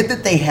 The kid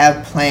that they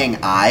have playing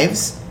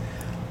Ives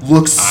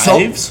looks so...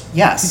 Ives?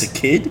 Yes. He's a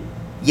kid?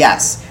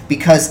 Yes,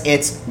 because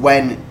it's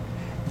when...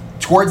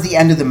 Towards the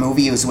end of the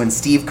movie is when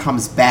Steve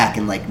comes back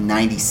in, like,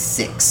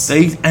 96.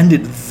 They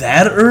ended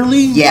that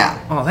early?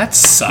 Yeah. Oh, that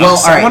sucks. Well,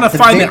 all right, I want to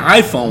find the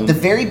iPhone. The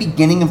very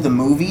beginning of the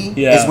movie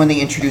Yeah. is when they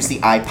introduce the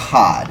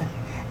iPod.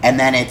 And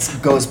then it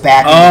goes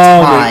back in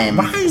time.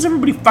 Why is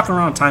everybody fucking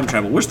around time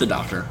travel? Where's the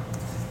doctor?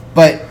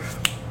 But,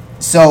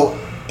 so,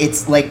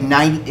 it's like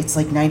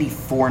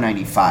 94,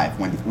 95,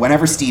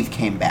 whenever Steve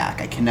came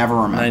back. I can never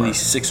remember.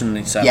 96 or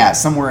 97. Yeah,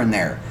 somewhere in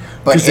there.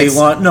 But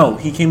No,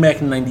 he came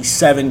back in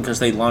 97 because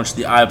they launched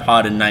the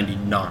iPod in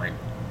 99.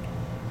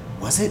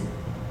 Was it?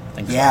 I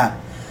think so. Yeah.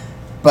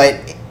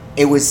 But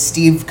it was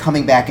Steve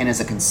coming back in as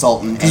a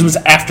consultant. Because it was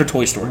after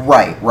Toy Story.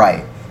 Right.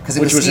 Because it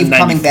Which was was in Steve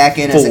coming back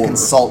in as a 94.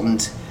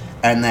 consultant,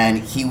 and then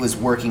he was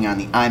working on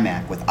the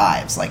iMac with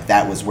Ives. Like,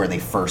 that was where they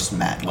first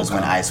met, was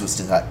when Ives was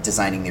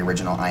designing the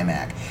original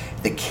iMac.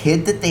 The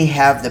kid that they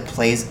have that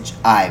plays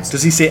Ives...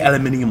 Does he say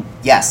aluminium?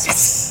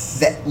 Yes.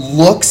 That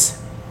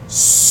looks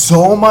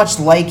so much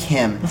like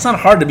him. It's not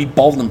hard to be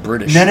bald and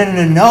British.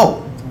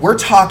 No. We're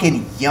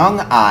talking young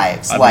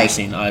Ives. I've never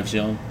seen Ives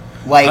young.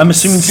 Like, I'm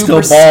assuming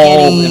super still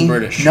bald skinny. and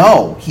British.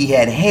 No, he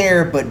had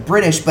hair, but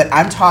British. But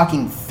I'm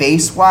talking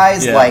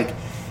face-wise, Yeah. like,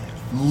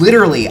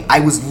 literally, I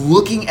was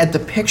looking at the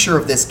picture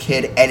of this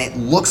kid, and it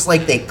looks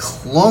like they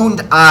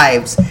cloned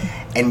Ives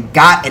and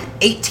got an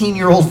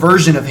 18-year-old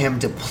version of him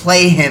to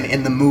play him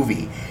in the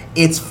movie.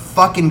 It's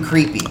fucking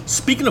creepy.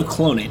 Speaking of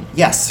cloning,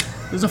 Yes.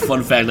 there's a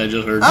fun fact I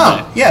just heard Oh,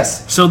 today.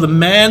 yes. So the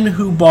man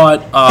who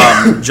bought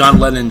John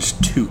Lennon's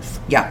tooth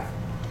Yeah.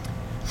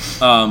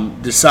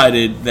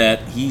 decided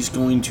that he's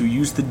going to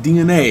use the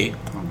DNA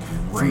from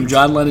Great.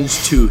 John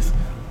Lennon's tooth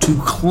to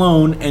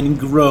clone and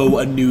grow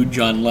a new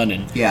John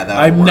Lennon. Yeah,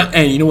 that'll work.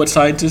 And you know what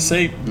scientists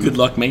say? Good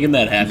luck making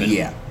that happen.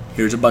 Yeah.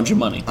 Here's a bunch of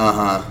money.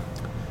 Uh-huh.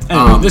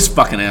 Anyway, this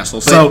fucking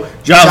asshole. But So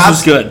Jobs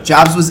was good.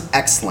 Jobs was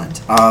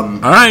excellent. All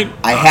right.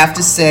 I have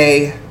to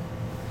say,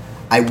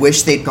 I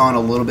wish they'd gone a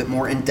little bit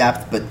more in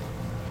depth, but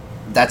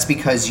that's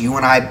because you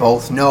and I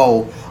both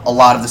know a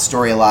lot of the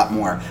story a lot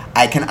more.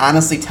 I can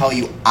honestly tell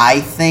you,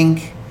 I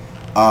think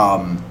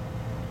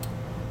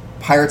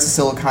Pirates of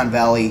Silicon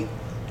Valley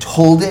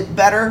told it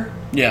better,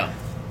 Yeah.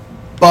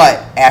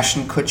 but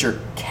Ashton Kutcher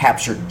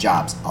captured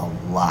Jobs a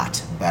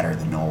lot better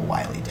than Noah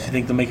Wiley You did.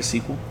 think they'll make a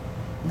sequel?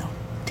 No.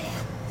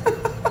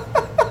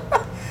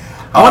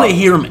 I want to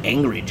hear him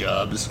angry,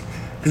 Jobs.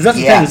 Because that's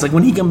the Yeah. thing. It's like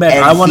when he come back,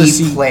 And I want to he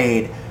see.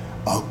 played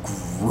a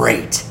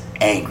great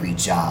angry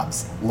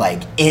Jobs.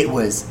 Like it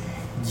was,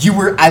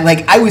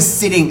 I was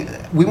sitting.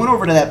 We went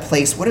over to that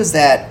place. What is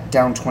that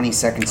down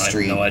 22nd I have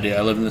Street? no idea.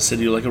 I live in the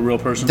city like a real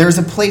person. There's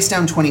a place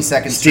down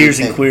 22nd Steers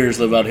Street and queers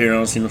live out here. I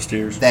don't see no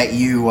steers. that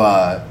you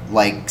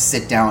like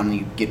sit down and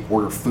you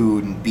order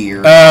food and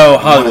beer. Oh,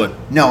 Hollywood.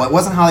 No, it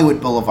wasn't Hollywood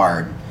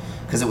Boulevard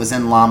because it was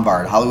in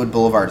Lombard. Hollywood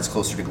Boulevard is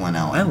closer to Glen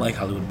Ellen. I like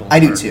Hollywood Boulevard. I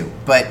do too,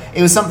 but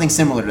it was something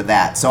similar to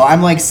that. So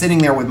I'm like sitting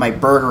there with my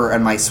burger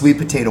and my sweet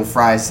potato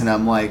fries, and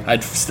I'm like,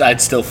 I'd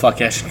still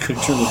fuck Ashton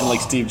Kutcher looking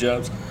like Steve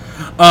Jobs.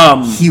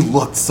 he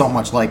looked so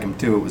much like him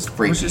too. It was I was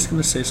freaky. just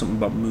gonna say something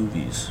about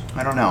movies.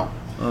 I don't know.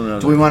 I don't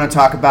know. Do we want to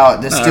talk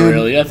about this Not dude?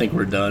 really. I think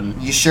we're done.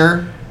 You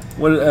sure?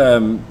 What?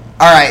 All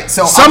right.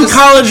 So Some I'll just-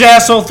 college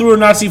asshole threw a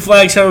Nazi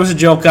flag, said it was a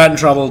joke, got in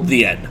trouble.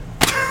 The end.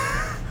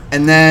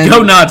 and then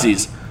Go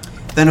Nazis.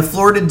 then a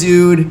Florida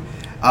dude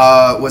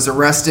was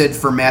arrested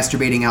for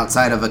masturbating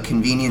outside of a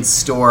convenience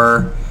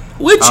store.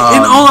 Which,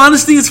 in all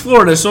honesty, is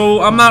Florida,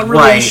 so I'm not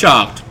really Right.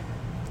 shocked.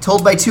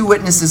 Told by two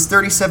witnesses,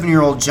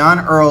 37-year-old John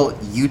Earl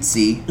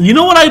Utzi. You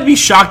know what I'd be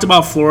shocked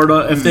about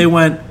Florida if they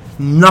went,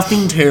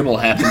 nothing terrible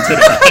happened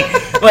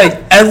today.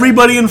 Like,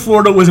 everybody in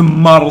Florida was a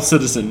model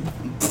citizen.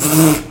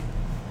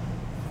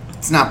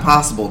 It's not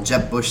possible.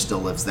 Jeb Bush still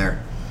lives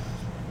there.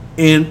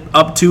 And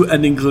up to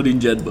and including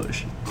Jed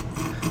Bush.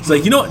 It's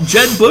like, you know what,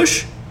 Jed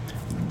Bush?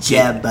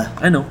 Jeb.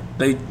 I know,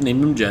 they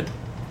named him Jed.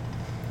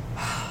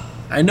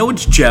 I know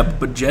it's Jeb,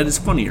 but Jed is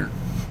funnier.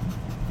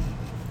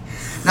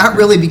 Not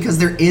really, because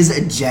there is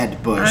a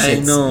Jed Bush. I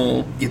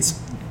know. It's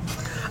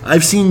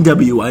I've seen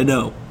W, I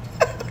know.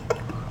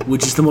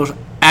 Which is the most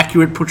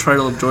accurate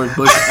portrayal of George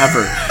Bush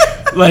ever.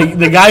 Like,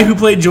 the guy who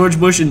played George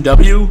Bush in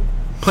W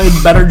played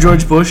better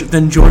George Bush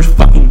than George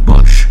fucking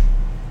Bush.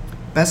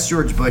 best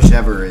George Bush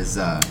ever is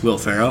Will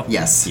Ferrell?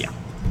 yes. Yeah.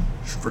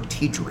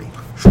 Strategery.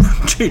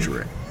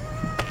 Strategery.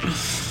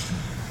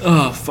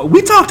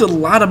 We talked a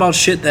lot about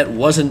shit that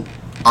wasn't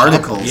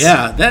Articles.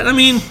 Yeah, that, I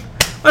mean,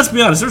 let's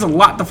be honest, there's a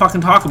lot to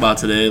fucking talk about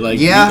today. Like,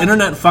 Yeah. the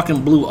internet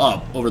fucking blew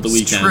up over the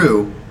It's weekend.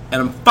 true.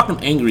 And I'm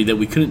fucking angry that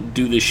we couldn't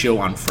do this show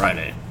on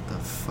Friday. The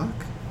fuck?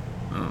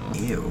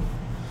 Ew.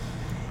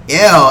 Ew,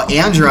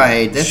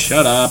 Android. That's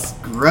Shut up.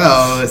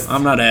 Gross.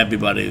 I'm not happy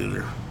about it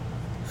either.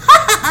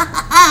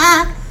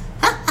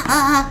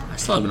 I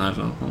still have an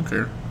iPhone. I don't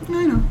care.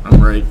 I know.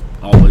 I'm right.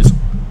 Always.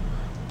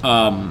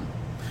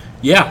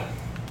 Yeah.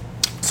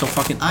 So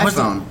fucking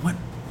iPhone. What?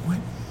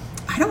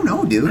 I don't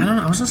know, dude. I don't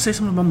know. I was gonna say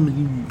something about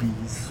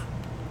boobies.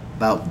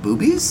 About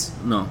boobies?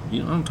 No, I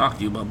don't talk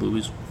to you about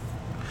boobies.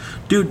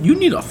 Dude, you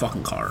need a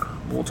fucking car.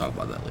 We'll talk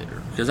about that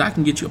later. Because I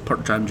can get you a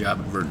part-time job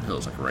in Vernon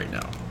Hills, like right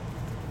now. All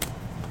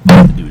you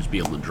have to do is be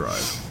able to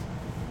drive.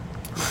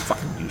 You're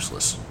fucking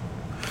useless.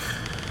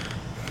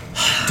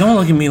 Don't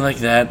look at me like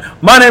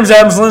that. My name's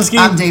Adam Zelinsky.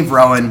 I'm Dave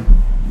Rowan.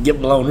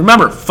 Get blown.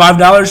 Remember, $5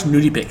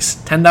 nudie pics.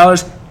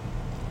 $10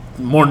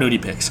 more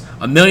nudie pics.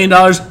 $1 million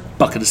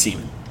bucket of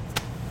semen.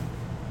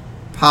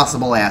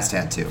 Possible ass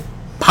tattoo.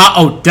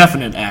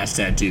 Definite ass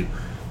tattoo.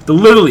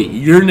 Literally,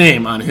 your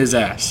name on his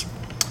ass.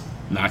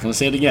 Not gonna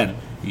say it again.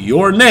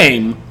 Your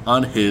name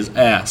on his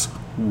ass.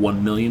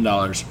 $1 million.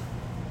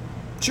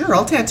 Sure,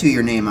 I'll tattoo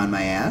your name on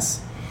my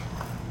ass.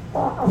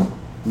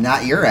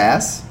 Not your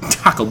ass.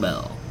 Taco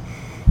Bell.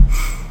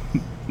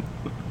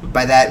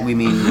 By that we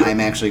mean I'm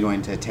actually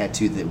going to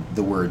tattoo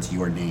the words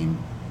your name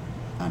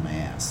on my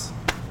ass.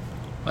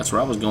 That's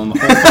where I was going the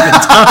whole fucking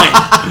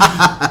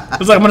time. I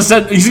was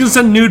like, he's gonna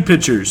send nude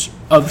pictures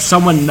of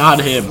someone not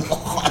him.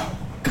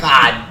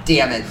 God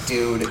damn it,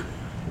 dude.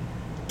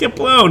 Get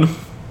blown.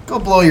 Go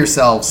blow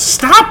yourselves.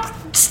 Stop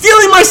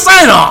stealing my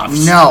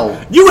sign-offs.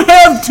 No. You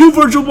have 2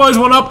 Virtual Boys,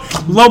 1 up.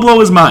 Low blow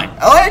is mine.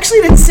 Oh, I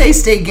actually didn't say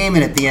stay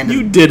gaming at the end.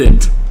 You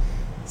didn't.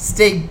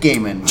 Stay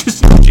gaming.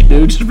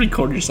 Just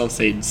record yourself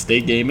saying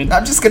stay gaming.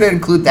 I'm just going to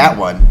include that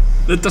one.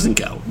 That doesn't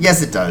count.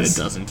 Yes, it does.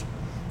 It doesn't.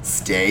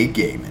 Stay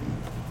gaming.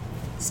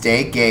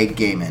 Stay gay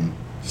gaming.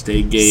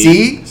 Stay gay.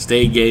 See?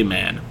 Stay gay,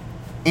 man.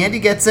 Andy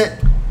gets it.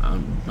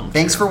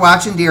 Thanks for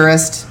watching,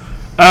 dearest.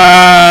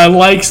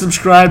 Like,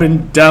 subscribe,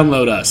 and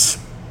download us.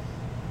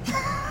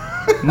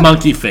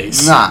 Monkey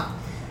face. Nah.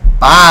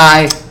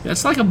 Bye.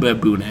 That's like a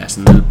baboon ass,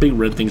 and the big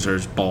red things are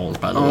his balls,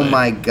 by the way. Oh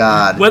my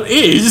god. What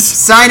is?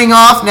 Signing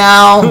off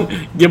now.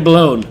 Get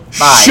blown.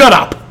 Bye. Shut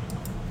up.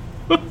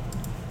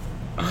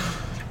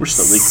 We're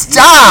still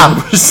Stop.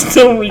 We're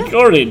still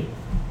recording.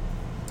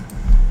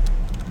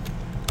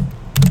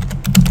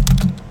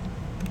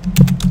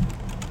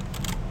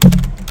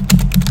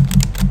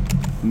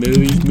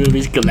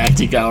 Movies,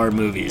 Galactic Hour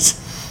movies.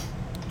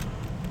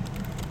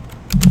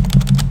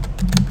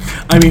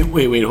 I mean,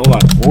 wait, hold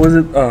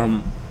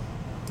on.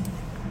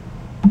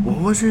 What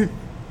was it?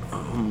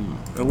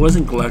 It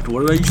wasn't Galactic.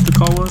 What did I used to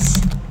call us?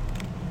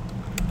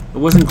 It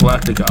wasn't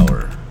Galactic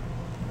Hour.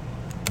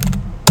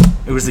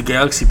 It was the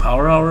Galaxy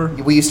Power Hour?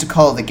 We used to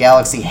call it the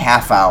Galaxy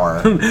Half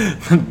Hour.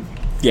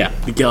 Yeah,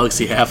 the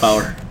Galaxy Half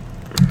Hour.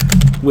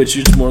 Which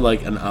is more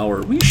like an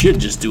hour. We should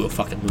just do a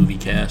fucking movie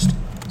cast.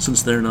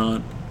 Since they're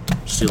not.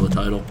 Steal the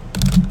title.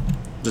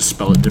 Just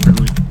spell it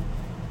differently.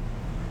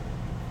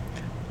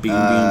 Boom,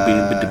 boom,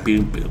 boom,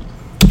 boom, boom.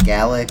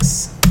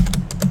 Galaxy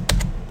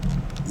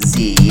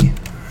Z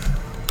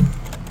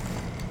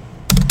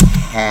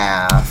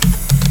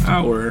Half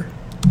Hour.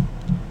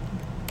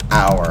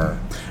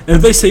 And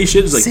if they say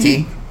shit, it's like...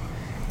 See?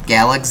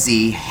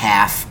 Galaxy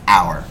Half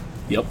Hour.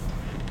 Yep.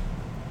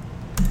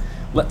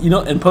 You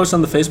know, and post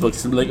on the Facebook.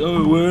 It's like,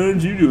 oh, why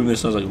aren't you doing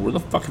this? I was like, where the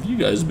fuck have you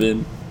guys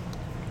been?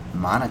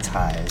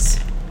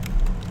 Monetize.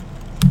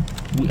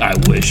 I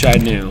wish I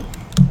knew.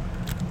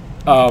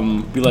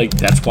 Be like,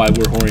 that's why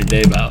we're whoring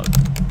Dave out.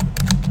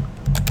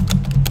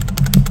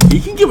 He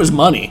can give us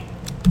money.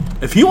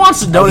 If he wants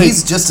to donate...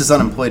 He's just as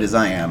unemployed as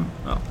I am.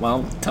 Oh,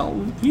 well, tell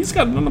him. He's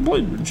got an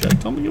unemployment check.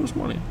 Tell him to give us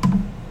money.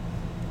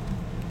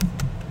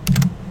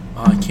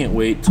 Oh, I can't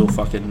wait till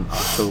fucking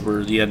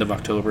October, the end of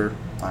October.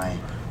 Why?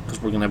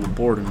 Because we're going to have a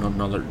board and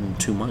another and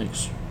 2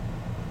 mics.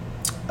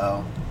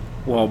 Oh.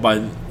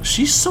 Well,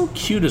 she's so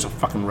cute as a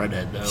fucking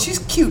redhead, though. She's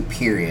cute,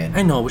 period.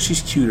 I know, but she's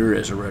cuter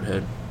as a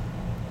redhead.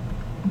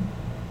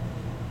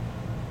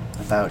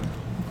 About...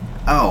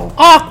 Oh.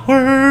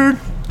 Awkward!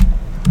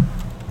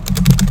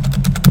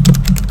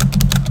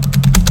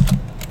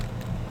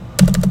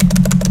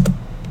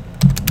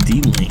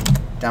 D-Link.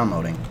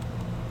 Downloading.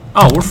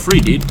 Oh, we're free,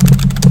 dude.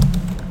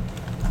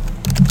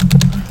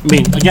 I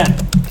mean, again,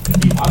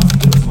 if you want to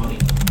give us money,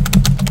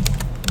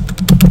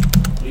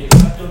 we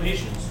accept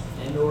donations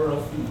and or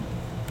food.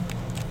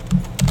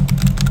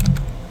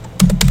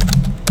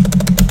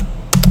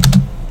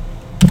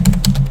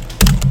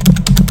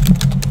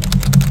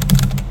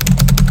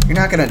 You're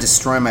not gonna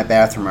destroy my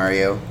bathroom, are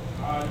you?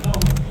 No.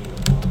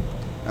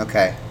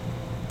 Okay.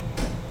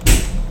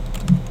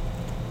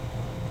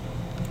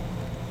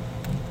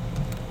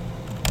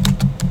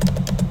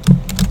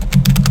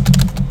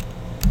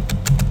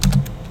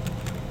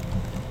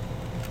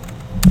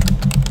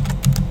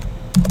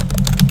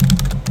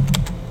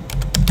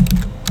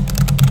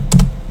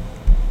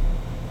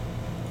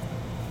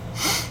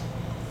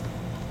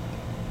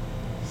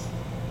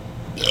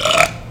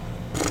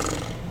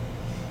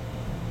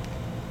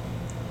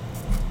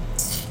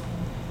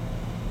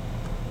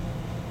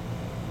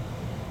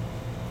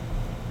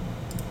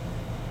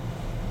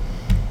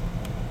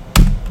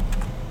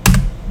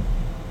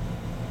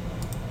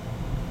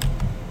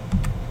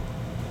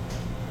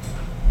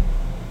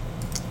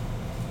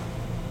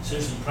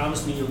 Seriously,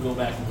 promise me you'll go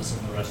back and listen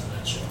to the rest of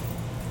that show.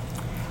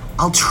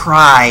 I'll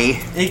try.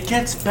 It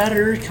gets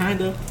better, kind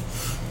of.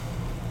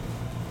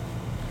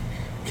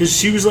 Because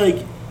she was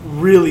like,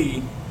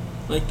 really,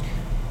 like,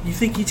 you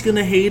think he's going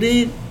to hate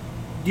it?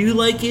 Do you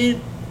like it?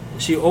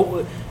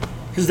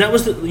 Because that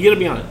was you got to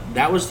be honest,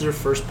 that was their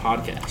first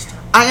podcast.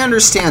 I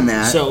understand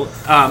that. So,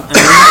 and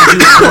they're going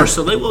to do more,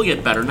 so they will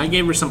get better. And I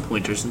gave her some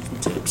pointers and some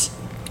tips.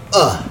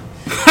 Ugh.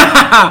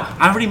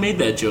 I already made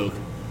that joke.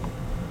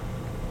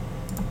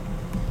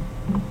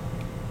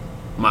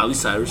 Miley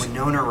Cyrus.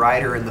 Winona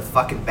Ryder in the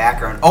fucking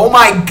background. Oh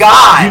my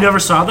god! You never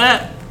saw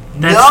that?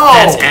 No!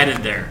 That's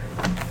added there.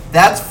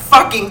 That's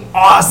fucking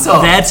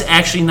awesome! That's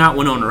actually not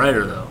Winona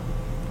Ryder, though.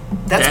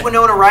 That's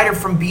Winona Ryder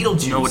from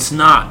Beetlejuice. No, it's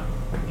not.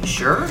 You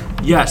sure?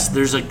 Yes,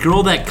 there's a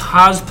girl that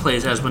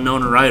cosplays as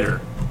Winona Ryder.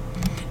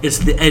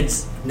 It's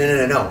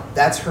No.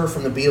 That's her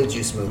from the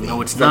Beetlejuice movie. No,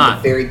 it's from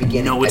not. The very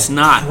beginning. No, it's I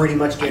not. Pretty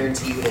much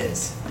guarantee you it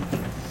is.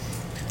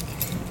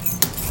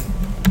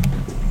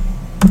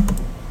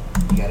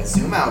 You gotta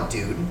zoom out,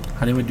 dude.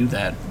 How do I do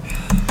that?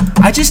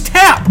 I just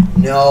tap.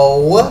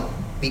 No,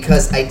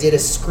 because I did a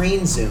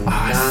screen zoom.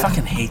 I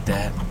fucking hate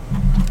that.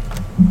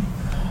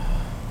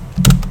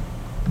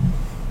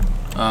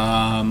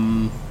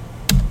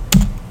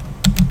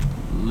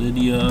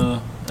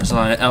 Lydia,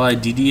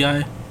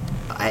 L-I-D-D-I?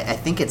 I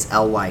think it's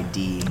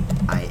Lydia.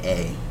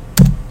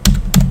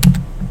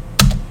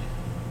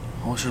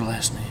 What's your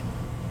last name?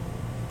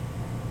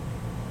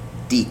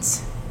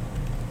 Deitz.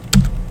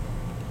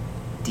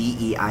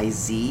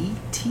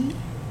 D-E-I-Z-T?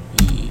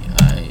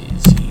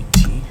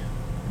 E-I-Z-T.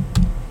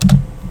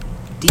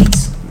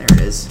 Deitz. There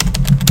it is.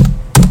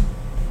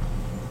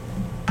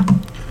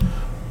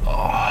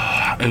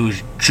 it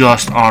was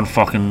just on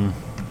fucking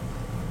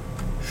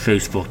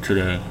Facebook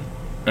today,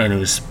 and it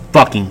was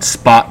fucking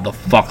spot the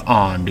fuck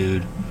on,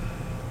 dude.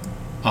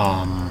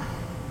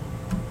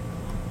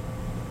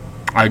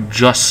 I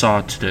just saw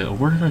it today.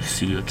 Where did I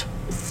see it?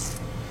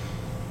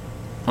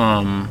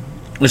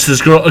 It's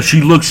this girl.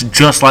 She looks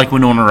just like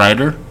Winona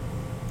Ryder,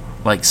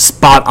 like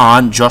spot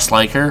on, just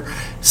like her.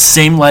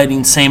 Same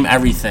lighting, same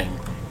everything,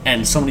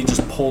 and somebody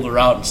just pulled her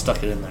out and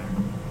stuck it in there.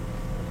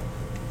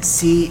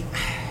 See,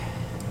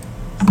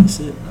 is this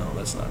it? No,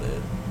 that's not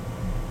it.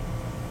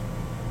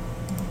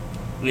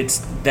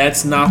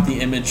 That's not the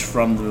image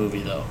from the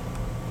movie though.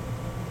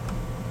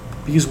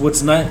 Because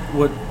what's not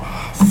what?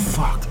 Oh,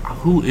 fuck.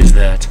 Who is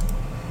that?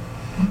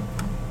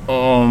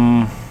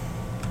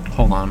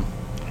 Hold on.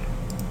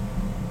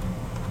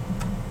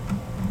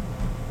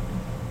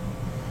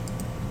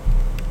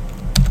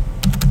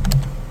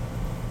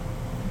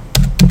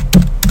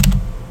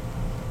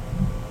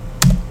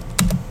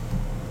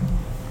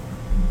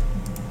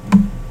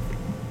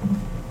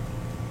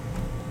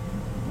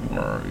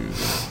 Where are you?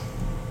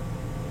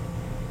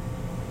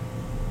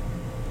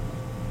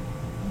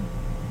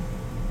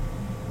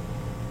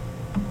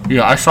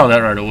 Yeah, I saw that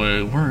right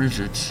away. Where is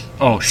it?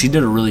 Oh, she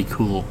did a really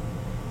cool.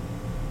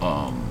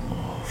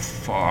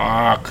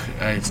 Fuck.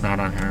 It's not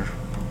on here.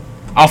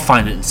 I'll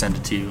find it and send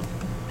it to you.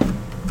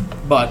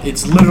 But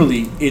it's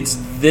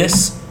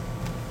this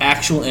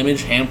actual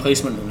image, hand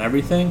placement, and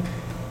everything.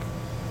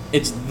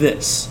 It's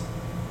this.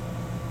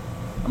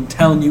 I'm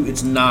telling you,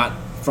 it's not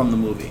from the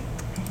movie.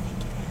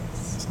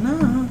 It's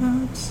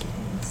not.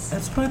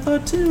 That's what I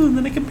thought too. And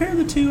then I compared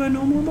the two. I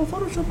know more about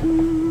Photoshop.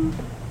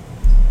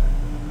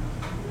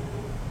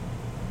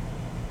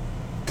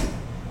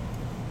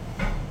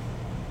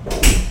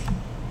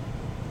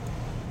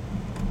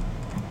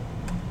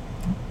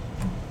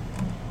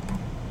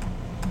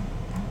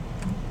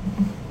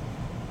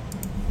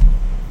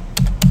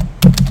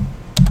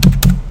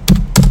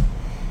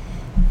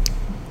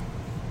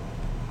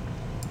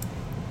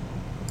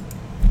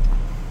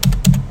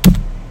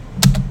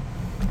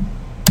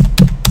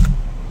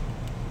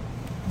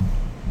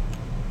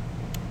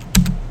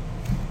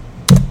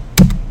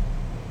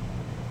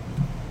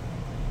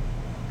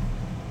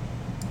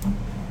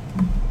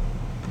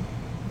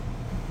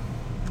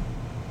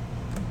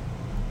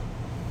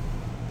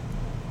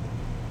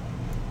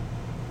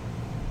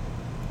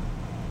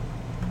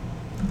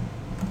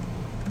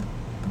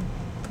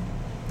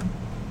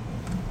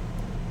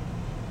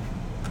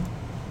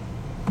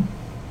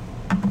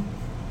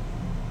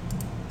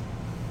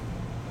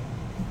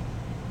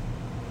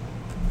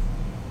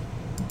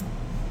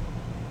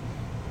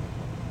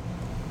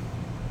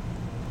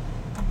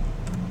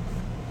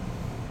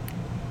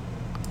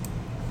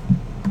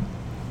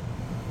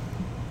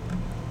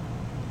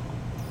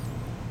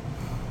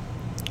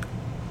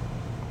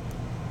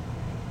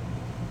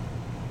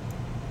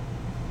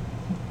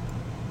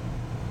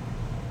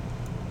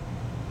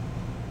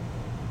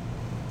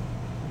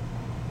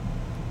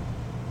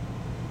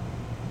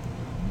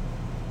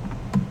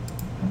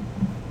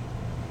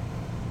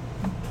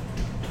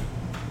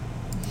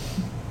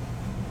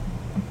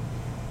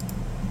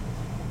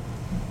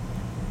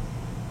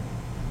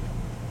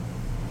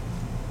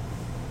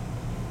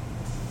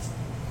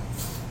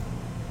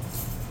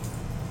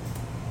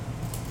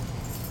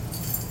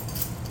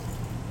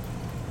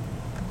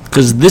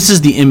 Because this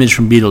is the image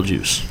from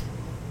Beetlejuice.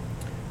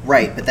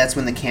 right, but that's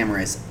when the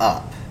camera is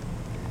up.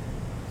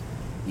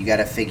 You got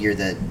to figure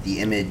that the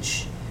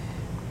image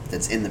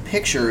that's in the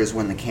picture is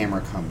when the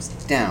camera comes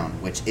down,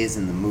 which is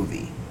in the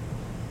movie.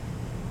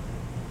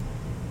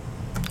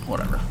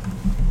 Whatever.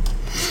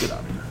 Let's get out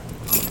of here.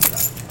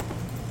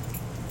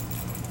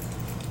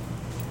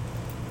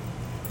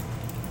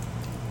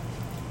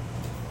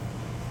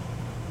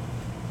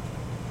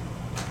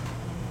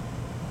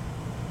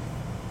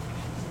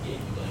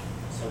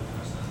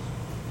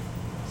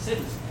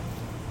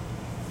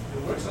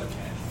 It works like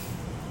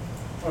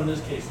cash. Or in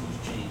this case,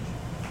 loose change.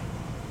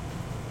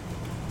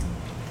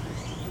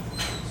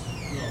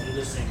 No,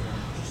 this ain't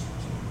just.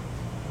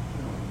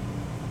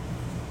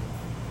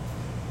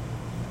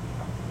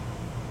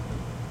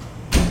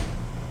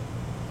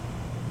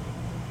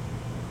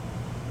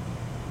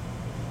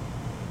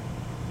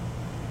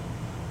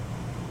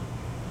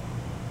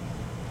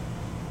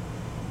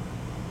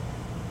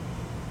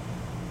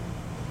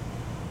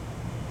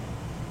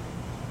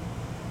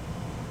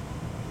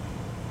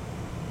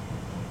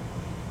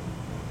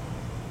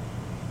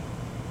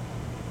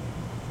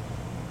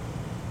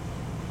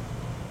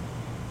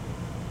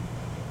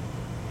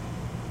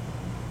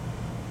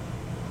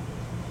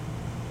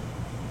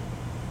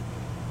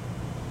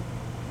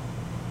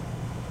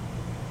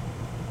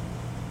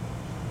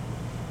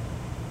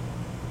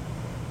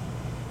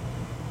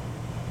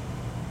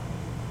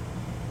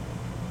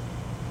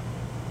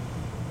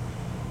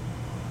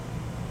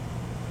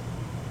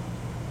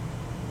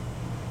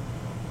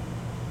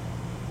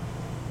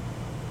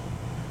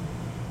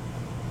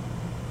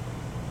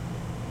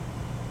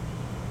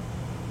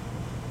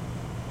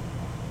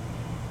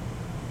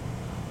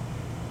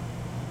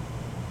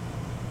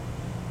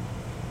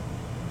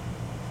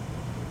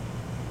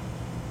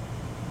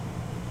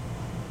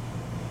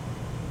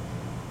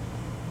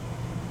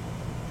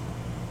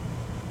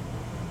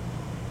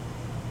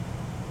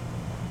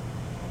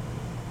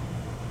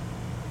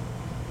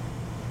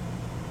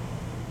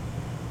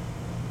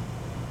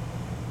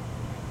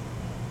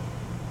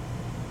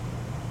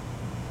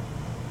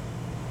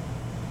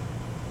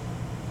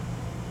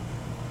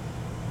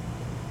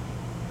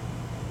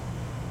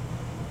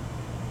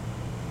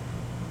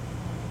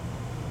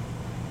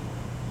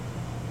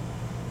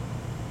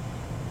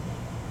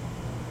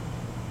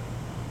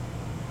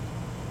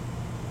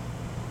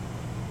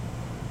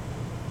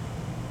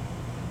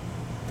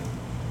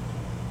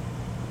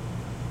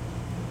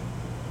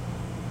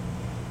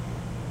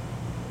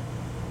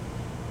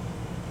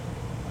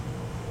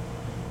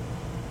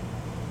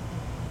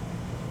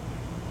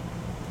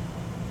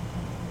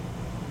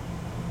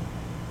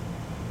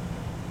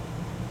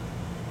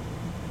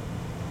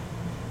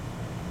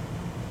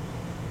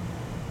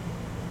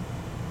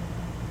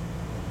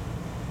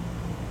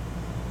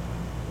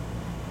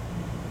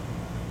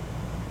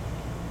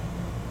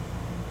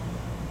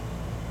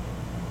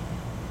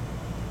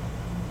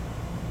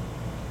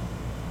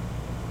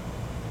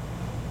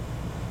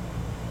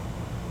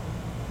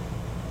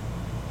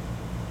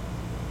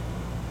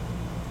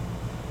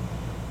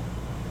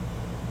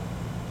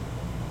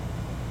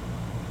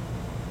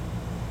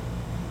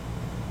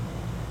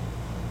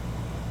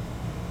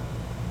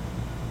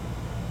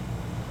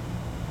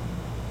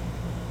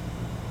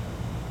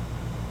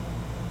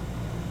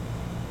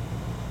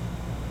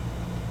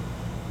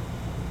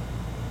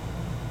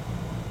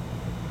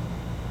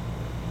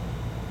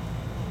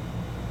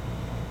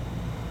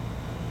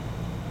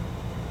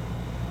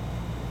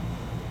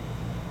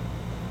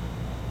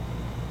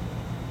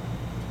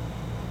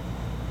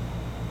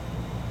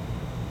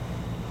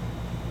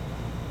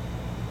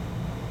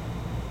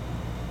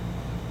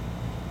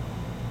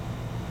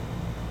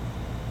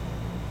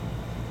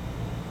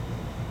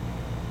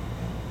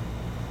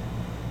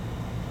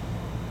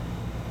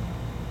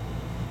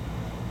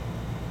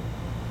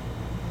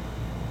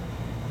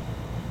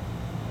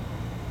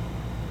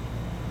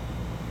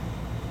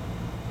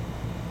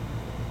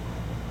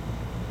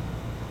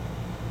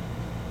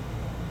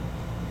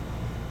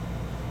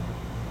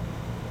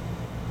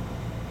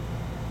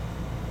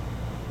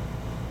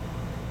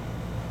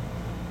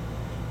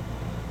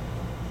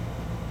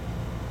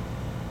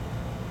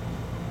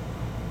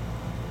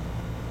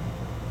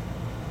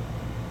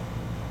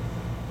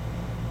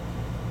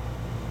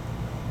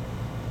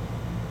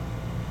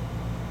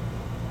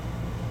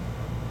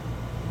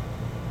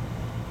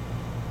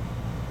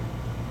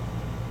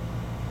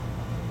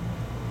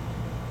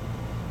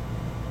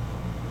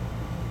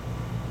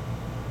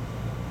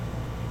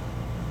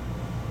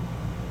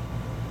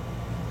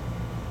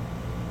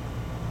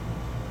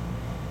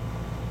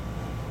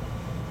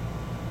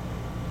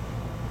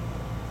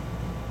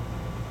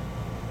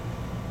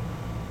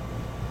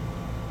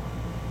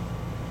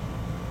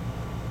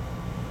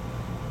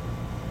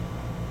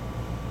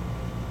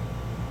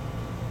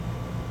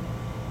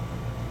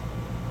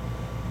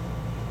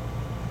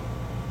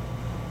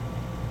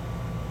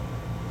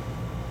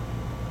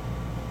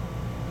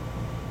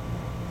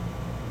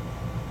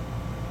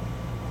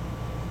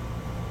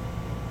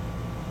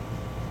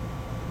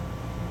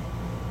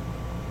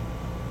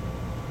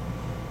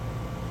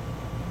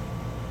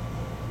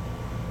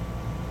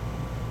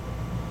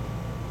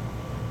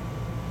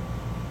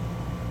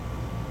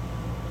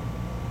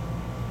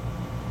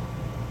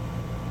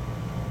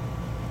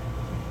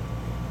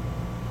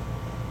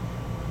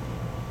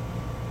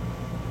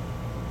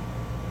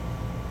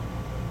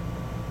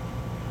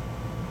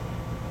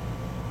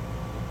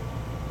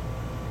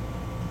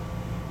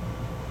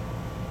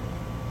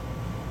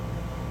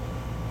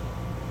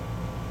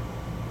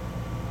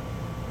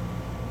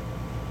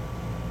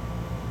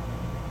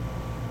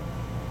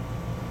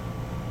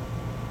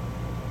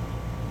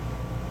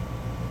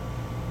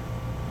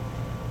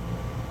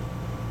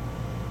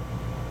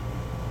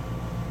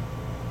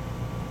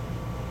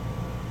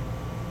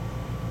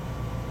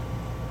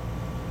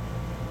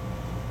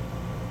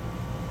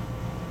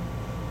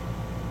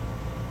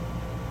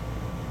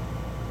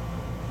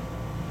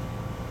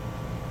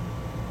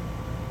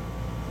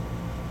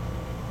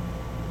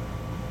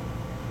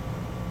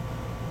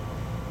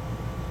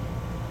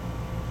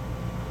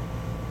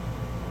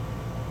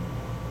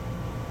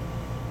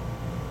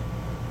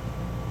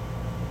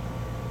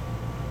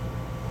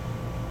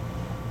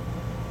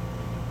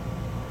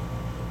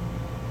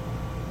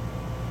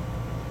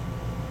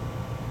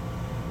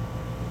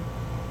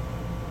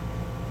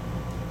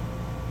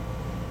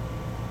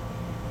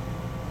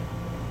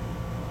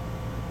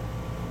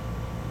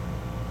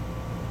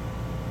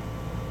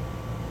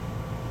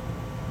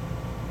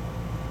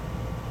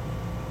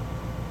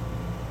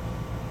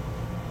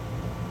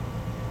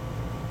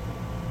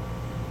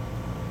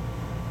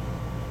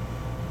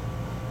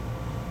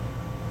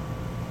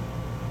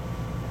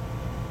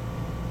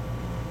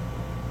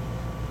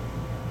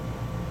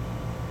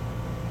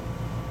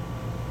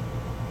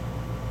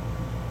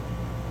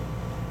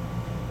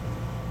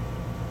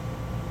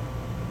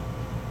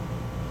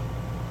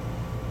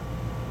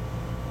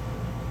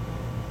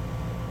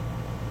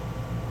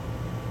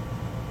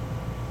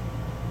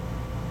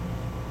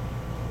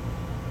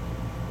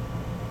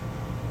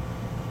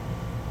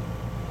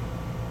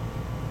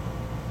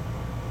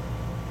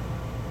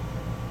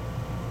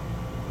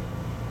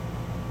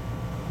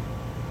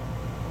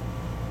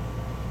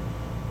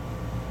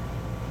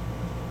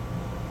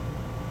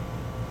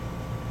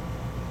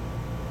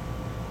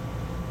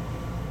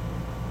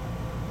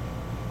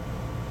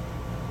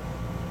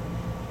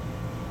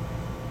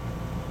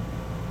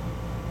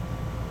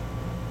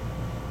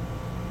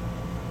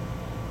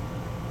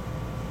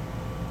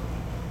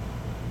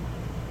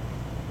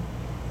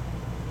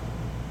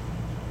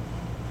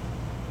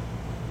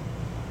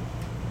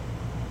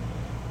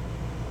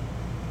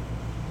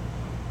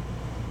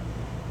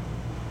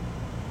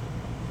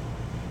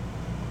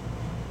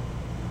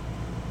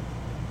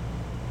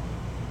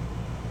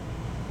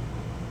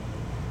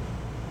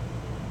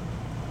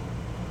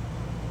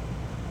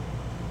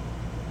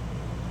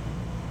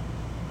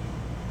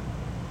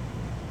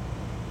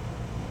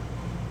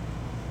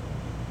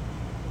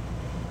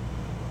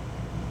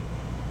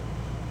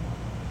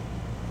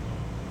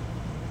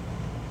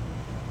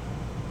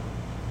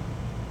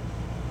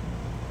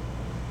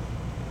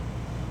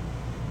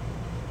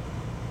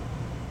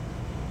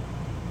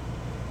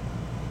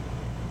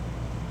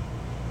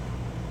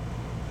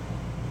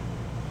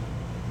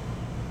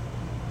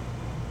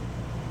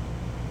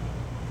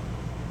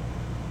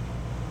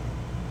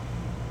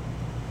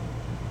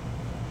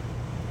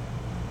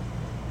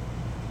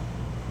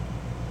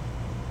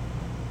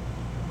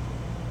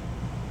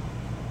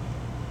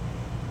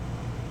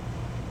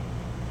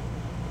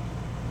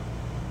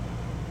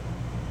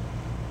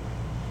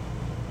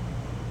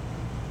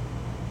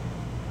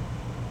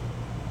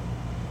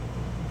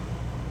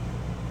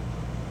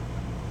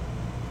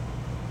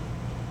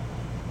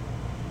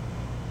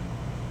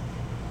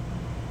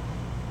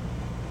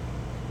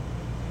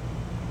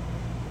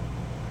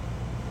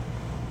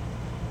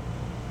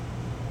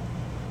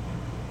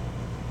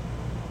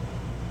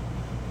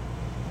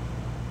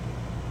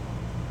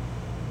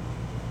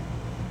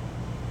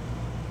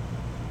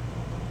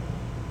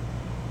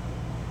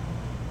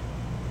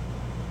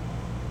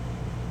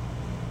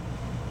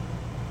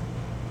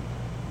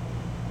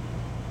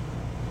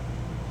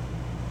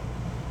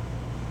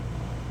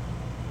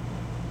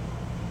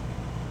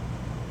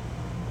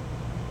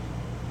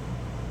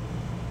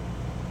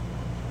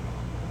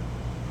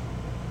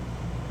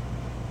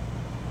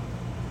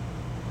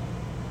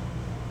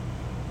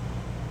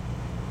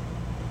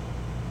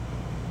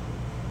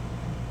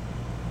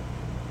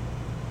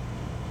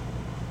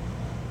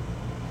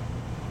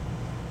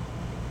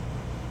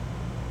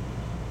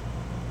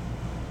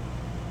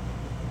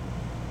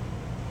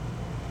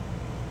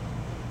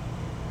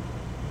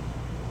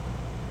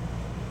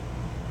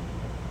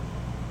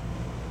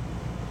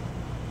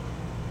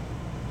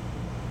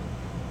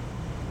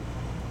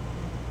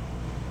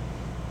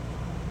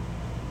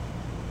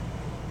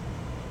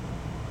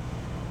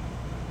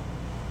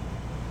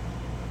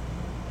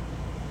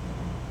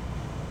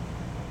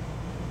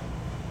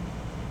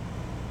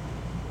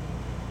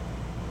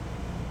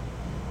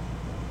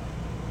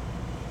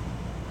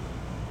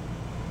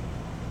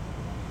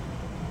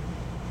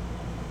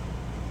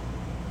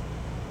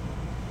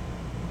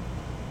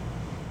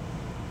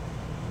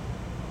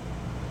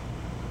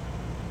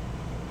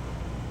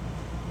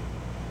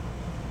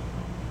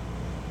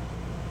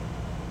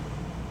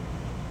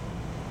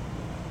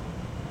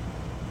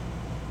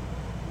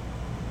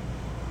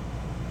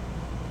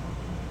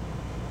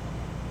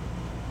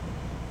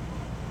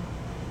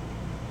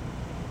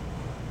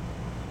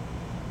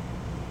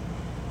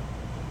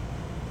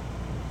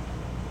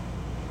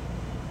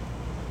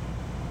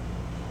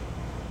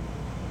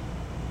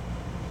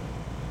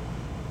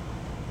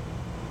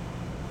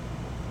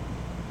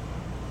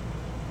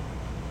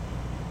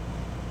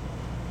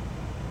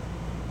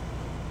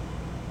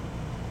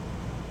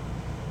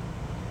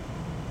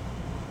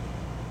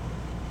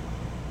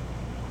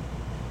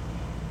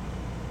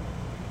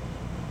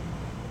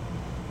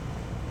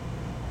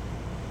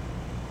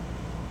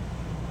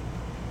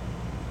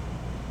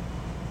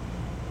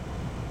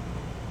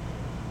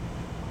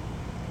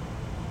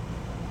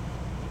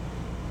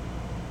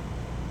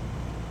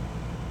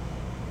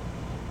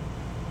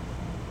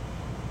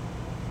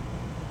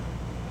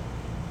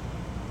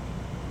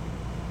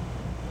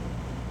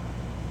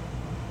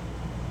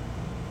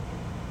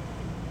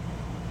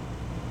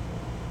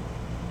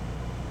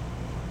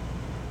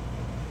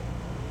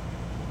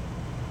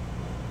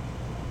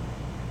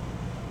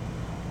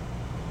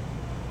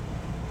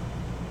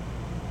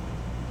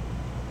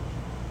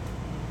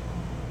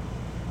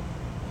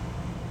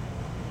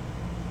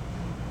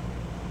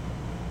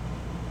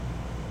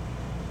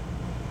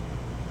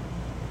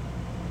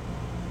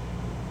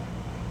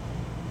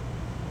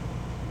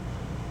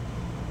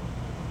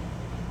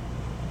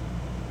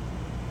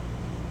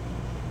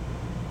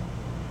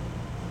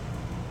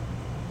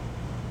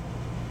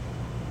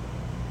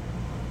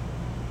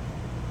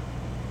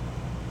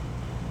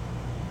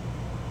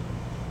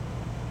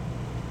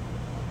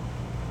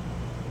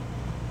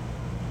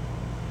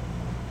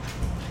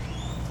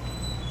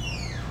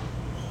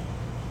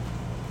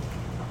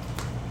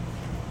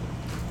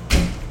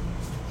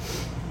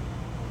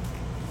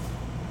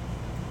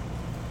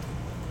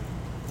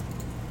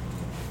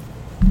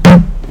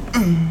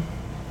 Ugh.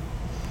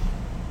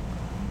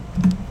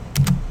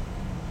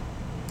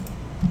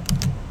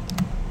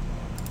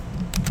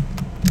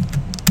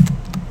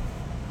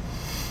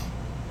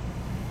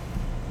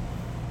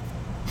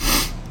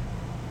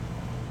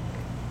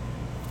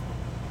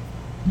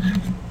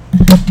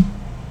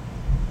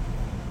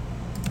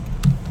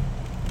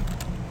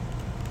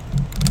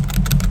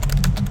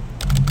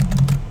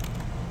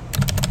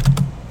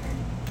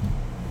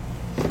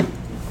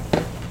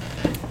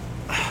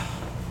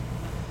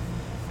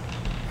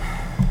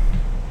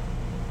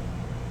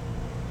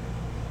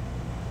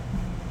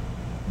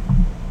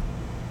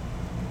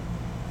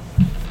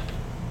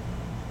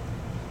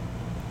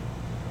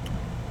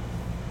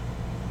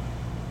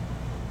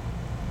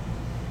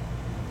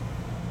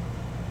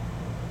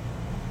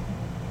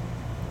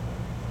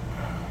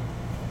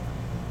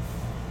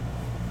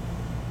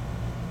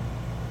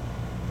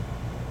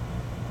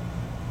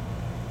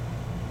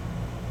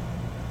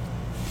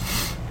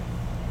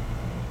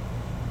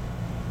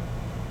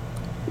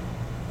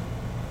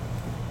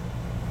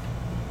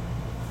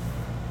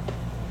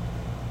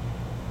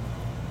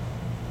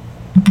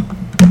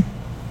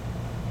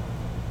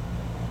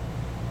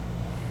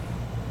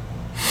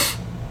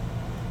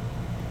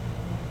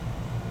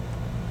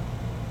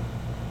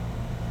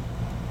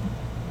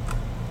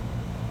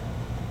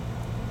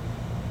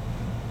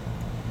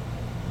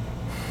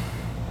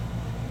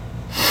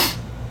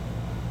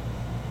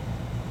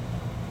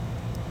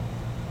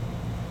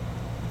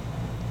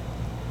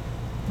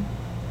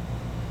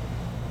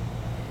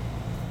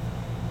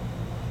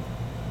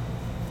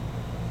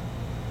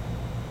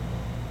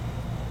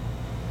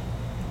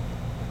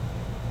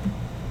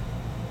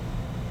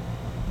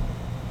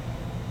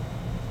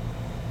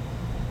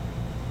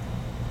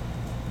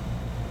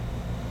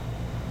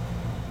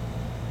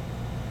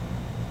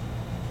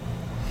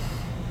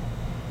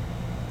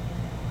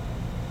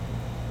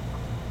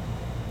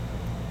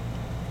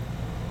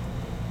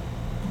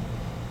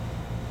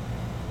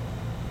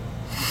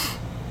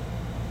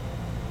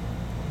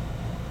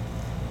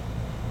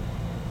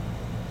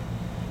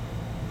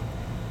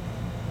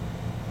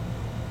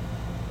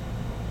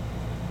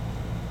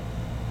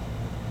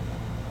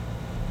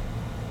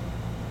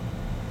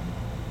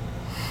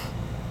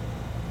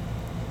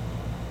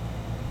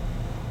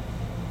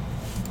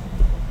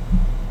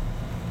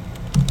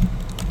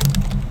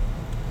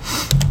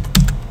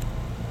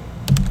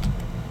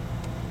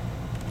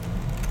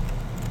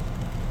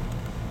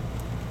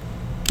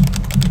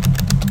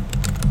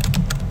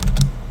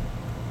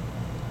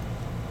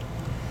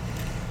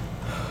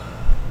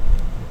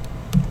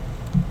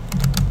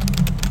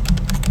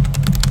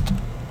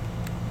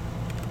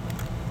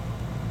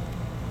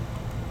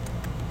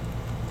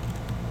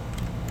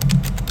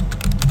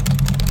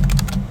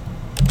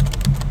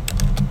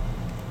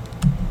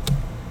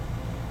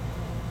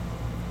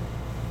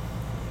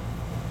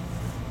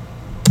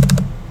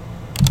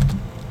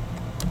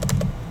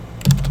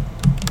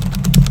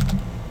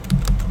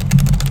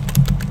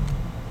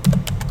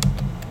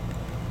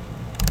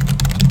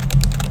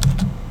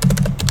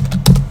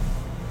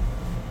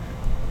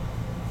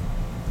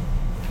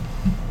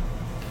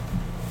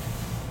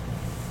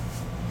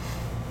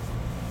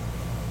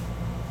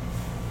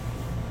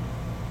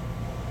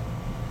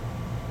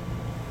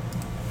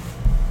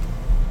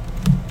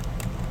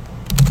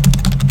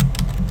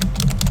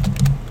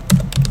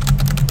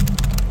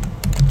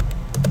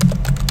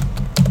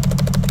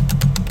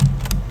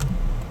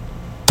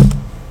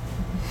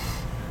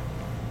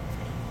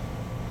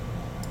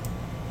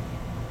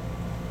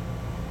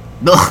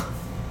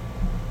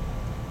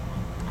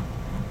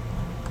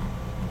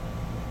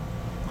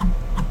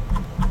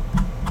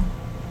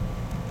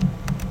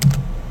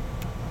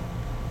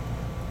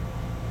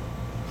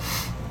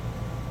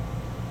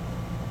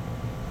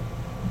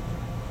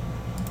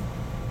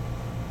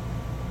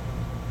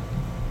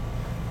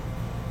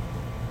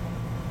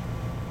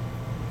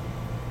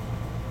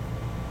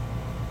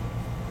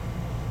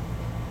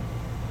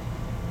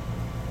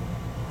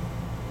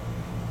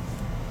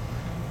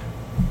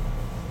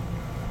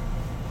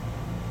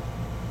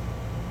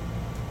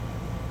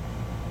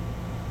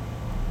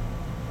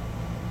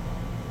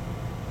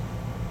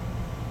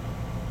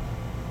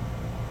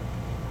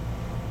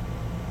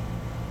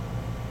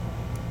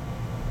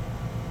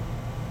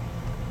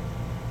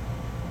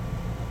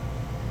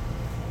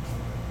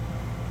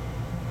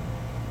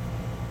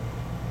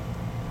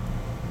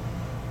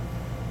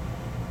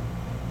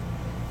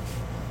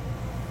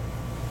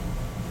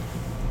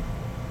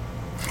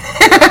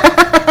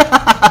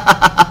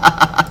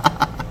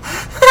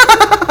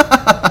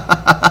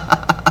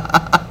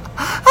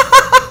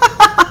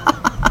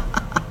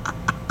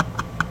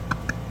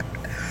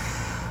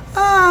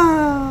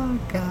 Oh,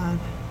 God.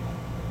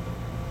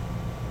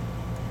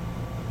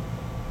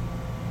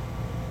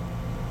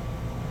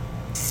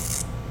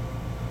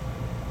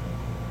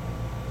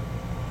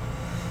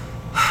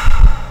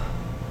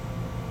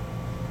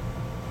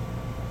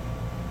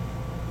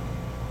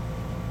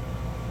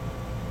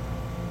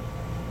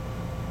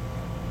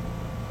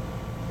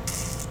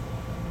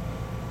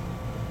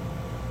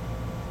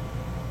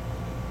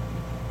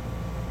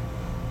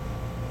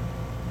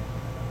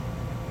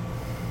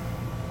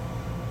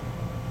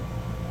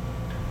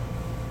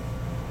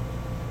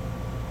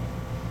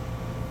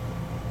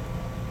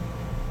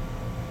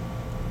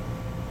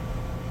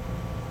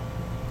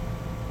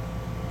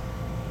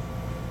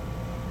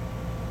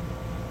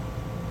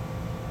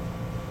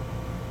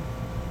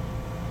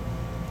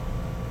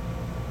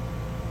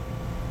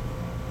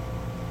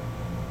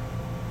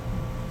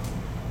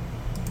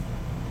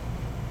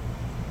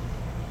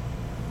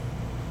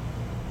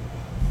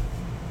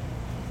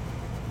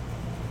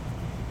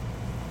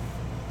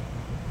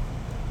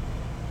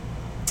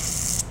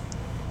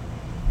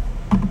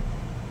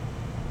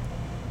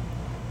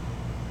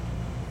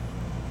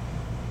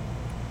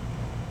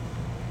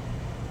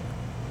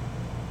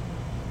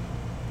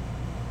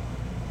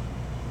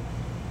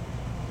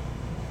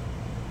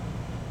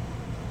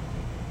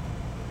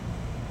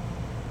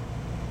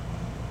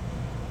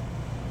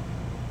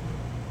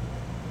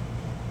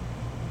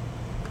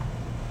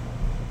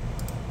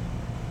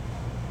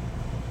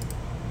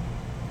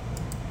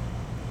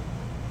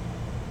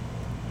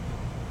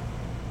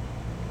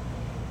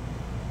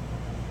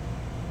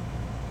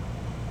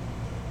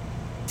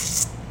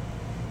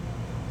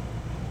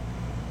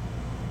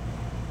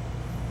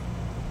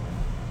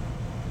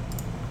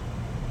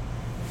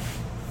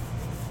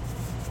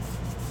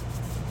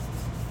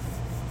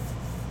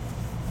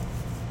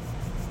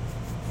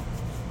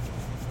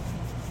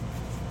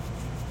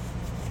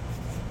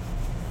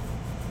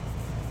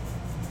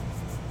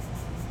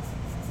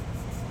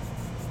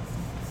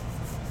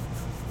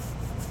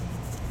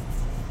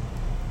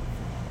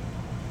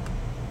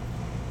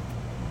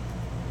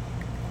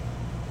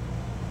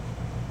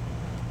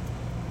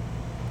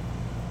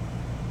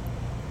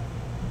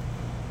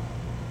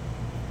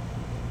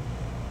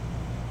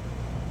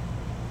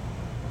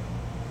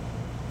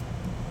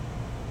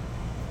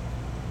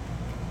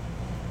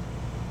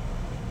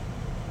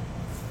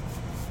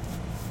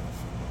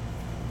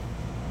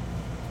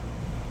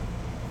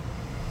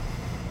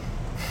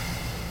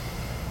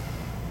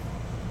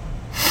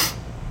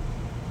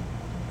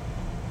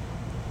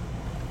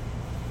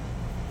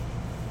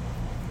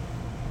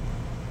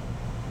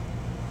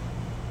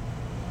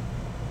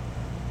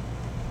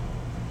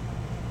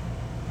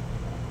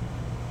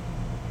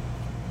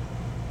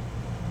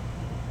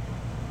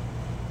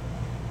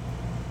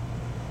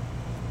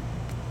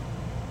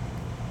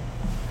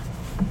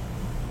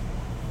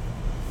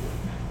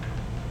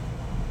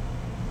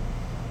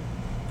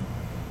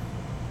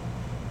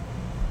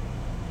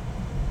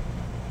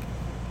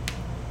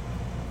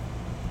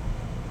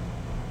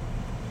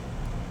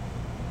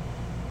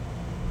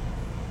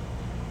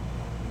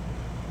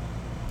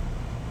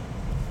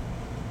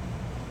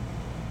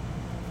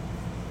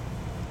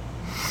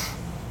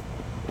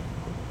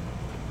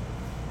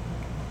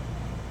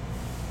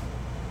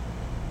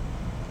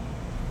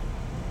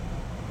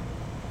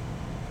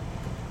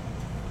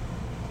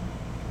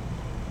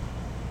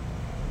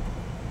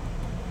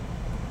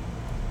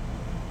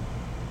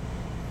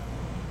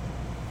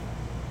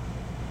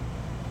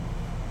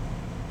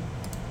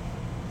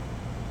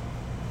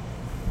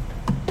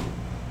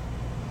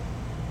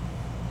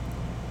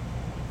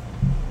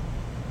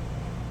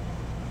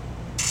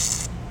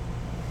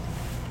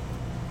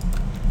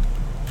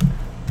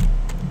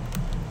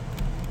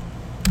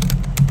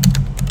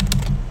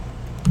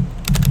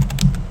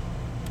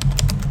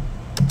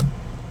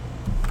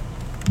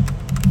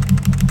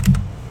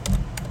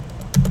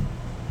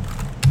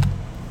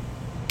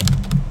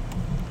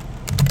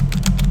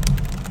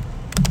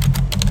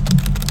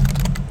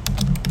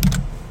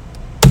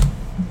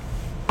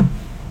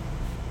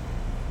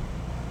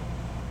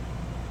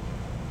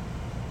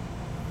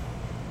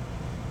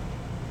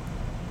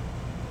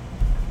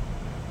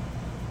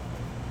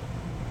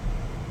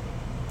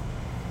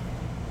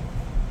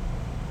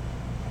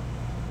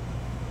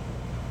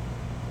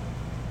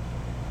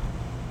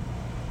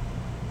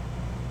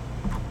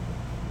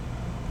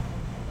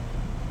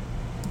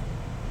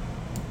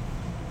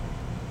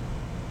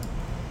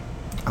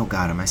 Oh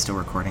God, am I still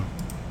recording?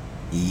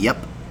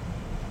 Yep.